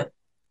fun,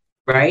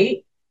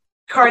 right?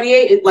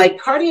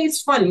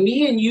 Cartier's fun.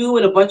 Me and you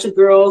and a bunch of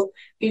girls,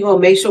 we gonna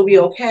make sure we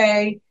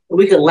okay. And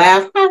we can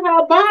laugh,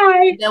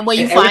 bye. Then when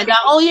you And find out,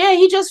 oh yeah,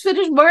 he just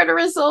finished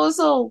murdering so and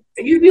so.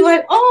 you'd be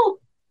like, oh,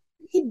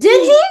 He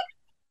did he?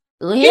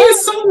 he Yeah.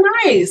 is so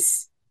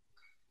nice.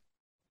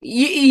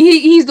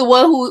 He's the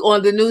one who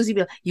on the news. He'd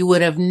be like, you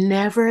would have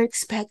never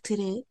expected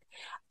it.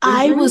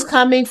 I was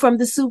coming from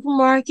the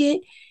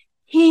supermarket.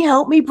 He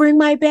helped me bring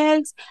my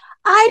bags.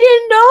 I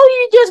didn't know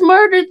you just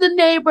murdered the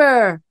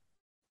neighbor.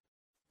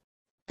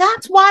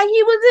 That's why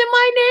he was in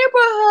my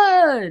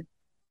neighborhood.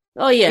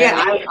 Oh yeah.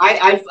 Yeah,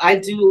 I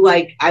do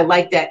I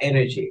like that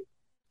energy.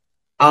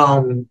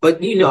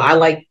 But you know, I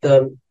like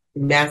the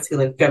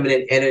masculine,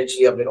 feminine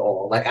energy of it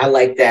all. Like I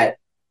like that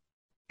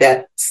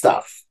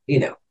stuff, you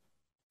know.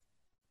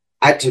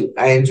 I do.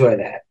 I enjoy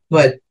that.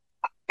 But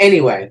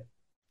anyway,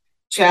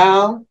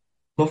 child,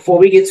 before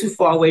we get too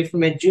far away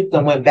from it, Juke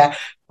done went back.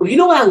 You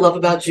know what I love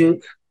about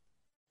Juke?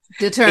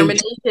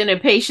 Determination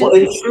and patience.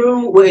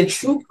 In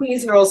true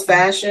Queens Girls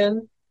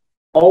fashion,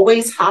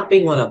 always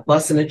hopping on a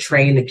bus and a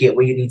train to get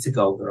where you need to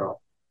go,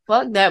 girl.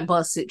 Fuck that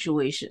bus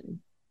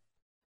situation.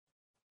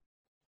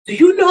 Do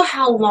you know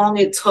how long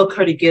it took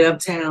her to get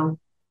uptown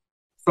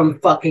from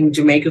fucking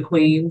Jamaica,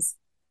 Queens?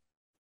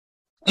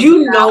 Do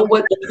you know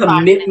what the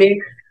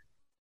commitment?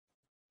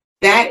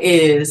 That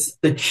is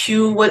the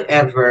Q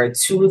whatever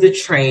to the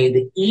train,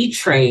 the E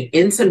train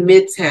into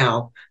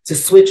Midtown to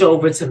switch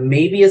over to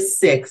maybe a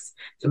 6,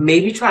 to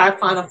maybe try to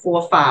find a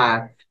 4 or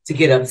 5 to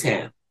get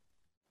uptown.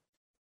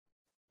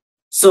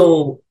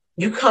 So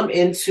you come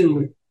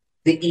into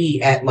the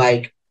E at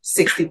like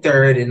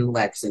 63rd and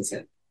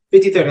Lexington,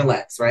 53rd and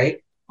Lex, right?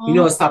 Mm-hmm. You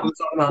know what stop I'm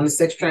talking about on the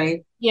 6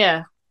 train?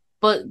 Yeah.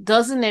 But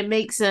doesn't it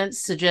make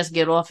sense to just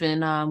get off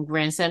in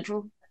Grand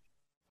Central?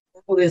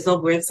 Well, there's no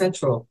Grand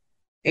Central.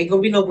 Ain't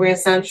gonna be no Grand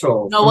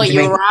Central. No, what?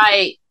 You're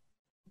right.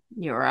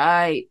 You're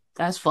right.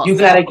 That's fucked. You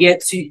gotta get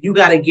to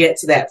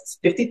that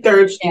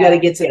 53rd. Yeah. You gotta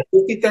get to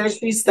the 53rd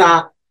Street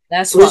stop.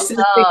 That's switch to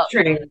the 6th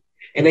train,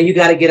 and then you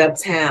gotta get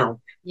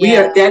uptown.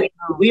 Yeah.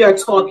 We are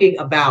talking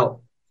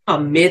about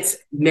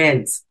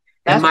commitment.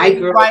 That's my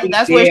girl. Right.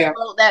 That's where she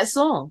wrote that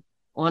song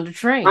on the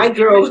train. My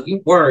girl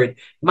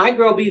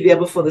be there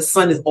before the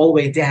sun is all the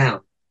way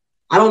down.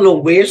 I don't know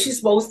where she's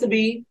supposed to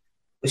be,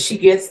 but she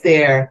gets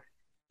there.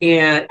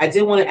 And I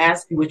did want to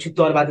ask you what you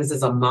thought about this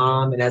as a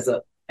mom and as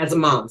a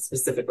mom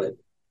specifically.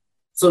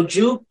 So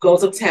Juke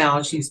goes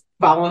uptown. She's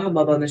following her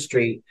mother on the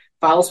street,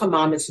 follows her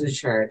mom into the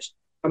church.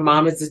 Her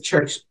mom is the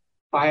church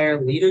choir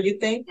leader, you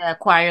think? Yeah,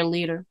 choir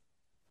leader.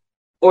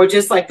 Or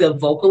just like the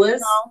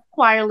vocalist? No,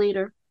 choir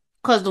leader.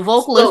 Because the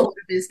vocalist would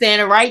have been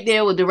standing right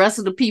there with the rest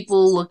of the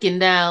people looking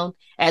down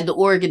at the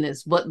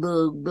organist. But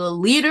the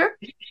leader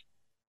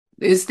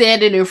is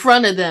standing in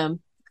front of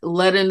them,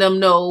 letting them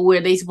know where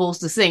they're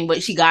supposed to sing.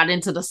 But she got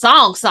into the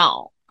song.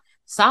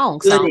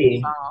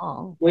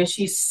 When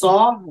she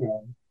saw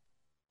him,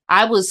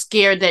 I was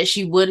scared that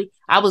she would.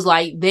 I was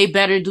like, they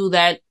better do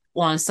that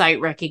on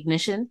sight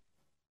recognition.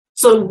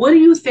 So what do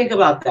you think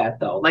about that,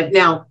 though? Like,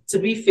 now, to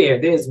be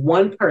fair, there's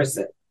one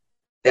person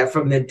that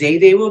from the day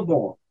they were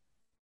born,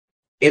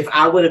 if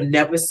I would have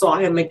never saw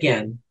him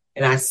again,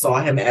 and I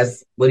saw him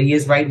as what he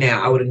is right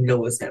now, I would have known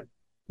it was him.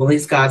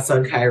 Malik's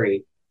godson,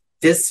 Kyrie.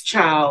 This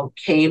child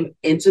came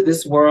into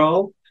this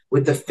world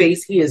with the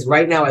face he is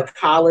right now at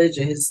college,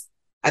 and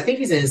I think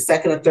he's in his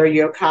 2nd or 3rd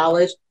year of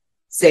college.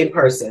 Same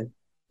person.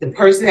 The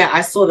person that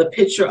I saw the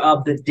picture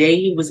of the day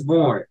he was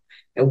born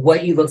and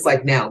what he looks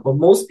like now. But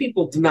most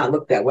people do not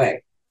look that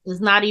way. It's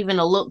not even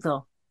a look,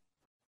 though.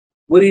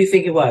 What do you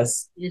think it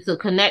was? It's a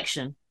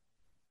connection.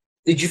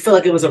 Did you feel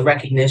like it was a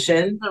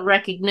recognition? It's a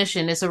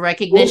recognition. It's a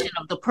recognition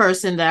of the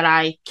person that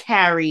I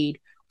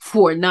carried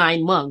for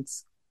 9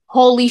 months.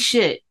 Holy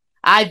shit.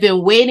 I've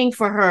been waiting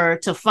for her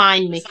to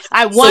find me.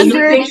 I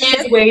wondered if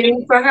she's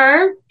waiting for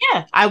her?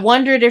 Yeah. I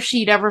wondered if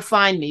she'd ever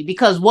find me,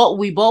 because what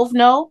we both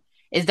know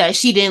is that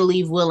she didn't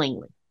leave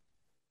willingly.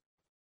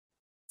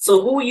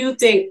 So who you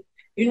think,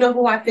 you know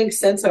who I think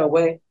sent her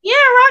away? Yeah,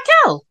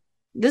 Raquel.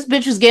 This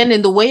bitch was getting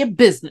in the way of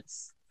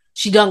business.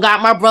 She done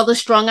got my brother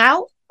strung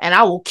out, and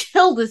I will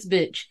kill this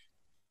bitch.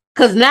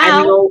 Because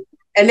now...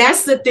 And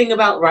that's the thing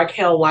about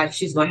Raquel, why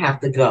she's going to have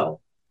to go.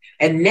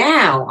 And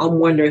now I'm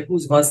wondering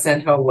who's going to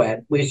send her away,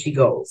 where she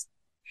goes.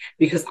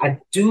 Because I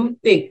do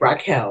think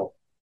Raquel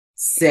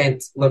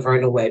sent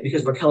Laverne away,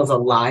 because Raquel is a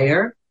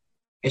liar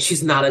and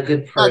she's not a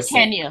good person.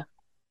 Kenya.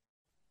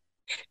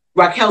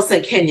 Raquel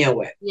sent Kenya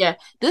away. Yeah.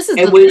 This is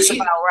the thing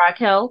about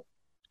Raquel.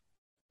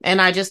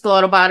 And I just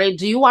thought about it.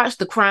 Do you watch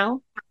The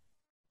Crown? Of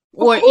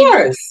Or any?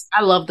 course.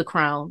 I love The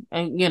Crown,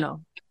 and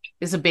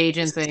it's a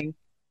Bajan thing.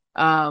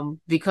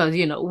 Because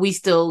we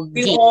still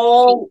We geek.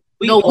 all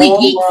we No, we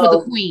all geek for the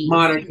love Queen,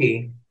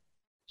 monarchy.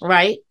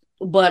 right?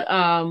 But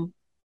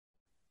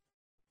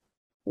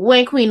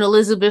when Queen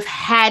Elizabeth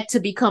had to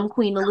become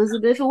Queen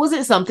Elizabeth, it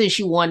wasn't something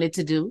she wanted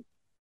to do.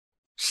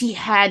 She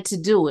had to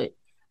do it.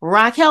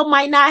 Raquel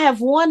might not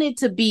have wanted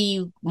to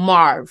be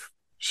Marv.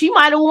 She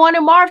might have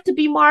wanted Marv to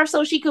be Marv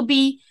so she could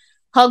be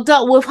hugged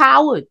up with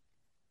Howard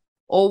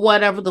or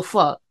whatever the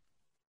fuck.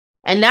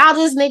 And now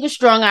this nigga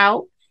strung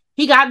out.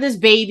 He got this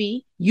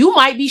baby. You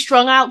might be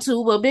strung out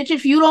too, but bitch,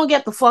 if you don't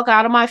get the fuck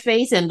out of my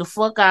face and the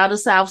fuck out of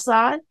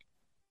Southside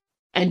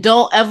and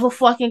don't ever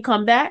fucking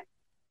come back,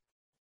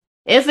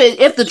 if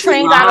the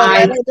train got a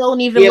letter,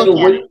 don't even look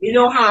at it. You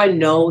know how I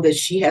know that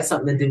she had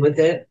something to do with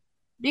it?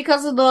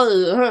 Because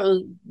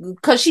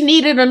because she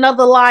needed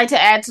another line to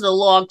add to the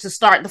log to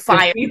start the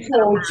fire. He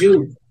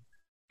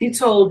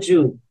told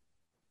you.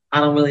 I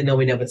don't really know.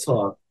 We never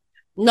talked.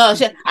 No,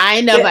 I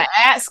ain't never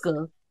asked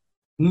her.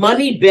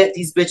 Money bet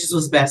these bitches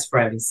was best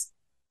friends.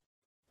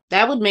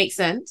 That would make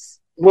sense.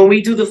 When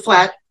we do the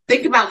flat,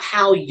 think about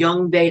how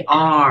young they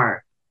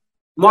are.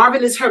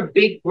 Marvin is her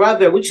big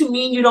brother. What you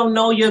mean you don't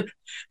know your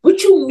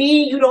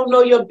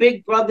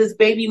big brother's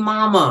baby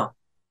mama?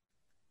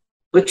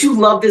 But you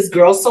love this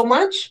girl so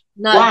much?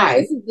 No,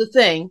 why? This is the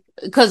thing.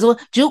 Because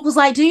Juke was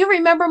like, do you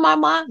remember my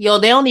mom? Yo,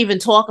 they don't even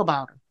talk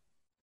about her.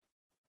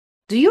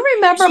 Do you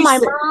remember my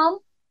mom?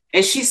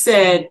 And she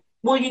said,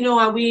 well,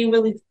 we ain't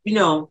really,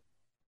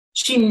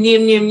 she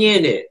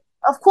nim it.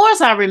 Of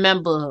course I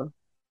remember her.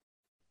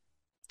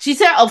 She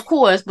said, of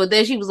course, but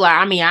then she was like,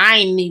 I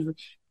ain't even,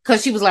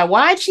 because she was like,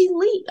 why'd she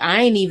leave?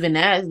 I ain't even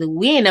asked.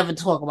 We ain't never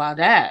talk about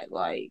that.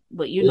 Like,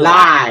 but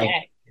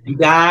lie. You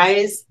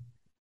guys,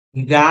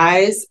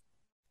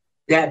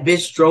 that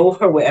bitch drove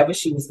her wherever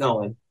she was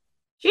going.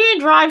 She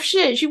didn't drive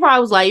shit. She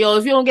probably was like, yo,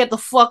 if you don't get the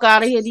fuck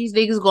out of here, these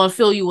niggas gonna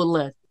fill you with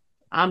lead.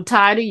 I'm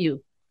tired of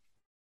you.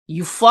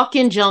 You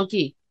fucking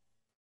junkie.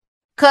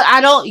 Cause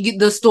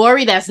the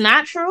story that's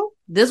not true,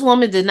 this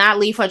woman did not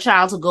leave her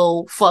child to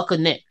go fuck a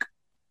Nick.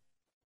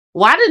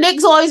 Why do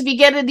Nicks always be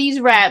getting these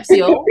raps,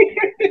 yo?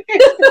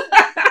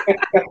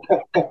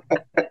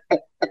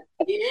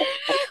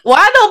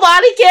 Why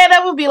nobody can't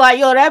ever be like,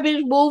 yo, that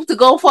bitch moved to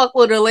go fuck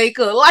with a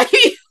Laker? Like,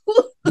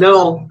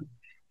 no,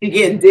 he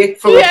getting dick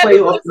from a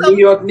player of the New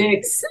York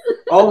Knicks.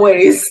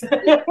 Always.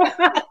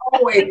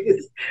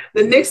 Always.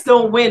 The Knicks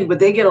don't win, but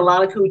they get a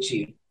lot of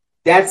coochie.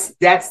 That's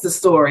the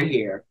story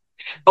here.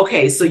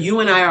 Okay, so you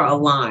and I are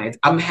aligned.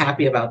 I'm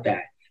happy about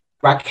that.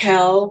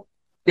 Raquel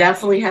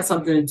definitely has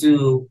something to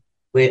do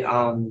with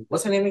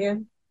what's her name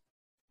again?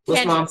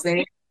 What's mom's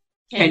name?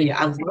 Kenya.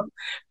 I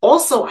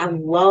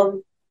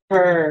love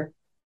her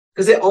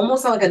because it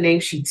almost sounds like a name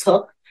she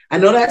took. I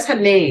know that's her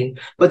name,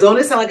 but don't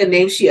it sound like a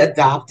name she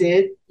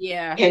adopted?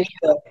 Yeah. Kenya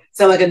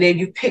sound like a name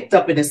you picked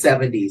up in the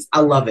 70s.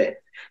 I love it.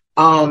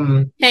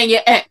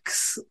 Kenya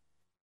X.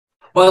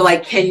 Or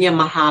like Kenya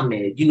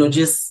Muhammad,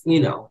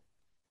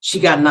 she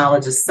got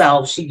knowledge of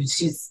self.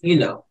 She's,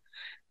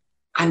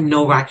 I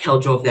know Raquel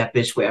drove that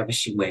bitch wherever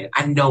she went.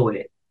 I know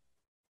it.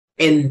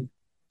 And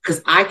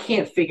because I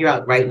can't figure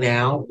out right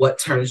now what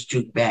turns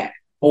Juke back,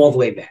 all the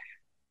way back.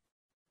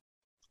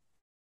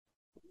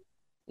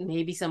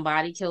 Maybe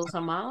somebody kills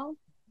her mom.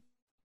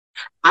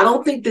 I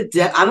don't think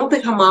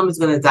her mom is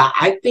going to die.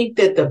 I think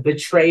that the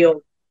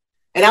betrayal,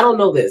 and I don't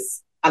know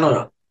this. I don't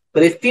know.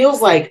 But it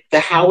feels like the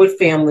Howard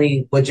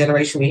family, what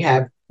generation we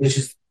have, which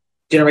is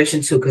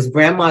generation 2, because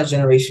grandma's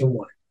generation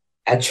 1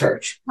 at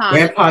church.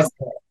 Grandpa's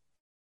dead.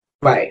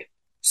 Right.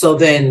 So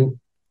then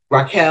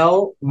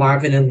Raquel,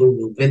 Marvin, and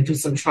Lulu been through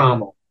some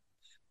trauma,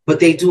 but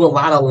they do a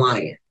lot of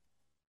lying.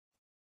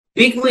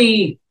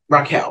 Bigly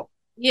Raquel.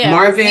 Yeah.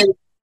 Marvin.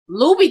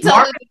 Lou be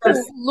telling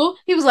Lou,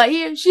 he was like,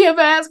 "Here, she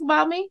ever asked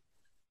about me?"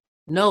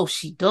 No,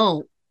 she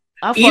don't.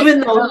 Even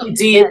though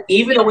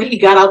when he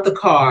got out the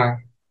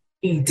car,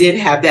 he did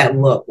have that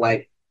look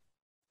like,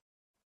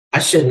 I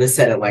shouldn't have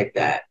said it like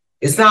that.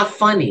 It's not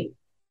funny.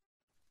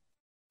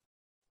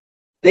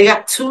 They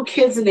got 2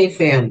 kids in their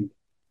family.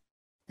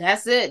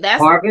 That's it.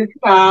 That's Marvin,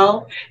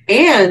 child,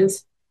 and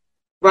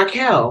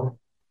Raquel.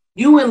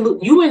 You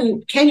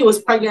and Kenya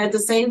was pregnant at the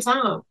same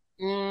time.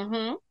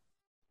 Mm-hmm.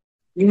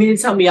 You mean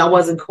to tell me I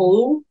wasn't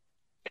cool?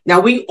 Now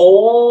we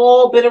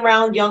all been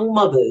around young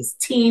mothers,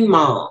 teen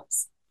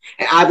moms,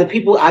 and either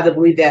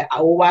believe that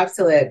old wives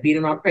tell that being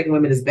around pregnant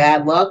women is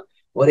bad luck,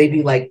 or they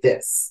be like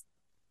this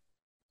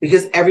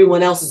because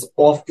everyone else is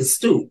off the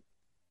stoop.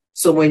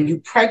 So when you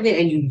pregnant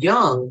and you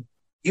young,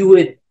 you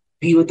would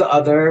be with the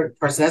other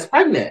person that's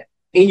pregnant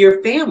in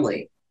your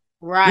family,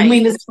 right?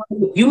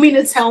 You mean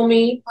to tell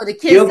me for the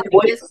kids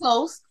to get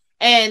close?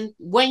 And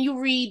when you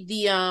read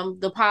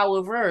the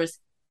Power verse,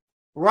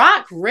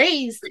 Rock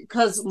raised,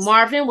 because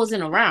Marvin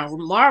wasn't around.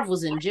 Marv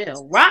was in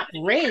jail. Rock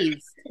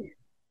raised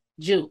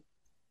Juke.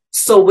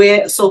 So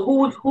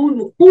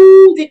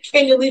who did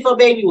Kenya leave her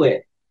baby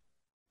with?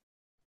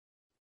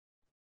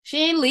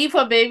 She ain't leave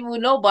her baby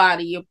with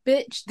nobody. You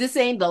bitch, this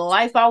ain't the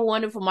life I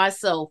wanted for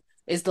myself.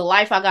 It's the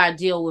life I gotta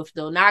deal with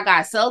though. Now I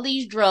gotta sell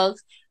these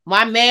drugs.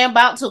 My man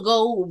about to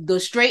go the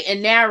straight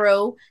and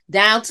narrow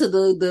down to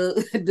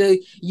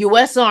the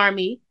US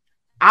Army.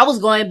 I was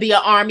going to be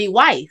an army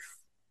wife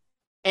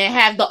and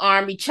have the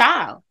army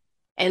child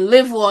and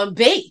live on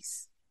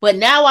base. But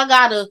now I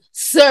gotta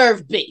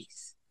serve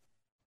base.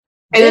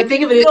 And then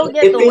think of it,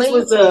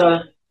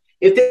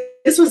 if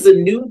this was a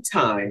new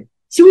time,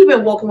 she would have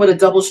been walking with a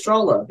double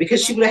stroller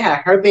because she would have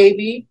had her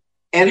baby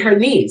and her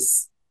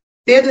niece.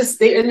 They're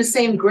in the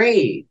same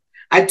grade.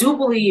 I do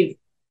believe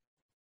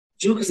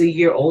Juke is a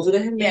year older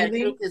than him, maybe?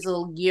 Yeah, Juke is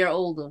a year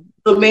older.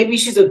 So maybe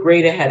she's a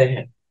grade ahead of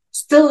him.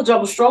 Still a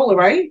double stroller,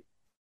 right?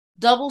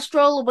 Double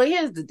stroller, but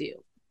here's the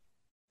deal.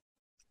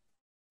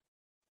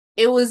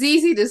 It was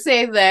easy to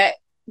say that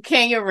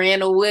Kenya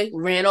ran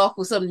off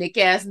with some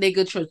nick-ass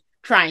nigga to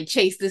try and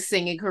chase this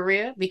singing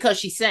career because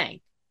she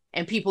sang.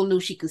 And people knew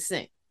she could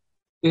sing.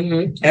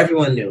 Mm-hmm.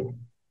 Everyone knew.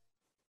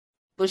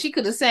 But she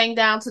could have sang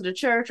down to the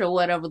church or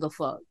whatever the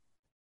fuck.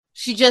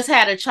 She just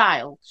had a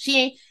child.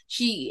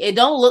 It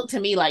don't look to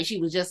me like she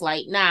was just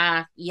like,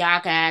 nah,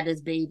 y'all can have this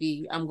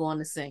baby. I'm going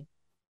to sing.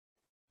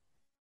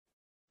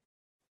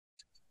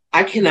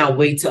 I cannot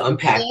wait to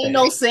unpack There ain't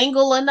no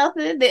single or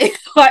nothing. There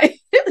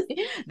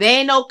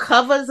ain't no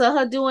covers of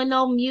her doing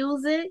no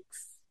music.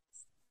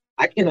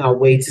 I cannot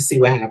wait to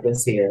see what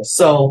happens here.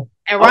 So,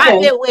 and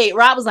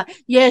Rob was like,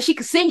 yeah, she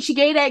could sing. She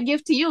gave that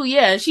gift to you.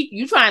 Yeah,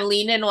 you try and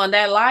lean in on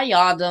that lie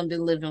y'all done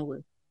been living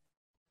with.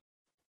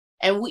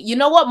 And you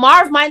know what?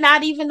 Marv might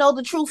not even know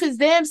the truth his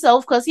damn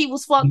self because he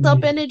was fucked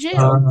up in the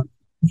jail.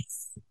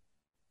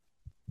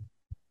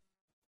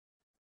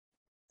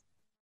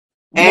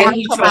 And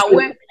he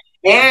trusted,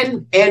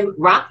 and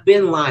Rock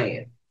been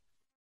lying.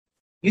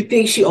 You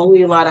think she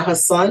only lied to her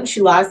son?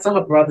 She lies to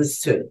her brothers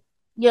too.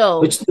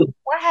 Yo,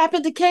 what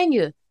happened to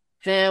Kenya?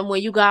 Fam,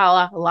 when you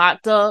got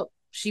locked up,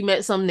 she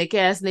met some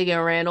nick-ass nigga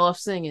and ran off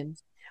singing.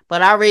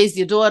 But I raised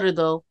your daughter,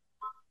 though.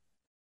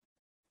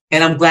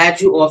 And I'm glad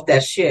you off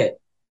that shit.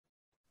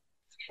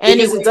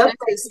 Anyway,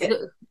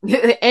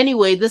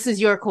 this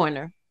is your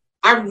corner.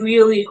 I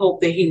really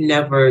hope that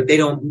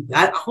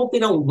I hope they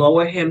don't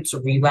lower him to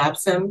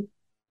relapse him.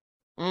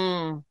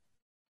 I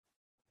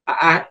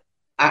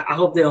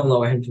hope they don't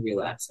lower him to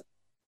relapse him.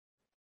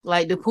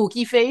 Like the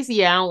Pookie face?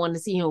 Yeah, I don't want to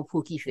see him with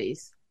Pookie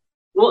face.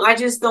 Well, I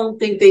just don't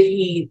think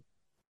that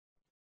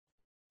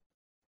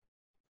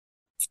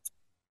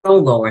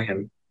don't lower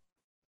him.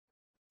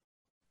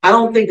 I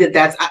don't think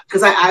that's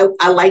because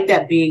I like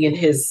that being in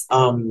his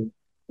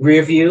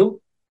rear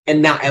view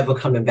and not ever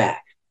coming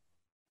back.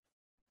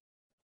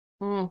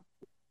 But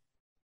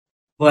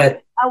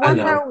I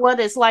wonder what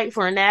it's like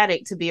for an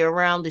addict to be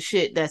around the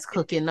shit that's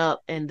cooking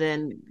up and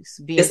then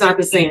it's not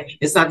the same.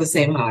 It's not the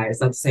same high. It's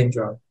not the same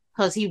drug.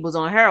 Because he was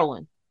on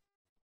heroin.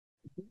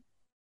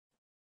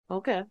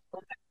 Okay.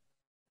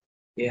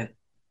 Yeah.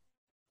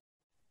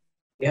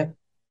 Yeah.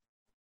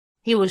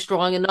 He was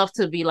strong enough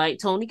to be like,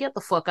 Tony, get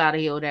the fuck out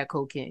of here with that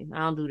cocaine. I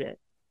don't do that.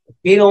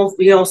 We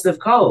don't sniff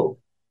coke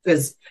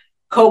because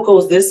coke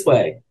goes this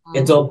way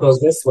and dope goes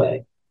this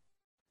way.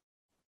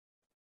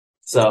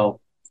 So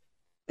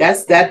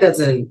that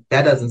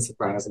doesn't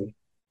surprise me.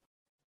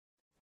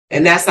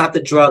 And that's not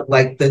the drug.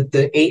 Like the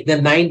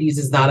 90s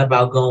is not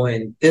about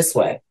going this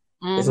way.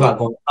 It's about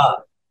going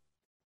up.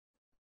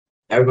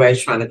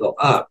 Everybody's trying to go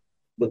up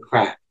with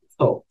crack,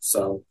 coke.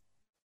 So,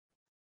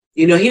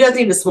 he doesn't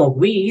even smoke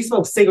weed. He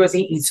smokes cigarettes.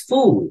 He eats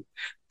food.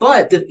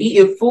 But the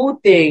eating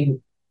food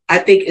thing, I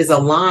think, is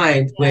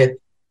aligned with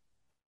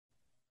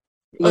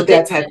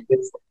that type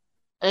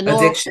of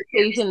addiction.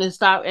 And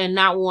stop and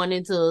not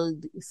wanting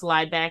to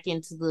slide back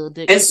into the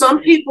addiction. And some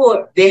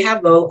people, they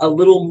have a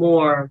little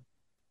more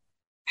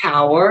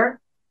power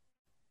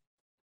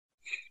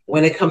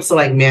when it comes to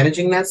like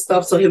managing that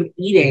stuff. So he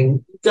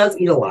does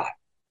eat a lot.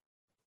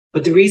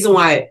 But the reason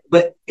why,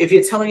 if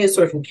you're telling a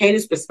story from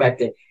Kanan's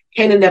perspective,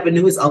 Kanan never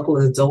knew his uncle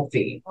was a dope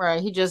fiend.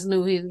 Right. He just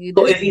knew he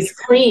So if he's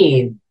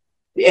clean,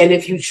 and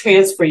if you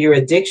transfer your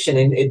addiction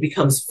and it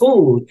becomes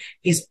food,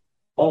 he's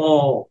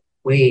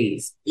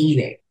always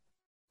eating.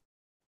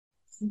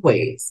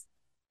 Always.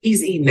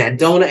 He's eating that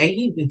donut and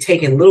he'd be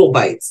taking little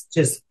bites,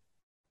 just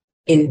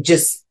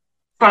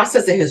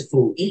processing his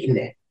food, eating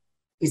it.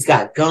 He's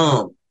got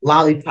gum,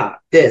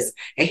 lollipop, this.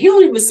 And he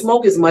don't even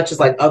smoke as much as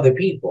like other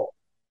people.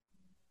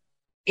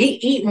 He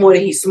eat more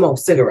than he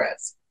smokes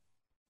cigarettes.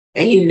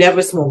 And he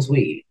never smokes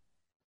weed.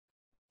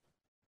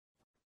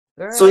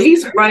 Girl. So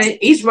he's running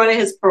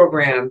his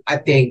program, I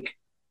think,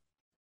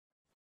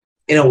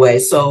 in a way.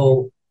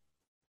 So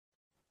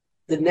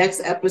the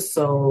next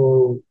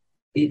episode,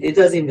 it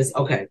doesn't even,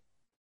 okay.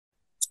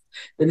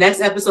 The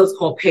next episode is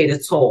called Pay the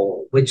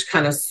Toll, which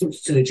kind of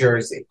suits to New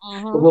Jersey.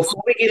 But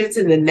before we get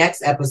into the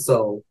next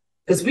episode,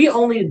 because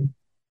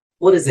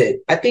what is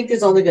it? I think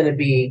there's going to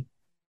be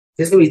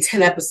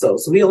 10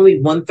 episodes. So we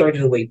only 1/3 of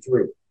the way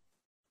through.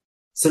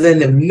 So then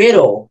the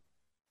middle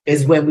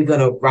is when we're going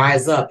to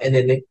rise up. And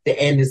then the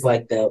end is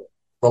like the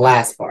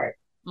last part.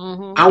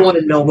 I want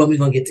to know when we're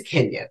going to get to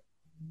Kenya.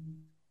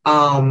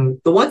 The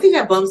one thing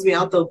that bums me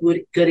out though,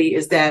 Goody,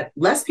 is that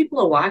less people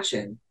are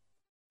watching.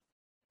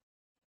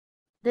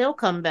 They'll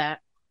come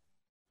back.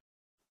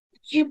 I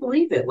can't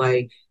believe it.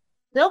 Like,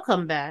 They'll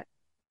come back.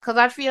 Cause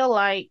I feel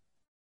like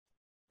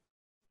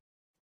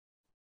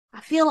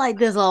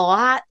there's a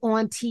lot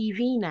on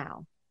TV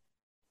now.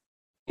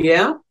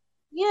 yeah,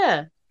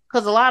 Yeah.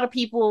 Cause a lot of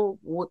people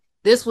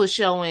this was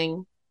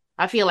showing.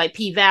 I feel like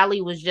P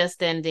Valley was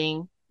just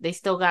ending. They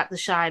still got the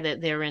Shy that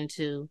they're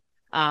into.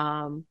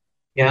 Um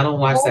yeah, I don't a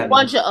watch whole that no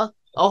bunch more. of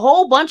a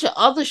whole bunch of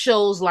other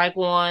shows like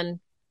on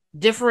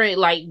different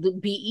like the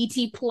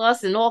BET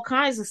Plus and all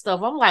kinds of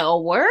stuff. I'm like,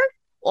 oh word,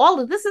 all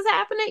of this is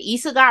happening.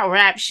 Issa got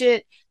rap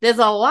shit. There's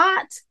a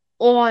lot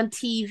on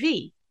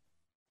TV,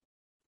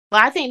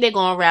 but I think they're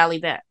gonna rally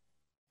back.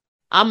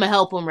 I'm gonna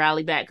help them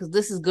rally back because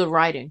this is good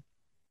writing.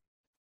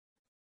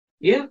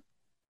 Yeah,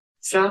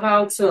 shout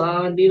out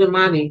to Nina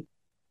Mani.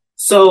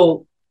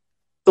 So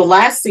the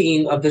last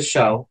scene of the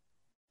show.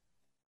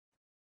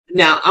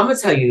 Now I'm gonna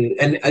tell you,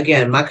 and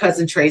again, my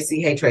cousin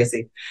Tracy. Hey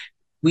Tracy,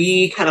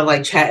 we kind of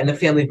like chat in the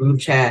family group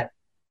chat.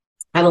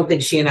 I don't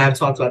think she and I have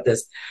talked about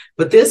this,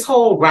 but this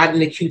whole riding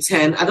the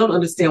Q10, I don't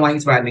understand why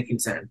he's riding the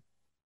Q10.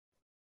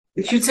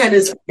 The Q10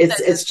 is Said this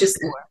it's just,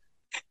 before.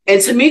 and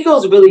Tamiko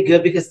is really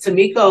good because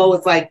Tamiko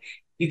is like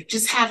you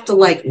just have to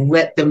like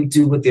let them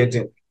do what they're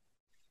doing.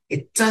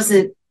 It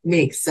doesn't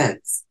make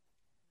sense.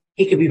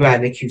 He could be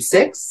riding the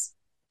Q6.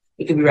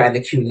 He could be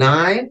riding the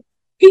Q9.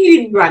 He could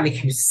even be riding the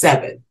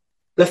Q7.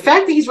 The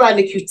fact that he's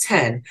riding the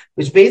Q10,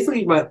 which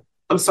basically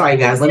I'm sorry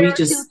guys, Is let me there a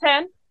just,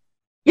 Q10?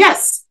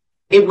 yes,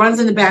 it runs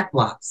in the back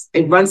blocks.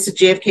 It runs to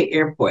JFK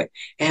Airport.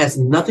 It has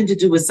nothing to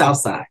do with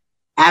Southside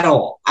at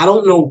all. I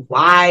don't know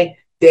why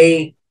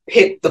they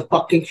picked the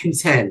fucking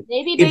Q10.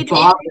 Maybe they It didn't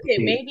bothers pick it.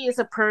 me. Maybe it's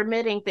a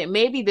permitting thing.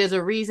 Maybe there's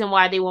a reason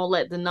why they won't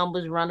let the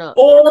numbers run up.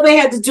 All they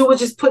had to do was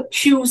just put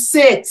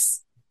Q6.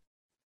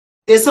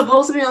 They're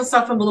supposed to be on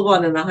Suffolk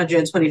Boulevard and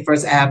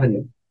 121st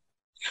Avenue,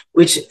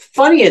 which,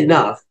 funny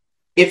enough,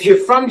 if you're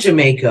from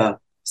Jamaica,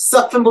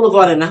 Sutphin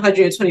Boulevard and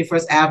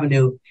 121st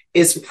Avenue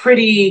is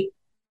pretty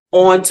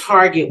on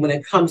target when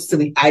it comes to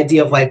the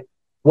idea of like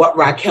what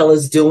Raquel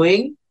is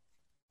doing.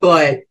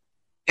 But,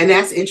 and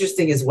that's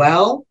interesting as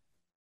well.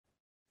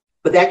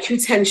 But that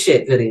Q10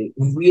 shit, Goody,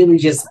 really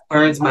just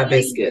burns my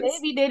biscuits.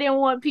 Maybe they didn't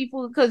want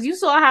people because you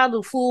saw how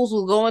the fools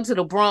were going to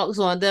the Bronx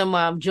on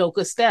them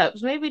Joker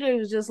steps. Maybe they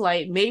was just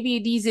like maybe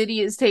these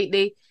idiots take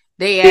they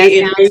ass They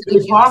in down to the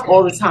Baisley Park Q10.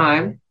 all the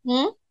time.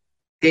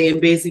 They in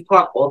Baisley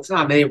Park all the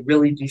time. They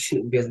really do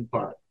shoot in Baisley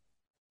Park.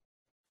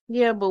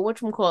 Yeah, but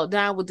whatchamacallit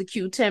down with the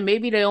Q10.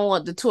 Maybe they don't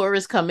want the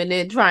tourists coming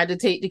in trying to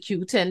take the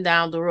Q10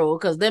 down the road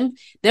because them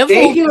They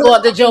fools get go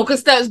up the Joker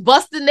steps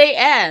busting their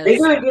they're ass.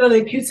 gonna get on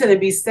the Q10 and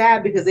be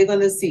sad because they're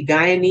gonna see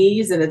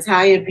Guyanese and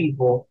Italian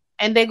people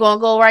And they're gonna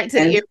go right to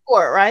the and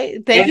airport,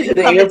 right? Thank you into for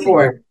the coming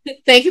airport.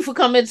 thank you for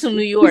coming to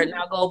New York.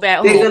 Now go back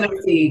home. They're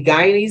gonna see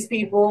Guyanese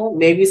people,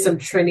 maybe some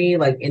Trini,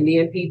 like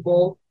Indian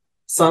people,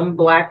 some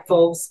black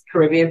folks,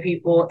 Caribbean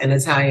people, and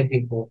Italian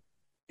people.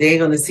 They ain't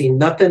gonna see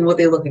nothing what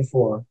they're looking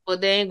for.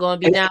 But they ain't gonna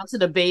be And down to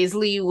the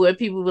Baisley where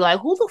people be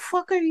like, "Who the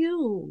fuck are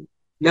you?"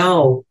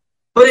 no,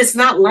 but it's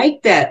not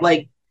like that.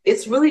 Like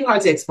it's really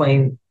hard to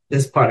explain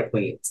this part of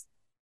Queens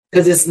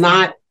because it's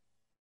not.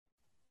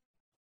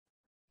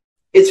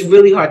 It's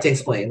really hard to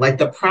explain. Like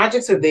the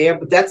projects are there,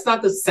 but that's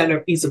not the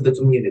centerpiece of the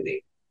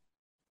community.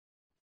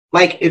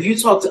 Like if you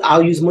talk to,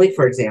 I'll use Malik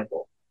for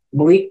example.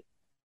 Malik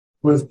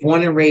was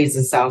born and raised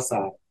in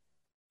Southside.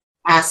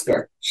 Ask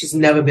her. She's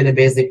never been to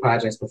Basic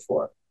Projects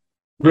before.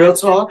 Real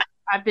talk.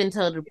 I've been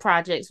to the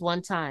projects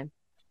one time.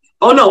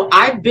 Oh no,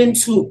 I've been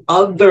to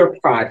other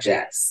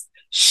projects.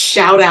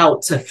 Shout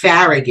out to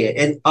Farragut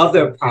and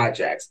other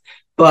projects.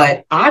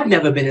 But I've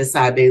never been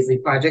inside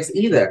Baisley Projects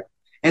either.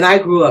 And I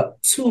grew up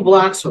 2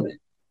 blocks from it.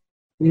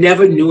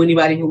 Never knew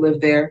anybody who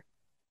lived there.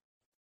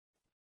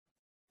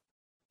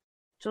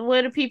 So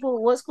where the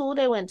people? What school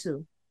they went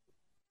to?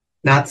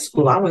 Not the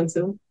school I went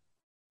to.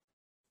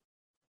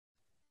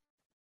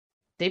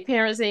 Their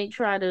parents ain't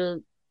try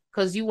to,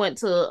 cause you went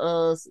to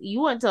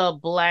a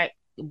black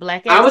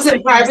I was excellence.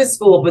 in private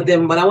school, but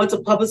then when I went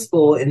to public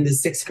school in the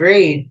 6th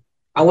grade,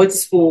 I went to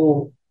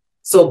school.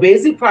 So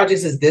Basic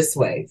Projects is this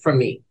way for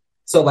me.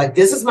 So like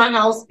this is my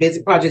house.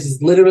 Basic Projects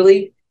is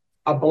literally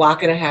a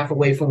block and a half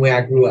away from where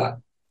I grew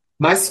up.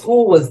 My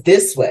school was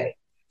this way.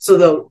 So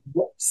the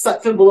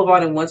Sutphin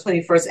Boulevard and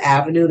 121st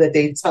Avenue that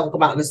they talk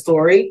about in the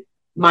story,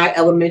 my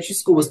elementary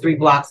school was 3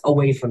 blocks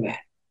away from that.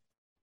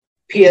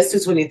 PS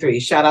 223.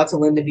 Shout out to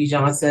Linda B.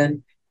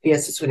 Johnson,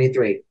 PS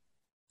 223.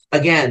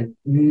 Again,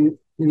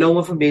 no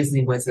one from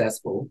Baisley went to that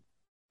school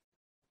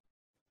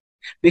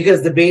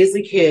because the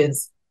Baisley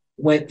kids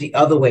went the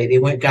other way. They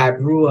went Guy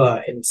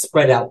Brewer and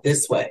spread out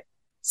this way.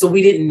 So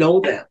we didn't know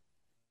them.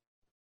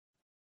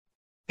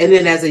 And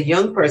then as a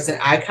young person,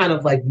 I kind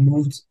of like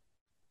moved.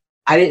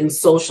 I didn't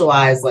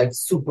socialize like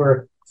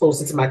super close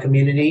into my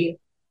community.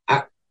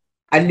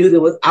 I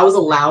knew I was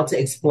allowed to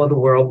explore the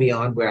world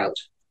beyond where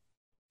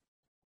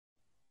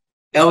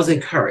I was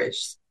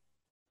encouraged.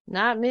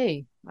 Not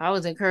me. I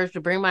was encouraged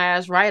to bring my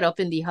ass right up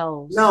in the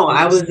house. No,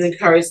 I was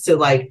encouraged to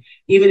like,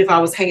 even if I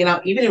was hanging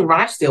out, even in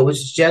Rochdale, which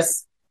is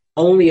just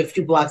only a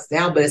few blocks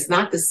down, but it's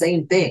not the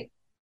same thing.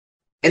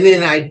 And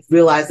then I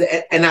realized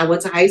that, and I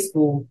went to high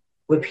school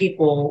with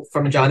people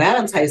from John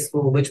Adams High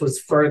School, which was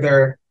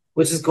further,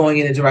 which is going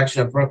in the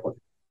direction of Brooklyn.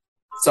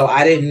 So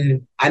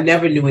I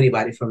never knew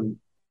anybody from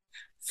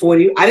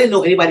 40. I didn't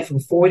know anybody from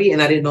 40,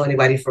 and I didn't know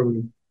anybody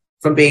from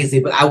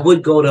Baisley, but I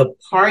would go to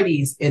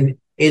parties in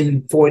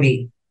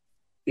 40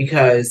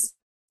 because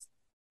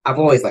I've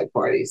always liked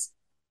parties.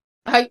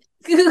 I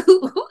shut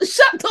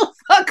the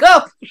fuck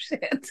up,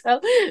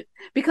 Chantel.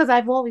 Because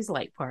I've always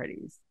liked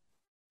parties.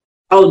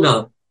 Oh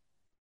no,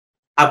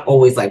 I've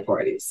always liked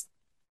parties.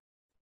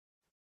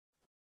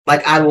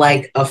 Like I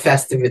like a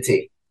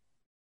festivity.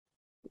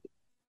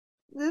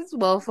 This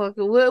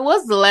motherfucker.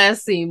 What's the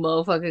last scene,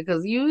 motherfucker?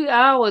 Because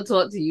I don't want to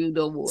talk to you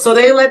no more. So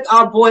they let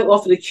our boy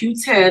off of the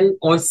Q10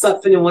 on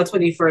Sutphin and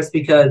 121st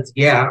because,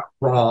 yeah,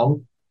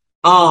 wrong.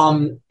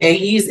 And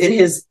he's in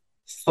his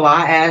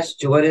fly ass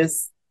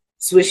Jordans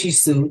swishy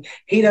suit.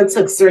 He done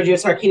took Sergio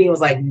Tarquini and was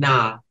like,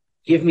 nah,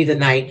 give me the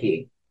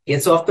Nike.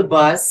 Gets off the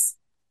bus,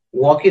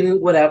 walking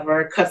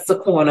whatever, cuts the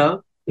corner,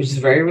 which is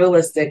very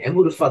realistic. And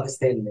who the fuck is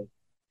standing there?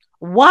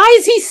 Why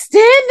is he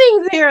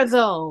standing there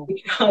though?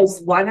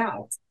 Because why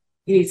not?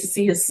 He needs to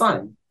see his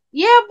son.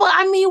 Yeah, but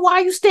I mean, why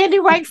are you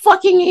standing right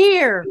fucking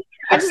here?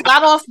 I just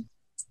got off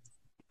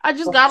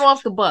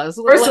the bus.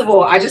 First of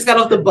all, I just got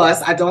off the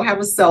bus. I don't have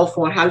a cell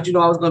phone. How did you know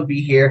I was going to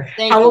be here?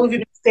 How long have you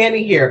been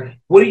standing here?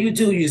 What do? You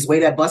just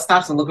wait at bus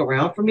stops and look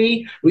around for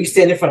me? Or you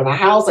stand in front of my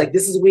house? Like,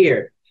 this is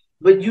weird.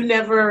 But you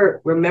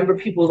never remember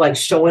people like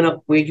showing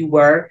up where you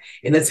were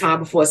in the time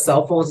before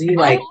cell phones. And you're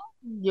like,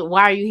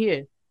 why are you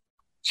here?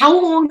 How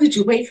long did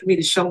you wait for me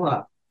to show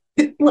up?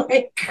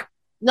 Like,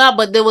 no,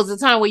 but there was a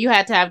time where you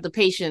had to have the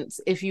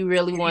patience if you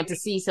really wanted to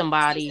see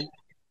somebody.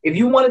 If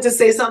you wanted to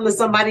say something to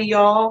somebody,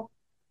 y'all,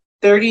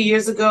 30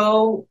 years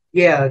ago,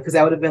 yeah, because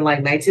that would have been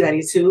like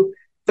 1992.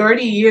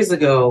 30 years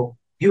ago,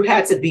 you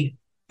had to be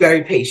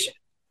very patient.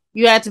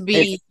 You had to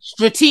be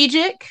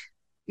strategic.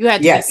 You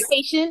had to be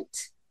patient.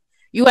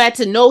 You had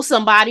to know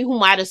somebody who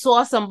might have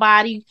saw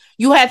somebody.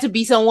 You had to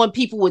be someone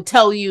people would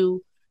tell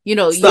you, you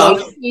know,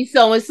 you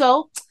so and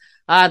so.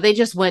 They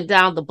just went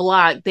down the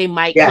block. They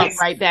might come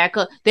right back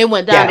up. They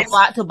went down the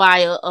block to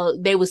buy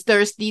they was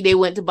thirsty. They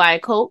went to buy a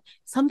Coke.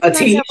 A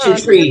Tahitian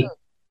treat.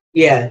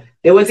 Yeah.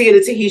 They went to get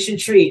a Tahitian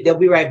treat. They'll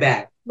be right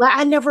back. Like,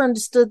 I never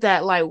understood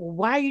that. Like,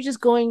 why are you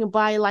just going and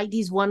buy like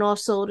these one-off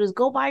sodas?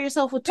 Go buy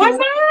yourself a two. Why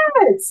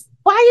not?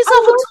 Buy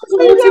yourself a two.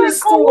 Go to the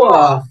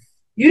store.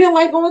 You didn't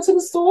like going to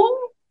the store?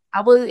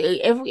 I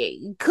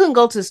couldn't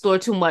go to the store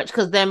too much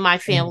because then my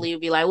family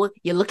would be like, "What?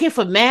 You're looking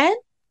for men?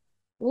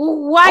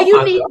 Why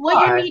you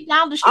need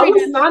down the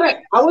street?"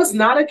 I was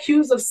not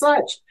accused of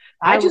such.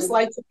 I just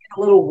like to get a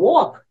little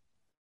walk.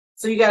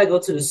 So you got to go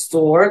to the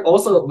store.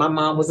 Also, my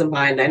mom wasn't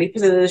buying 90%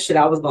 of the shit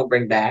I was going to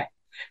bring back.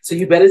 So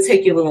you better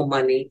take your little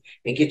money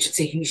and get your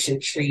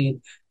Tahitian treat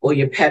or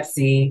your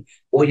Pepsi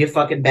or your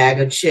fucking bag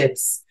of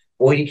chips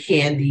or your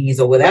candies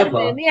or whatever.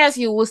 Let me ask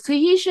you, was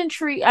Tahitian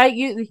treat?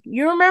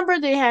 You remember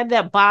they had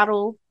that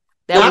bottle?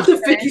 Not the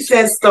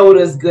 50-cent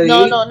sodas, good.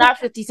 No, not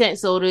 50-cent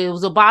soda. It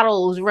was a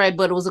bottle. It was red,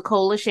 but it was a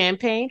cola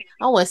champagne.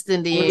 On West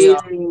Indian.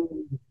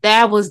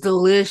 That was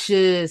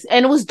delicious.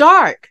 And it was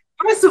dark.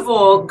 First of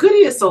all,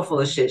 Goody is so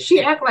full of shit.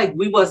 She act like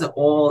we wasn't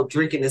all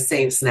drinking the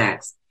same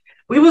snacks.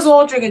 We was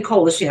all drinking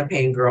cola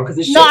champagne, girl.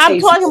 No, I'm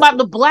talking about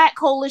the black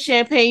cola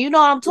champagne. You know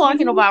what I'm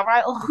talking about,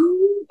 right?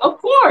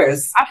 Of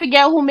course. I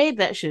forget who made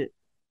that shit.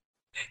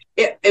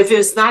 If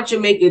it's not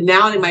Jamaican,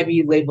 now it might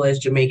be labeled as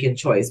Jamaican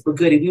choice. But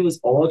Goody, we was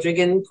all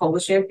drinking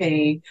cola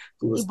champagne.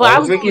 We was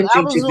all drinking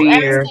ginger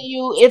beer. Asking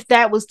you if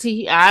that was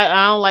tea.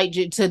 I don't like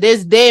to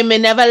this day. Me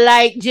never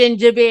like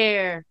ginger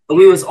beer.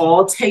 We was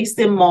all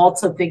tasting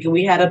Malta, thinking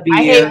we had a beer.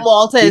 I hate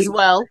Malta as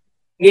well.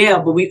 Yeah,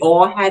 but we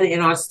all had it in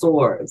our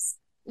stores.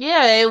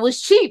 Yeah, it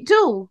was cheap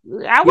too.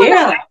 I wonder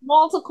what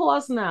Malta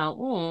costs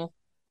now.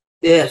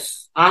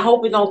 Yes, I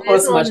hope it don't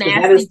cost much.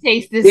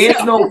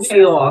 There's no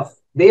payoff.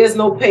 There's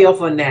no payoff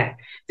on that.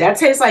 That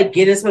tastes like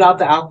Guinness without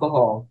the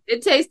alcohol.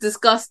 It tastes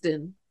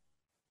disgusting.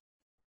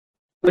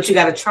 But you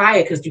got to try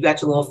it because you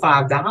got your little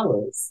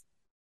 $5.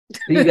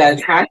 You got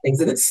to try things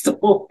in the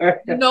store.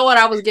 You know what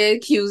I was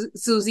getting?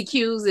 Suzy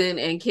Q's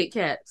and Kit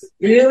Kats.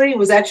 Really?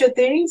 Was that your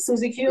thing,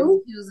 Suzy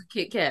Q? Suzy Q's and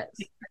Kit Kats.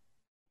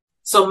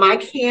 So my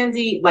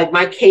candy, like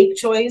my cake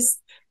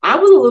choice, I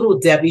was a little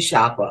Debbie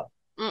shopper.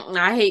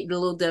 I hate the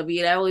little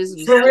Debbie. That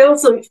was for real.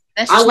 So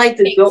I like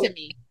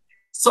the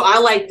So I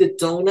like the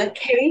donut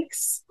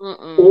cakes,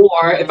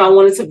 or if I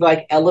wanted to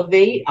like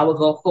elevate, I would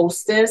go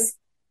Hostess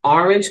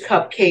orange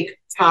cupcake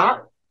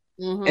top,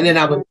 and then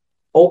I would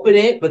open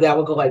it, but then I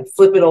would go like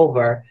flip it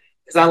over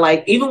because I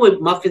like, even with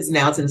muffins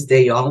now to this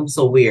day, y'all, I'm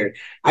so weird.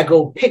 I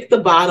go pick the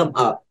bottom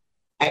up,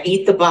 I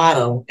eat the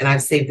bottom, and I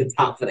save the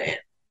top for the end.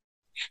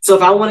 So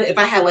if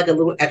I had like a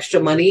little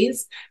extra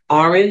monies,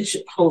 orange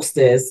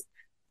Hostess.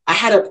 I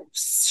had a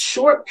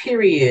short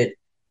period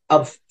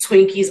of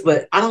Twinkies,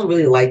 but I don't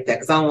really like that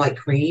because I don't like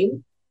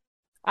cream.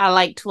 I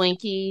like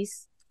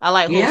Twinkies. I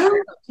like whole Yeah,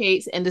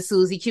 cupcakes, and the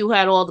Suzy Q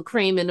had all the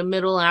cream in the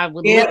middle, and I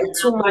would lick yeah, it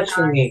too out the much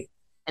for sides, me.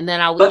 and then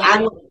I would But eat.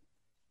 I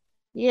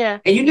Yeah.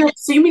 and you never.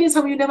 So you mean to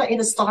tell me you never ate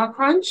a Star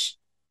Crunch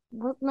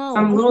What? No,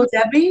 from Little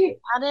Debbie?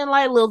 I didn't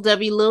like Little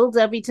Debbie. Little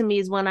Debbie to me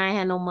is when I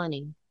had no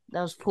money.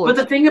 That was poor But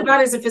the people. thing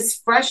about it is, if it's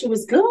fresh, it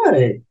was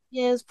good.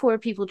 Yeah, it's poor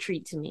people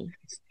treat to me.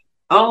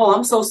 Oh,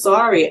 I'm so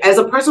sorry. As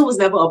a person who was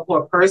never a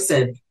poor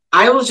person,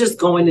 I was just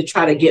going to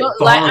try to No, get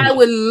like I volume.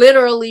 would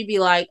literally be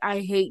like, I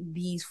hate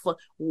these.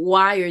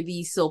 Why are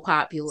these so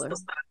popular?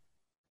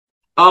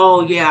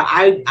 Oh yeah,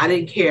 I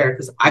didn't care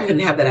because I couldn't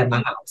Yeah. have that at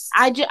my house.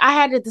 I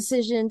had a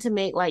decision to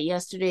make like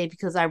yesterday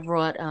because I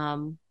brought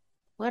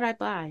what did I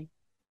buy?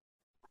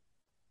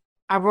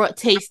 I brought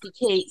tasty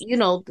cake, you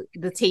know,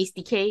 the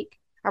tasty cake.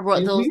 I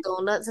brought those Hmm.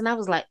 donuts and I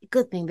was like,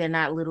 good thing they're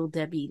not Little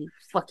Debbie,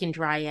 fucking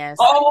dry ass.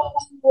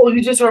 Oh,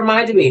 you just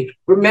reminded me.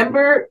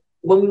 Remember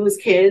when we was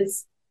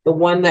kids, the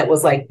one that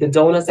was like the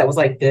donuts that was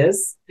like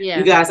this? You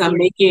Yeah. guys, I'm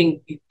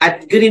making.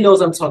 Goody knows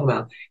what I'm talking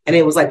about, and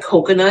it was like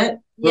coconut.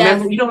 Yes.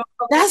 Remember? You know,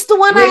 That's the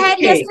one I great had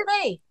cake.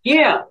 yesterday.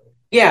 Yeah,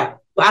 yeah.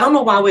 But I don't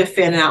know why we're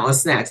fanning out on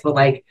snacks, but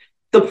like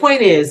the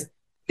point is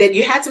that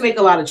you had to make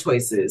a lot of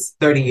choices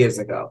 30 years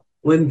ago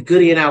when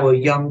Goody and I were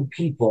young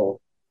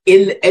people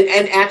and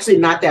actually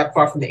not that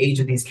far from the age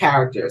of these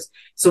characters.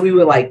 So we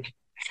were like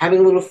having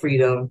a little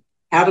freedom,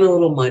 having a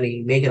little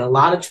money, making a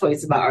lot of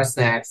choice about our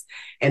snacks.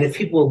 And if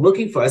people were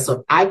looking for us, so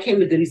if I came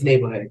to Goody's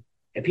neighborhood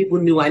and people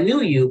knew I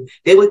knew you,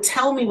 they would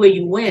tell me where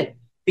you went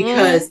Mm-hmm.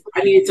 because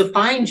I needed to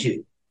find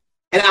you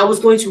and I was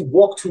going to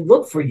walk to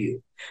look for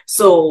you.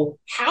 So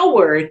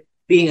Howard,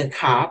 being a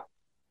cop,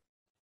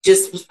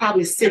 just was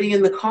probably sitting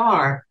in the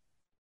car,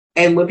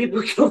 and when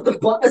people get off the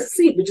bus,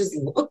 he would just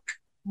look.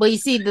 But you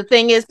see, the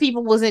thing is,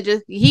 people wasn't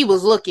just he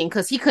was looking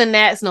because he couldn't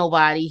ask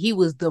nobody. He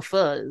was the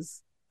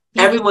fuzz. He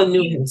was. Everyone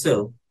knew him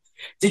too.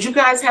 Did you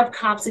guys have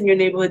cops in your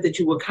neighborhood that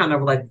you were kind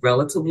of like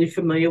relatively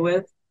familiar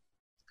with?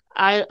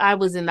 I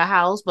was in the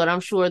house, but I'm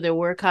sure there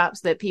were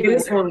cops that Yeah, people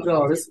this one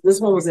go. This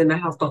one was in the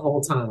house the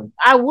whole time.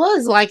 I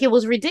was like, it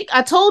was ridiculous.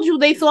 I told you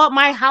they thought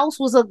my house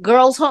was a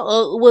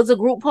was a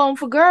group home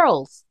for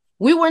girls.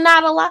 We were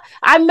not allowed.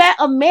 I met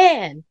a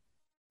man.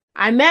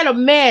 I met a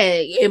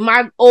man in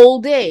my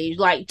old age,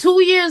 like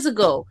 2 years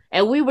ago,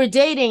 and we were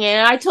dating.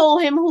 And I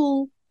told him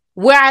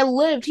where I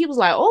lived. He was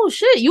like, "Oh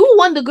shit, you were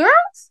one of the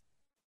girls."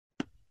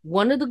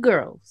 One of the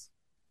girls.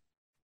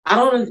 I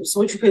don't know. So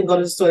what, you couldn't go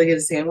to the store to get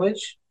a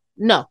sandwich?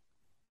 No.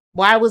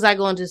 Why was I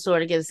going to the store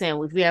to get a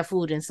sandwich? We have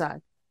food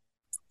inside.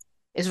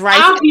 It's rice.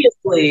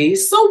 Obviously.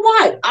 So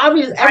what?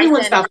 Obviously,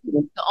 everyone's got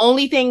food. The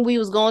only thing we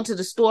was going to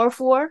the store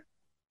for,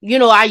 you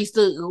know, I used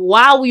to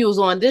while we was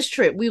on this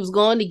trip, we was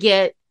going to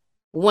get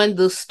when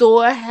the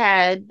store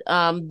had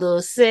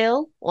the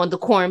sale on the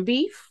corned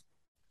beef,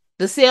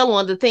 the sale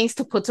on the things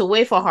to put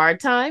away for hard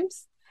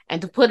times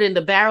and to put in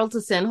the barrel to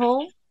send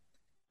home.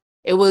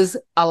 It was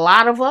a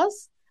lot of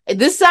us.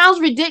 This sounds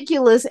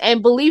ridiculous,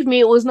 and believe me,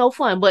 it was no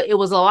fun, but it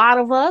was a lot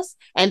of us,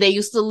 and they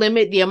used to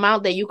limit the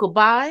amount that you could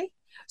buy.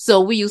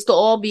 So we used to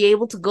all be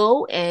able to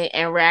go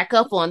and rack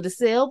up on the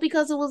sale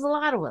because it was a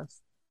lot of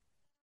us.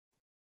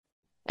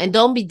 And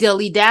don't be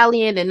dilly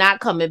dallying and not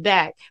coming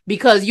back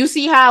because you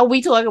see how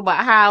we talk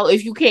about how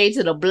if you came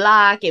to the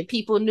block and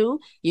people knew,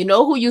 you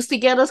know who used to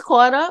get us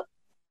caught up?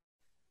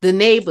 The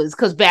neighbors.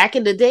 Because back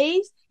in the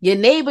days, your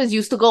neighbors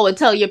used to go and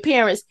tell your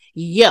parents,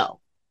 yo,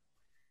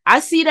 I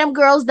see them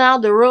girls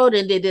down the road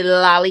and they did a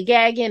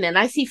lollygagging, and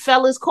I see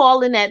fellas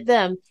calling at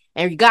them.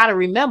 And you gotta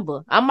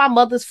remember, I'm my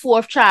mother's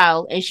fourth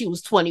child, and she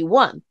was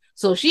 21,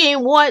 so she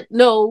ain't want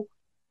no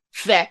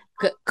fat.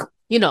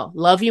 You know,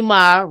 love you,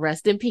 ma,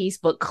 rest in peace.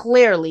 But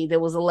clearly, there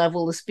was a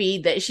level of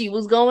speed that she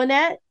was going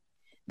at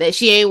that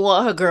she ain't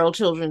want her girl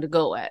children to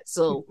go at.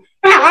 So,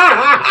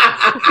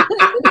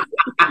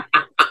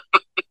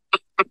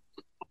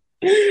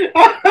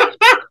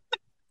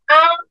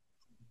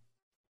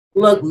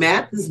 Look,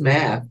 math is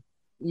math.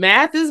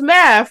 math is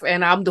math,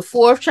 and I'm the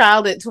fourth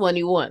child at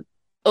 21.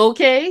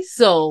 Okay,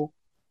 so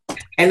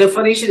And the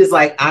funny shit is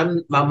like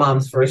I'm my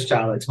mom's first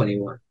child at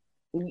 21.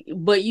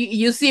 but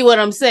you see what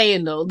I'm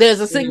saying though. There's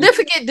a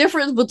significant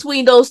difference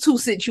between those two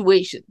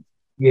situations.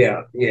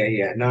 Yeah, yeah,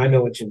 yeah. No, I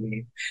know what you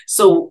mean.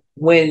 So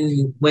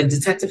when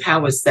Detective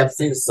Howard steps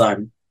in,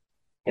 son,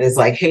 and it's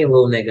like, hey,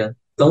 little nigga,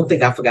 don't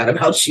think I forgot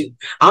about you.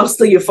 I'm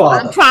still your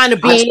father. I'm trying to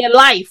be in your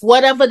life,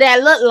 whatever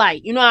that look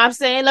like. You know what I'm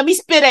saying? Let me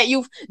spit at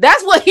you.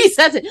 That's what he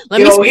says.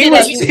 Let me spit he at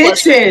was you.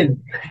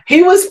 pitching.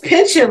 He was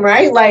pitching,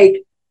 right?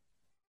 Like,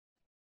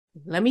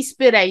 let me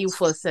spit at you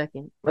for a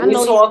second. let me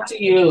talk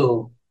to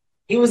you.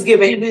 He was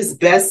giving him his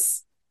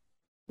best.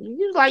 He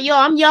was like, yo,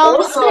 I'm young.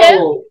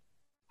 Also,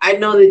 I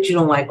know that you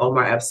don't like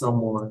Omar Epps no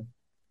more,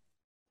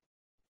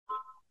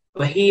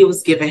 but he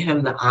was giving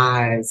him the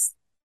eyes.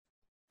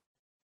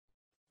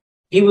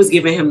 He was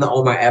giving him the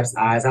Omar Epps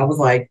eyes. I was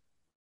like,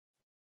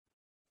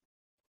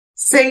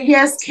 say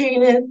yes,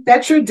 Kanan.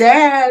 That's your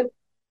dad.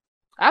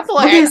 I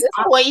thought at this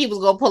point he was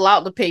going to pull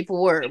out the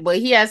paperwork, but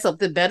he had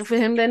something better for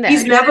him than that.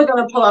 He's never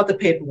going to pull out the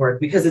paperwork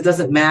because it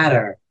doesn't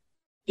matter.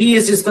 He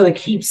is just going to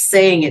keep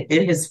saying it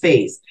in his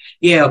face.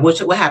 Yeah, what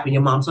happened?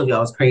 Your mom told you I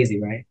was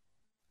crazy, right?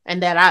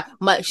 And that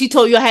she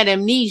told you I had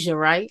amnesia,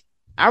 right?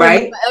 I right?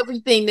 remember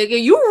everything,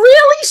 nigga. You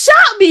really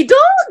shot me,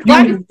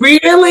 dog. You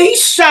really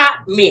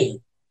shot me.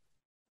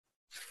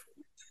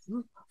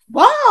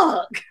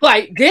 Fuck.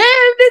 Like, damn,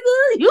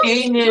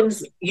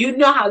 nigga. You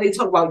know how they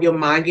talk about your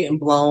mind getting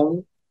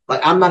blown?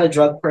 Like, I'm not a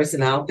drug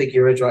person. I don't think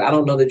you're a drug. I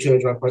don't know that you're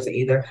a drug person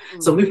either. Mm-hmm.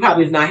 So we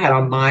probably have not had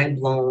our mind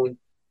blown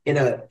in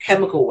a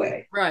chemical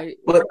way. Right.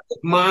 But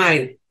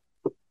mine.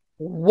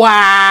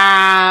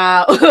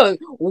 Wow.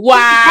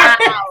 Wow.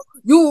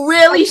 You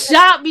really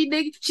shot me,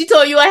 nigga. She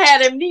told you I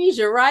had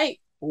amnesia,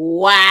 right?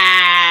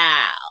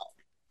 Wow.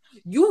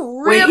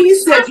 You really when he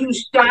said you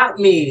shot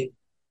me,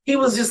 he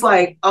was just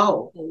like,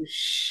 oh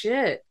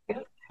shit.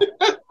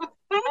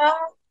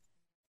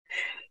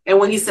 And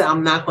when he said,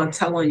 I'm not going to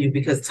tell on you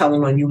because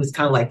telling on you is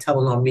kind of like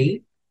telling on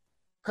me.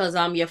 Because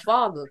I'm your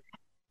father.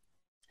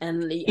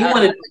 And I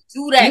want to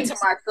do that to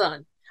my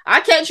son.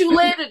 I catch you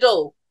later,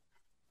 though.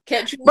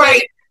 Catch you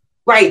later.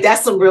 Right.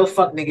 That's some real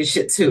fuck nigga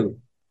shit, too.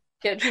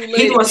 Catch you later.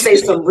 He's going to say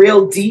some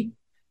real deep,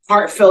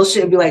 heartfelt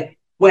shit and be like,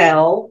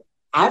 well,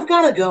 I've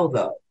got to go,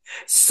 though.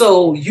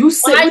 So you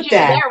sit with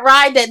that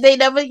ride that they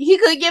never. He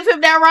could give him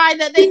that ride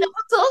that they never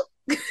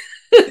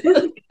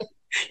took.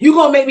 You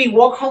gonna make me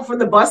walk home from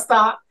the bus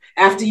stop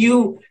after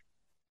you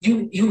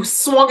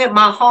swung at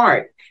my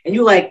heart and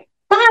you like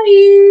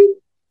bye.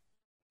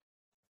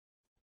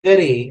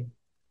 Goody.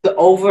 The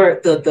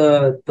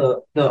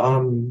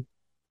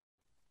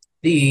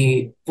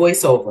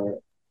voiceover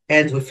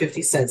ends with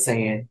 50 Cent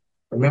saying,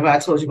 "Remember I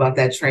told you about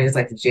that train? It's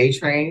like the J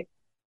train."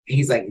 And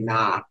he's like,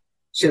 "Nah,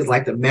 shit's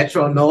like the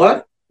Metro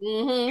North."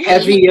 Mm-hmm.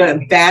 Heavier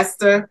and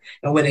faster,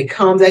 and when it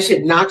comes, that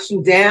shit knocks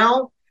you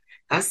down.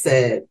 I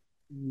said,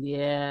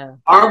 yeah.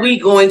 Are we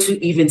going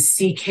to even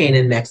see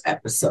Kanan next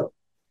episode?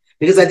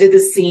 Because I did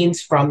the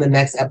scenes from the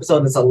next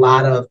episode. There's a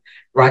lot of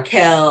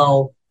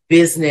Raquel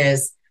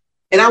business,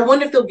 and I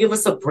wonder if they'll give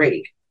us a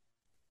break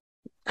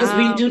because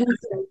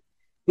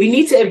we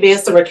need to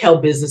advance the Raquel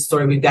business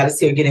story. We've got to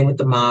see her get in with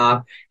the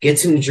mob, get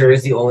to New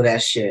Jersey, all of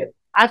that shit.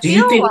 Do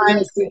you think we're going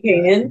to see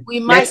Kanan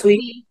next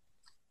week?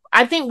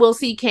 I think we'll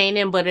see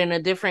Kanan, but in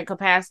a different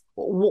capacity.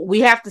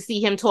 We have to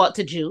see him talk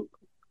to Juke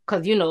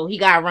because, he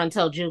got to run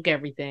tell Juke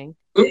everything.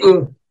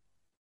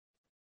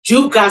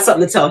 Juke got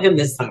something to tell him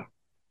this time.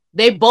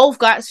 They both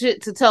got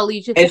shit to tell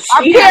each other. And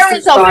our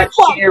parents are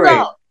fucked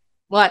up.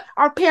 What?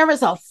 Our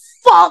parents are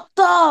fucked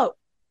up.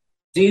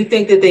 Do you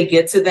think that they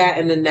get to that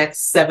in the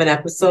next 7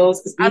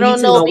 episodes? I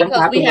don't know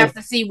because we have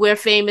to see where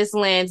Famous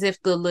lands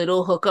if the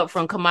little hookup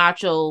from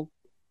Camacho,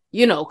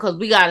 because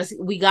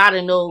we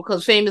gotta know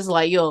because Famous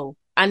like, yo,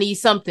 I need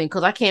something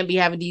because I can't be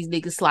having these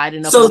niggas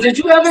sliding up. So did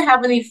you ever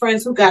have any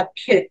friends who got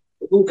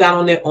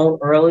on their own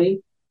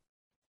early?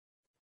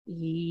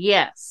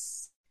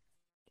 Yes.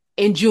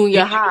 In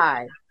junior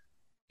high.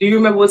 Do you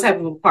remember what type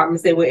of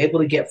apartments they were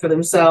able to get for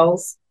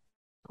themselves?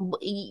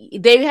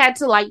 They had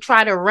to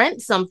try to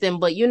rent something,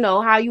 but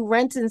how you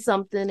renting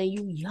something and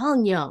you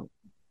young.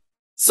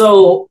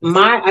 So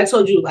I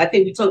told you, I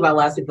think we talked about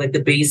last week, like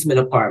the basement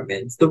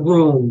apartments, the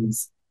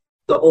rooms,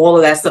 all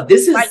of that stuff.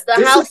 This is like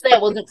the house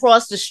that was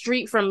across the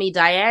street from me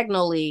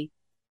diagonally.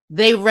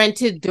 They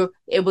rented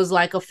it was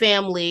like a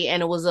family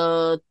and it was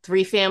a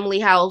 3-family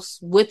house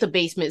with a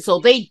basement. So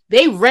they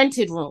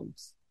rented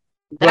rooms.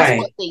 That's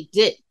what they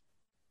did.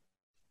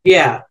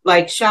 Yeah.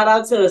 Like shout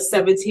out to a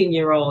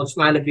 17-year-old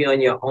trying to be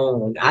on your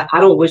own. I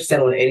don't wish that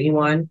on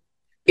anyone.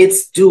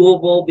 It's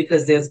doable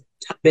because there's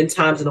been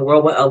times in the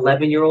world where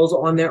 11-year-olds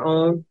are on their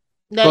own.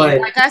 Now,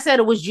 like I said,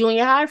 it was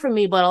junior high for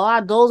me, but a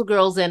lot of those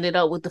girls ended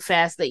up with the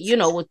fast that,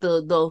 with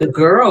the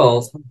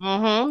girls.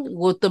 Mm-hmm.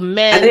 With the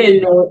men. I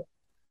didn't know.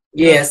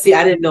 Yeah, see,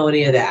 I didn't know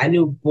any of that. I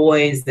knew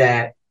boys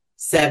that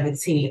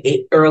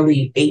 17,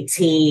 early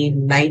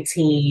 18,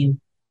 19,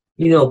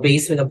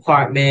 basement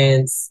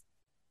apartments,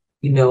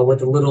 with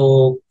the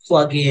little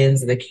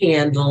plug-ins and the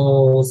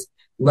candles,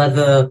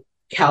 leather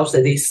couch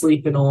that they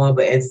sleeping on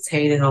but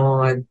entertaining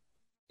on.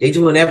 They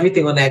doing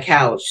everything on that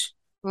couch.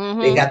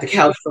 Mm-hmm. They got the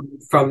couch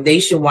from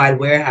Nationwide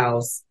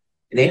Warehouse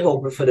and they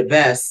hoping for the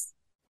best.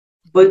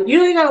 But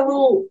they got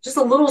just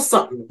a little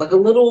something, like a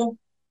little.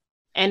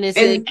 And it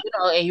said,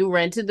 and you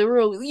rented the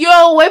room.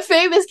 Yo, when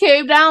Famous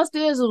came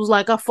downstairs, it was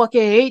like, I fucking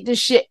hate this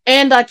shit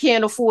and I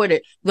can't afford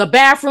it. The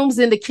bathrooms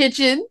in the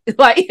kitchen.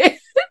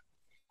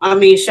 I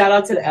mean, shout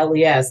out to the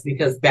LES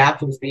because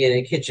bathrooms be in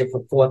the kitchen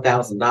for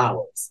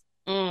 $4,000.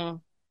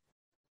 And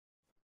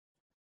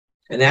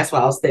that's why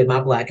I'll stay my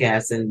black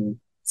ass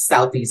in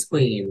Southeast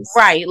Queens.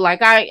 Right.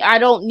 Like I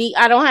don't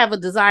have a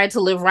desire to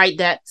live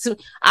so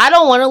I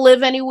don't want to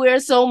live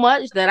anywhere so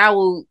much that I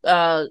will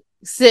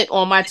sit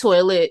on my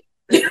toilet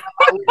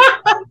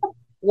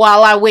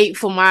while I wait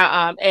for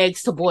my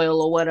eggs to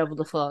boil or whatever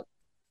the fuck.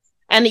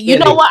 And you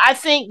know what? I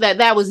think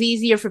that was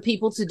easier for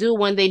people to do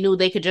when they knew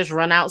they could just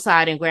run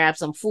outside and grab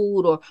some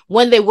food or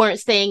when they weren't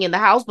staying in the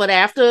house. But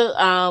after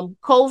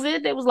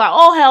COVID, they was like,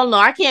 oh, hell no,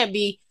 I can't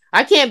be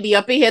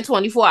up in here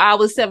 24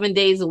 hours, 7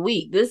 days a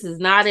week. This is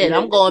not it.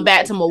 I'm going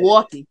back to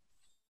Milwaukee.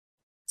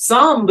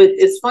 Some, but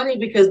it's funny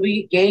because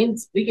we gained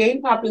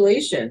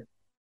population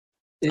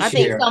I this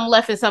think year. some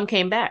left and some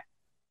came back.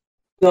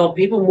 So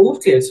people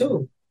moved here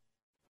too.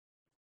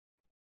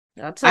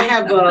 I I told you,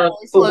 have I'm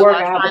always for slow work.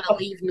 about I have a trying to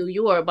couple. leave New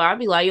York, but I'd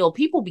be like, yo,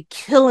 people be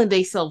killing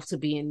themselves to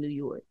be in New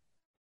York.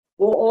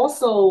 Well,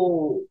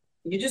 also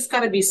you just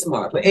got to be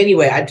smart. But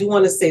anyway, I do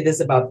want to say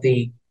this about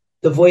the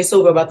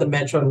voiceover about the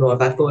Metro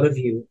North. I thought of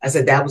you. I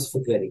said that was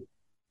for Goody.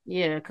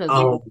 Yeah, because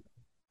Um,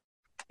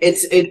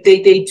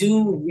 they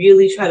do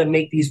really try to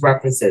make these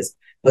references,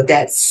 but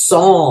that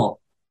song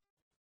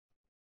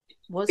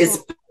what's wrong?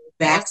 is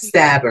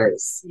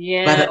Backstabbers by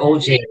Yeah, the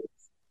OJ,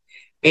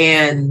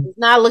 and it's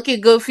not looking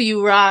good for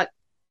you, Rock.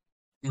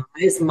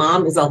 his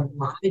mom is a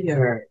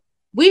liar.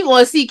 We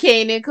gonna see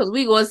Kanan because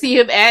we gonna see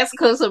him ask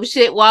her some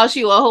shit while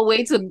she on her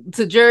way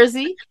to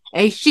Jersey,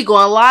 and she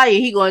gonna lie, and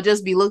he gonna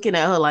just be looking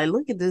at her like,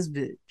 look at this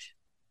bitch.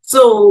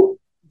 So,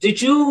 do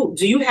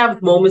you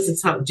have moments in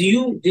time?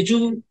 Did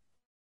you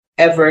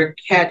ever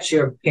catch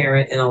your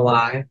parent in a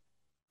lie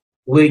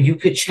where you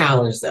could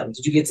challenge them?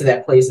 Did you get to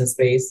that place and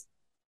space?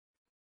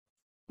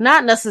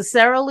 Not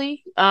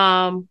necessarily.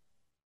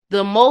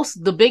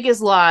 The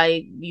biggest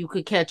lie you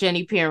could catch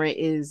any parent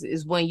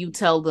is when you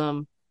tell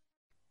them,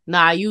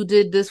 nah, you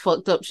did this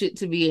fucked up shit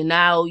to me, and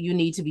now you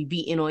need to be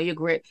beaten on your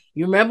grave.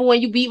 You remember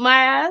when you beat my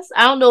ass?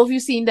 I don't know if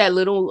you've seen that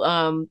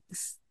little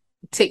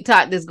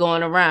TikTok that's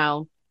going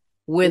around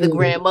where the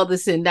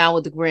grandmother's sitting down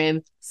with the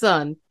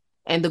grandson,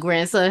 and the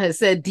grandson has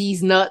said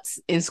these nuts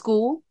in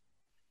school,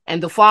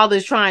 and the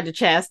father's trying to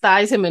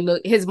chastise him,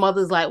 and his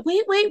mother's like,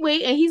 wait,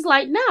 and he's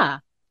like, nah.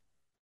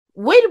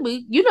 Wait a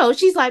minute,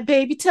 she's like,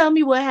 baby, tell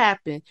me what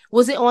happened.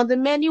 Was it on the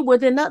menu? Were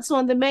there nuts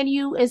on the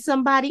menu and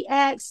somebody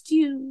asked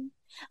you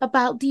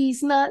about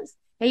these nuts?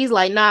 And he's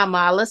like, nah,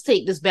 ma, let's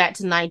take this back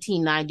to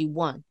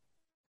 1991.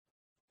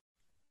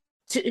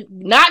 To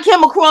knock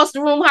him across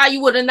the room how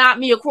you would have knocked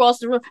me across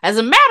the room. As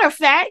a matter of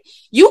fact,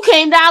 you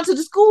came down to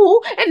the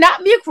school and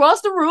knocked me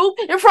across the room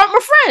in front of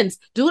my friends.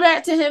 Do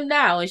that to him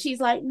now. And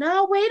she's like,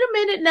 no, wait a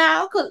minute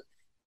now, because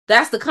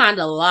that's the kind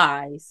of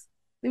lies.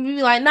 And we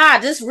be like, nah,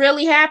 this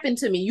really happened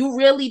to me. You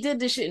really did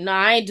this shit. Nah,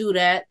 I ain't do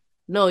that.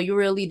 No, you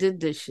really did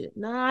this shit.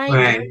 Nah, I ain't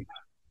do it.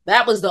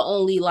 That was the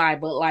only lie.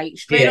 But like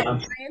straight up,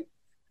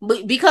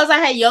 but because I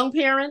had young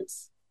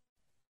parents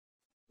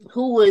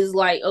who was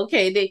like,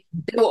 okay, they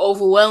were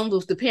overwhelmed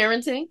with the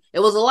parenting. It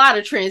was a lot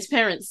of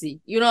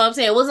transparency. You know what I'm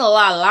saying? It wasn't a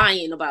lot of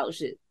lying about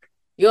shit.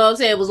 You know what I'm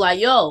saying? It was like,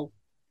 yo,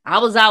 I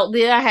was out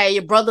there. I had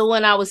your brother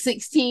when I was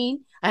 16.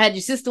 I had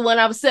your sister when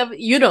I was 7.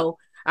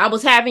 I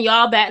was having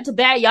y'all back to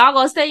back. Y'all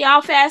gonna stay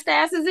y'all fast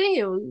asses in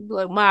here.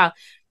 Like, Ma,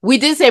 we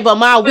did say, but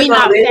Ma, we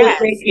not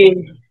fast.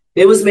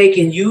 They was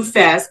making you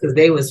fast because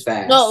they was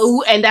fast.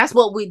 No, and that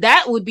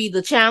would be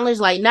the challenge.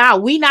 Like, nah,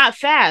 we not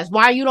fast.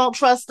 Why you don't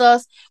trust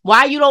us?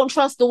 Why you don't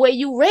trust the way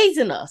you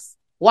raising us?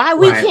 Why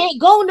we can't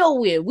go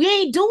nowhere? We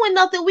ain't doing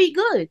nothing. We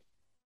good.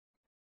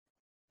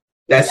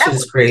 That shit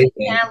is crazy.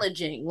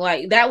 Challenging.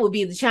 Like, that would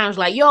be the challenge.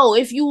 Like, yo,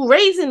 if you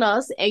raising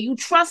us and you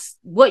trust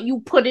what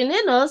you putting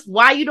in us,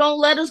 why you don't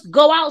let us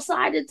go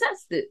outside and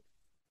test it?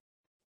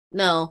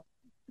 No.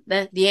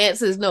 The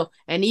answer is no.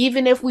 And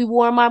even if we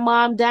wore my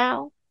mom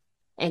down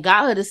and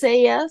got her to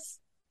say yes,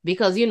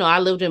 because, I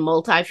lived in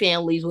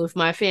multi-families with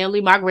my family,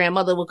 my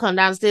grandmother would come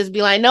downstairs and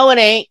be like, no, it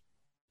ain't.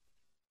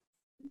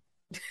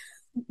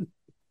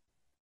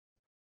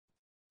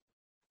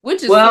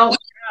 Which is well,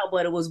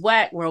 but it was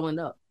whack growing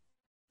up.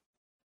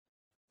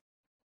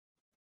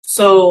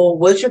 So,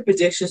 what's your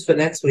predictions for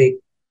next week?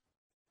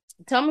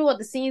 Tell me what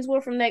the scenes were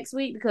from next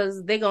week,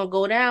 because they're gonna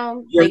go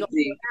down. They're gonna go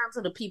down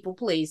to the people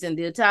place, and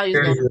the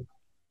Italians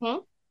gonna.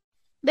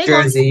 They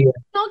Jersey.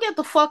 Don't get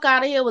the fuck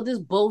out of here with this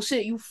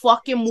bullshit, you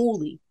fucking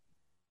mooly.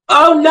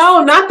 Oh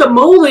no, not the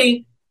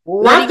mooly.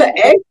 Not the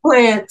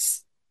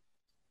eggplants.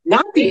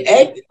 Not the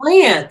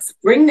eggplants.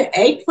 Bring the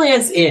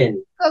eggplants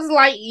in. Because,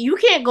 like, you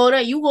can't go there.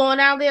 You going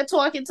out there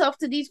talking tough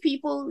to these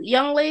people,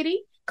 young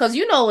lady? Because,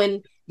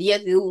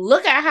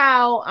 look at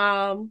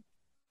how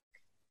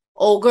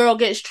old girl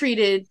gets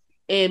treated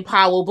in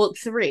Power Book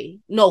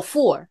 3. No,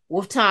 4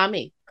 with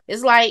Tommy.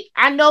 It's like,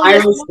 I know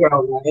Irish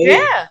girl, right?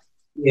 Yeah.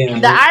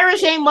 And the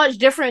Irish ain't much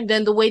different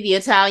than the way the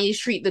Italians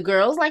treat the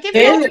girls. Like,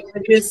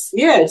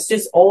 it's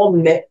just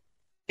all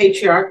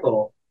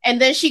patriarchal. And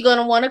then she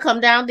gonna want to come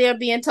down there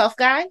being tough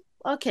guy?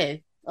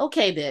 Okay,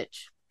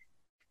 bitch.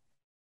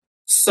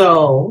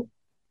 So,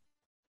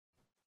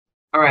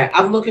 all right,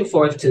 I'm looking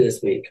forward to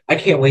this week. I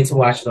can't wait to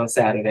watch it on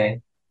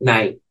Saturday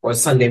night or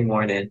Sunday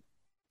morning.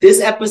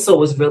 This episode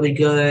was really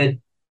good.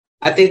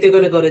 I think they're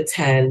going to go to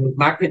 10.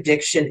 My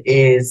prediction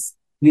is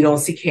we don't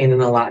see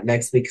Kanan a lot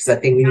next week because I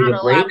think we need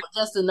a break.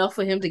 Just enough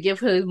for him to give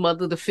his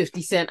mother the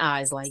 50 cent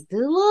eyes. Like,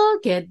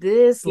 look at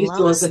this. He's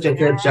doing such a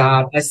good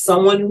job. As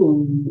someone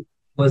who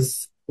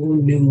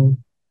knew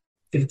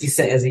 50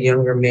 Cent as a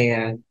younger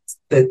man,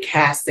 the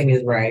casting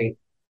is right,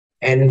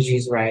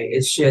 energy's right.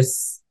 It's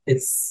just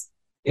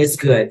it's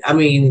good. I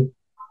mean,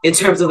 in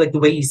terms of like the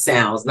way he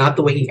sounds, not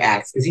the way he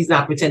acts, because he's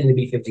not pretending to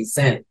be 50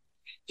 Cent.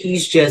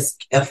 He's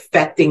just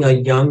affecting a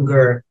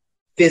younger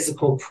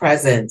physical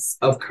presence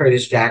of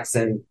Curtis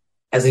Jackson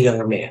as a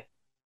younger man.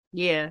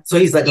 Yeah. So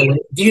he's like,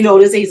 do you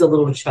notice he's a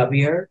little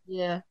chubbier?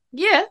 Yeah.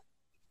 Yeah.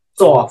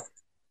 Soft.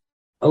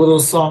 A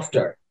little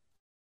softer.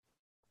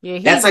 Yeah.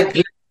 That's like,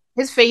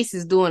 his face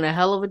is doing a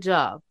hell of a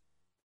job.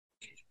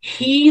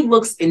 He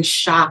looks in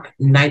shock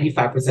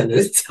 95% of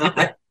the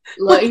time.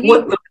 Like,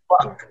 what the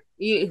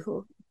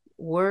fuck?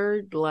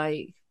 Word,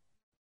 like.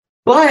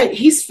 But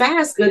he's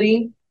fast,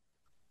 Goody.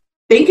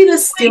 Thinking of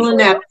stealing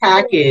that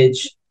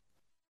package.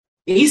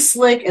 He's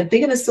slick and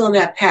thinking of stealing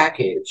that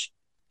package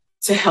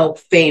to help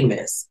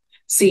Famous.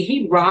 See,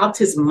 he robbed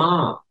his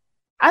mom.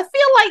 I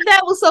feel like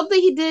that was something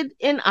he did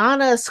in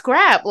honor of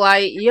Scrap.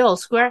 Like, yo,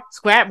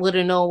 Scrap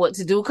wouldn't know what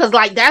to do because,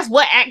 like, that's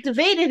what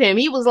activated him.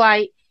 He was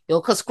like,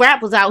 yo, because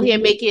Scrap was out here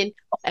making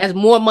as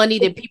more money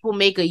than people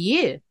make a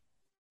year.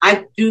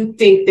 I do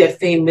think that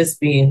Famous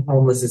being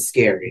homeless is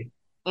scary.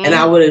 Mm-hmm. And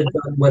I would have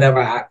done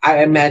whatever.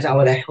 I imagine I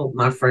would have helped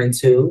my friend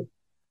too.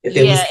 If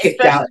they was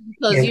kicked out.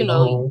 Because, you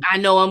know, I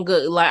know I'm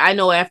good. Like, I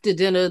know after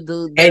dinner,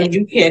 and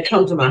you can't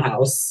come to my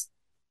house.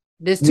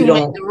 There's too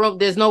much in the room.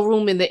 There's no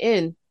room in the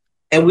inn.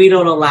 And we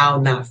don't allow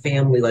not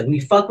family. Like, we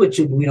fuck with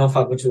you, but we don't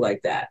fuck with you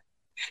like that.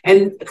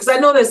 And because I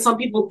know that some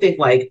people think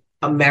like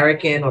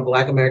American or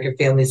Black American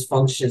families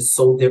function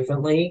so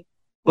differently.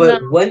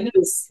 But what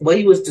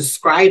he was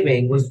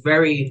describing was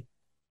very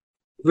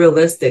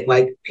realistic.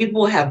 Like,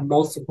 people have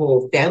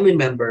multiple family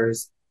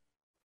members,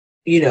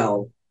 you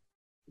know,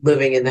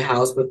 living in the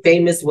house. But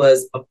Famous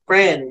was a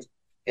friend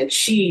and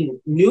she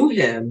knew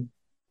him.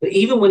 But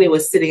even when they were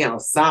sitting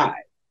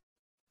outside,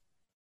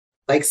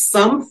 like,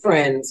 some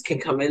friends can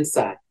come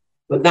inside,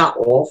 but not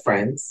all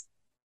friends.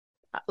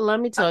 Let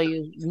me tell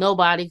you,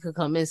 nobody could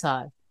come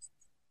inside.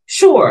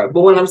 Sure,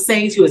 but what I'm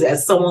saying to you is,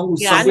 as someone who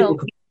some people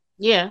come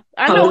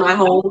to my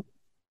home,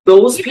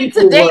 those even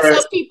people today,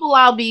 some people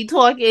I'll be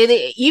talking.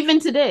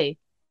 Even today,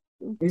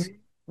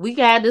 we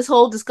had this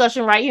whole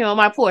discussion right here on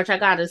my porch. I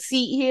got a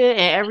seat here and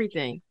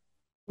everything.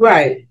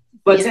 Right.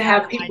 But to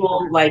have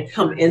people like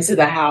come into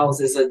the house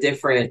is a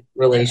different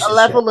relationship. A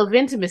level of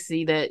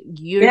intimacy that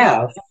you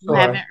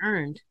haven't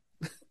earned.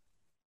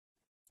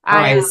 All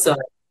right, so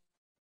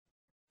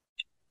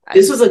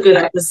this was a good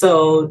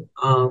episode.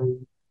 I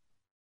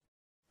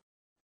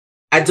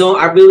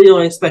really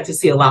don't expect to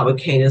see a lot with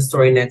Kanan's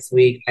story next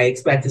week. I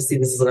expect to see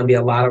this is going to be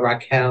a lot of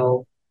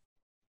Raquel.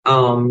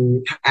 Her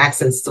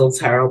accent's still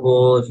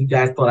terrible. If you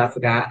guys thought I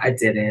forgot, I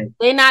didn't.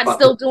 They're not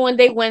still doing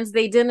their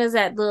Wednesday dinners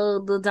at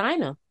the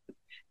diner.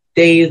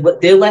 They're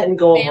letting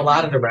go of a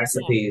lot of the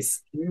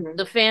recipes. Mm-hmm.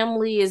 The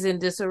family is in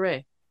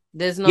disarray.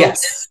 There's no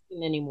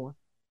anymore.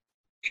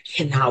 I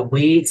cannot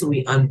wait till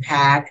we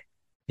unpack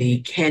the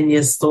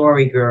Kenya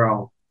story,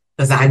 girl.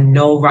 Because I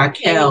know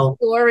Raquel.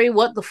 Story,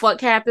 what the fuck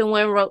happened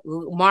when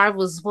Marv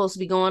was supposed to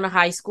be going to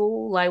high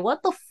school? Like,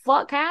 what the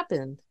fuck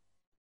happened?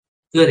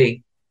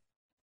 Goody.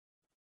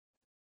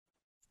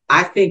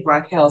 I think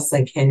Raquel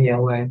sent Kenya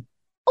away.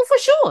 Oh, for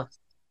sure.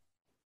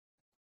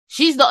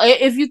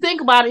 If you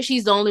think about it,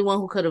 she's the only one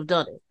who could have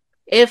done it.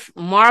 If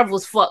Marv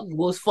was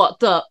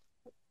fucked up,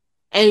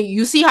 and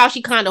you see how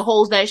she kind of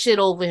holds that shit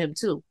over him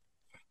too.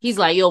 He's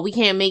like, yo, we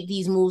can't make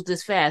these moves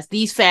this fast.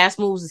 These fast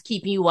moves is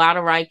keeping you out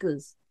of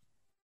Rikers.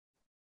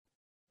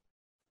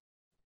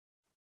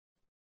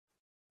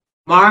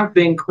 Marv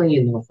been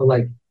clean though for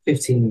like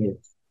 15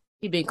 years.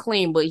 He been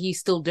clean, but he's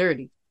still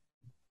dirty.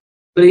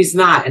 But he's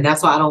not, and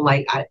that's why I don't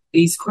like.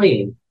 He's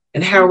clean.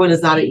 And heroin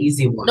is not an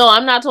easy one. No,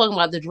 I'm not talking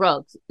about the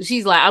drugs.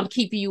 She's like, I'm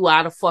keeping you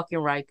out of fucking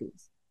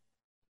Rikers.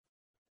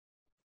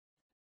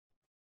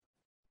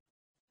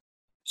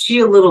 She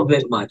a little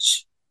bit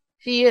much.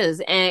 She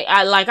is. And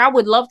I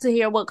would love to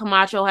hear what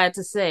Camacho had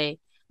to say.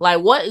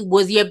 Like, what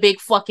was your big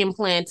fucking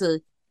plan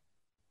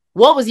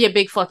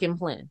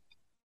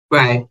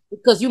Right.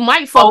 Because you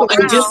might fuck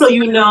around. And just so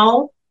you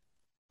know,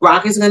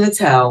 Rock is going to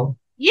tell.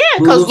 Yeah,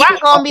 because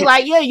Rock going to be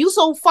like, yeah, you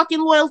so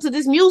fucking loyal to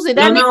this music.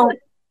 No.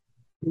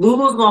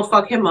 Lulu's gonna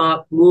fuck him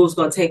up. Lulu's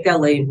gonna take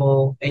that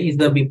label, and he's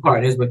gonna be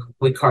partners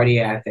with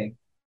Cartier, I think.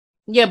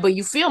 Yeah, but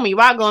you feel me?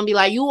 Rock gonna be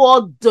like, you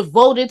all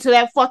devoted to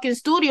that fucking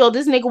studio.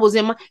 This nigga was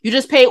you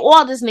just paid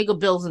all this nigga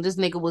bills, and this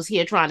nigga was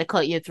here trying to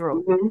cut your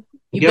throat. Mm-hmm.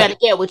 You better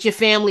get with your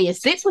family and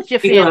stick with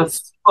your family. You're gonna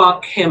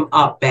fuck him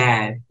up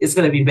bad. It's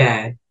gonna be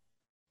bad.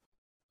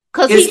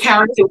 Because his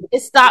character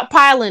is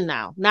stockpiling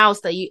now. Now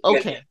it's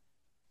okay.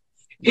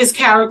 His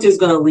character is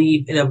gonna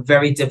leave in a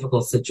very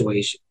difficult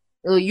situation.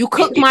 You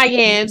cooked my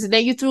yams and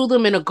then you threw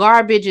them in a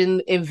garbage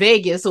in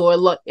Vegas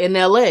or in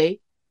LA.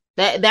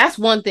 That's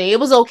one thing. It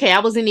was okay.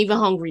 I wasn't even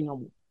hungry no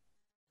more.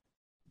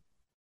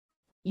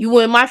 You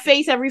were in my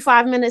face every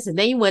 5 minutes and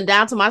then you went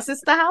down to my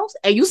sister's house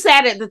and you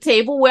sat at the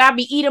table where I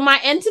be eating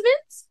my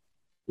intimates.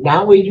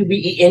 Now where you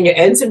be eating your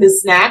intimate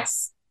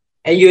snacks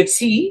and your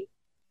tea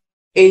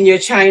in your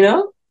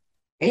china,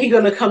 and he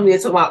gonna come there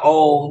to my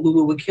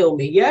Lulu would kill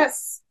me.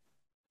 Yes.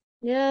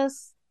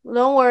 Yes.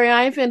 Don't worry,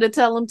 I ain't finna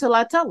tell him till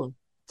I tell him.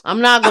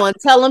 I'm not going to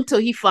tell him till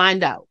he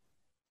find out.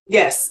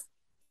 Yes.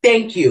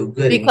 Thank you,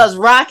 Goody. Because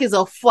Rock is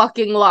a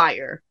fucking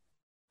liar.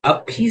 A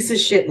piece of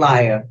shit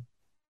liar.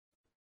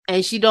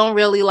 And she don't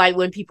really like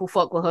when people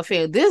fuck with her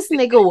family. This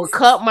nigga will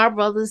cut my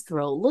brother's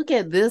throat. Look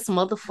at this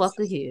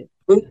motherfucker here.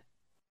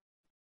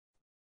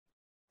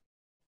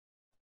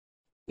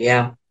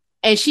 Yeah.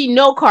 And she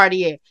know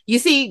Cartier. You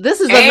see,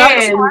 this is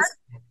another part.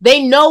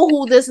 They know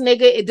who this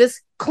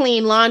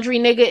clean laundry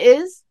nigga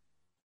is.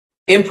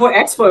 Import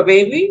export,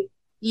 baby.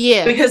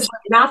 Yeah. Because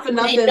not for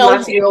nothing,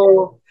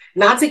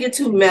 not to get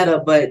too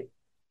meta, but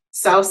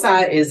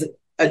Southside is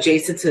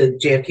adjacent to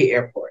JFK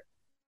Airport.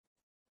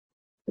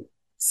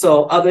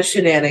 So other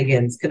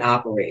shenanigans can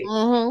operate.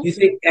 Mm-hmm. You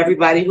think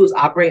everybody who's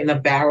operating a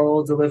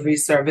barrel delivery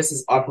service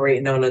is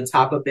operating on the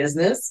top of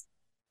business?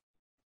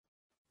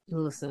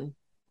 Listen,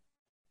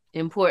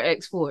 import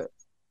export.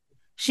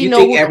 You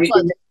think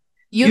everything?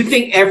 You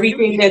think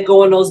everything that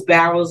go in those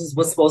barrels is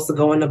what's supposed to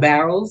go in the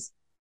barrels?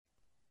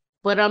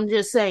 But I'm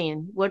just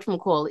saying,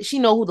 whatchamacallit, she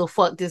know who the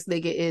fuck this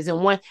nigga is,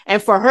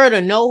 and for her to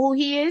know who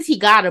he is,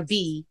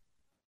 he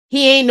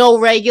ain't no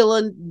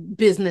regular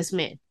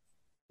businessman.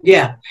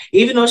 Yeah,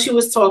 even though she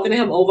was talking to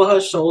him over her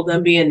shoulder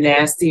and being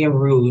nasty and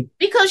rude.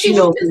 Because she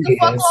was pissed the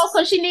fuck off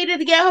because she needed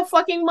to get her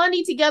fucking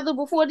money together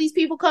before these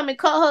people come and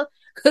cut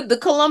her the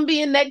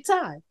Colombian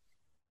necktie.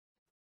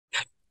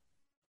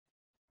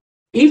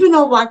 Even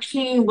though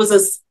Joaquin was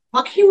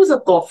a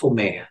thoughtful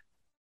man.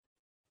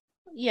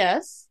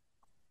 Yes.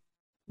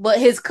 But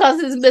his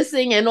cousin's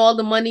missing and all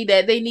the money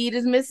that they need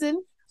is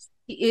missing.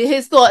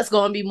 His thoughts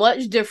gonna be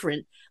much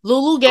different.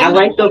 Lulu gave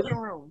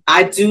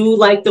I do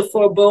like the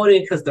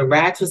foreboding because the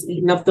rats was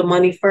eating up the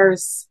money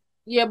first.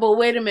 Yeah, but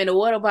wait a minute.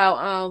 What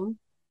about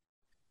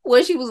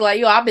where she was like,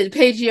 yo, I've been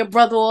paging your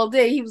brother all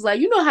day. He was like,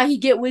 you know how he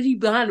get when he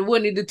behind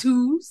one of the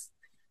twos?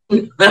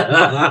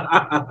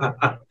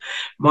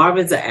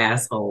 Marvin's an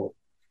asshole.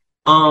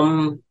 But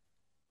all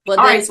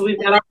right, so we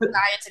got our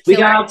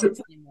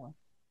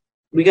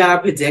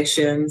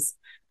predictions.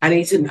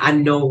 I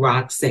know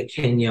Rock sent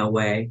Kenya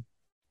away,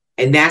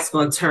 and that's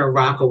going to turn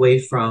Rock away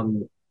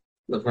from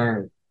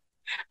Laverne.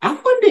 I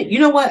wonder, you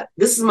know what?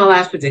 This is my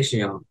last prediction,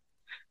 y'all.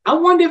 I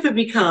wonder if it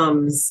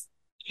becomes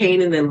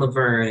Kanan and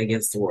Laverne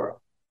against the world.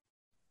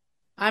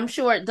 I'm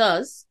sure it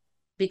does,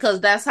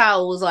 because that's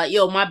how it was like,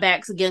 yo, my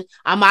back's against,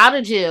 I'm out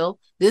of jail.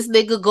 This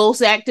nigga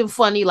ghost acting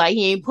funny like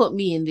he ain't put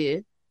me in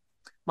there.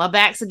 My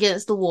back's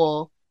against the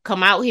wall.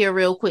 Come out here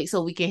real quick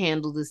so we can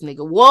handle this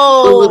nigga.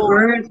 Whoa!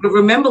 But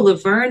remember,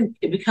 Laverne,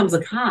 it becomes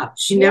a cop.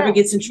 She never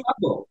gets in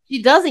trouble.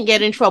 She doesn't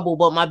get in trouble,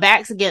 but my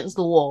back's against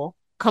the wall.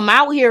 Come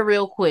out here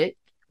real quick.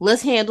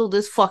 Let's handle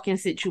this fucking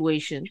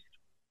situation.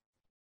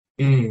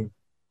 Mm.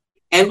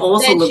 And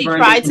also, then she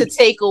tried to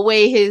take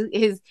away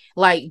his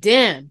like,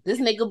 damn, this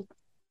nigga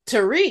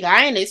Tariq,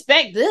 I didn't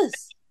expect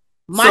this.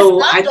 My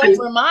son don't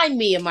remind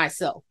me of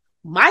myself.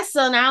 My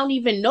son, I don't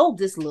even know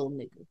this little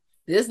nigga.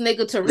 This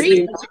nigga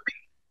Tariq,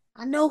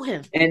 I know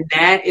him. And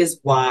that is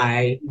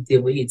why he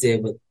did what he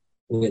did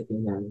with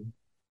him.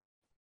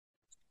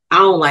 I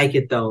don't like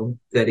it though,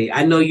 Diddy.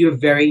 I know you're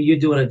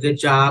doing a good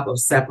job of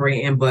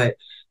separating, but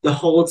the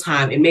whole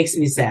time it makes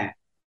me sad.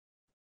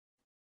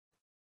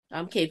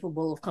 I'm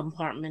capable of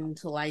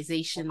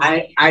compartmentalization.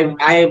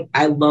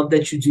 I love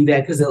that you do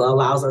that because it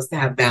allows us to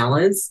have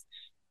balance.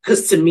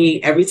 Because to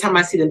me, every time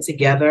I see them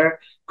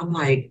together, I'm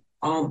like,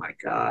 oh my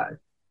God.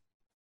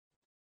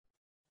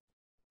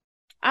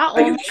 I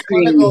almost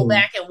want to go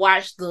back and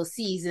watch the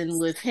season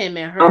with him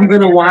and her. I'm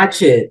gonna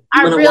watch it.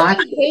 I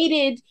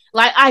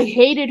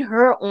hated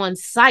her on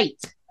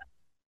sight.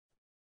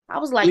 I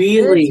was like,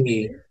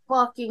 really,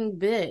 fucking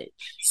bitch.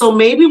 So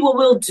maybe what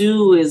we'll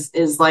do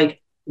is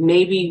like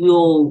maybe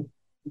do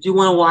you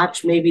want to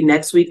watch maybe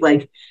next week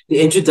like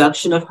the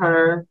introduction of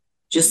her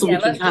just so we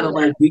can kind of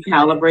like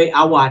recalibrate?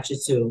 I'll watch it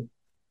too.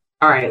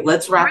 All right,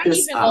 let's wrap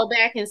this up. Go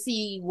back and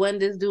see when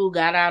this dude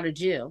got out of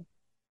jail.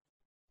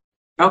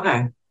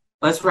 Okay.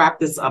 Let's wrap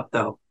this up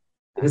though,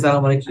 because I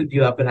don't want to keep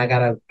you up, and I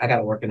gotta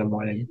work in the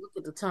morning. Look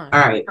at the time. All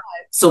right.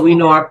 So we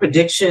know our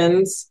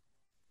predictions.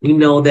 We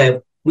know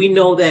that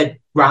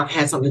Rock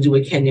had something to do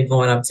with Kenya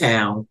going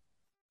uptown.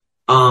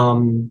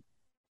 And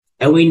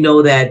we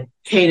know that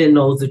Kanan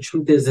knows the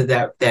truth is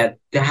that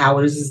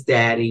Howard is his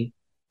daddy,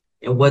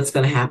 and what's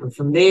going to happen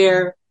from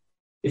there.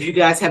 If you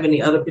guys have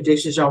any other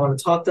predictions y'all want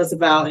to talk to us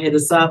about, hit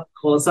us up,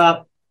 call us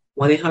up,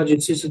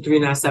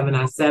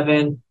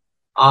 1-800-223-9797.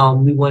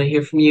 We want to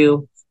hear from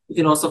you. You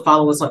can also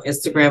follow us on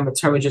Instagram at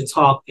Terminator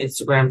Talk,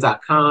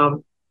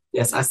 Instagram.com.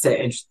 Yes, I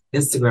said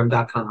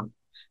Instagram.com.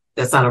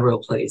 That's not a real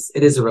place.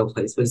 It is a real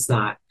place, but it's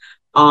not.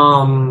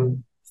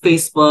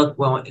 Facebook,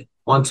 we're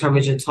on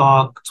Terminator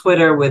Talk.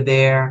 Twitter, we're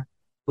there.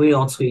 We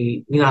don't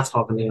tweet. We're not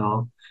talking to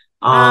y'all.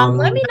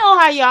 Let me know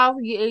how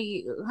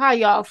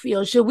y'all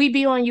feel. Should we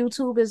be on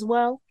YouTube as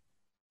well?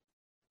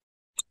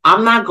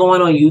 I'm not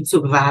going on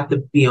YouTube if I have to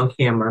be on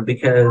camera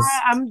because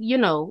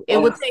it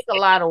would take a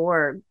lot of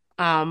work.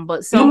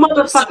 But you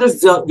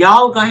motherfuckers,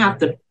 y'all gonna have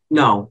to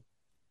no,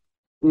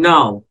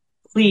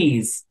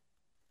 please.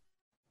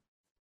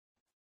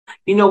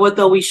 You know what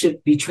though? We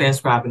should be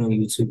transcribing on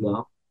YouTube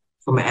though,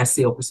 from an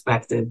SEO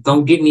perspective.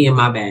 Don't get me in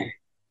my bag.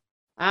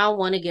 I don't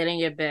want to get in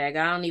your bag.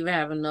 I don't even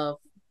have enough.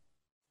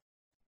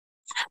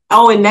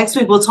 Oh, and next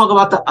week we'll talk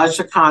about the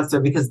Usher concert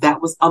because that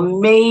was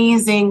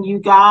amazing, you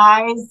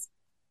guys.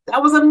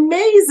 That was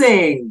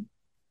amazing.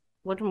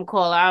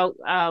 Whatchamacall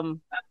out?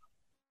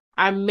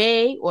 I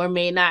may or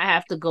may not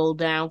have to go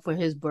down for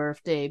his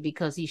birthday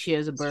because he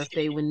shares a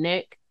birthday with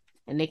Nick.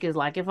 And Nick is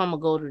like, if I'm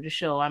gonna go to the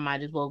show, I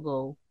might as well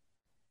go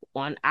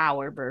on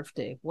our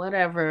birthday.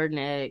 Whatever,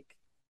 Nick.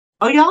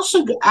 Oh, y'all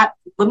should.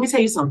 Let me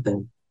tell you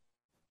something.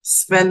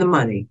 Spend the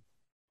money.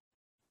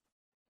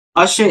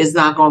 Usher is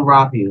not gonna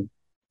rob you.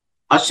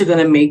 Usher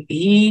gonna make.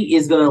 He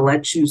is gonna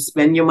let you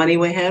spend your money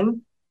with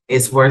him.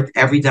 It's worth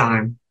every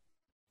dime.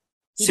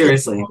 He gets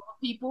Seriously. all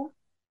the people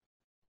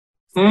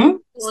Hmm?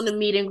 on the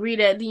meet and greet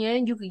at the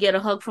end. You could get a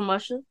hug from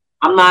Usher.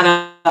 I'm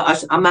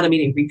not a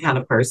meet and greet kind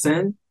of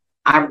person.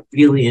 I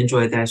really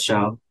enjoyed that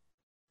show.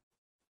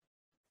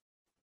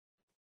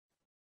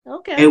 It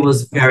Okay.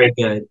 was very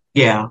good.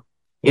 Yeah.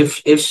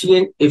 If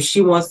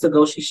she wants to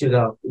go, she should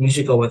go. You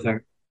should go with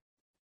her.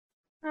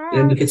 All And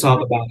then we right. can talk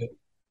about it.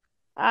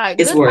 All right.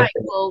 It's Good worth night,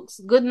 it. folks.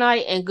 Good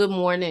night and good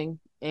morning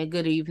and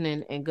good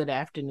evening and good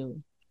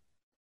afternoon.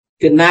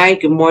 Good night,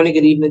 good morning,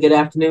 good evening, good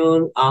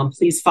afternoon.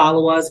 Please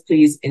follow us.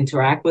 Please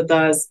interact with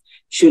us.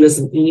 Shoot us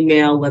an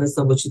email. Let us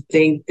know what you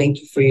think.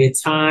 Thank you for your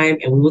time.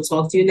 And we will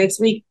talk to you next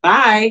week.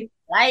 Bye.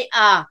 Right.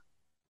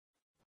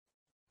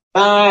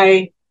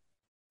 Bye.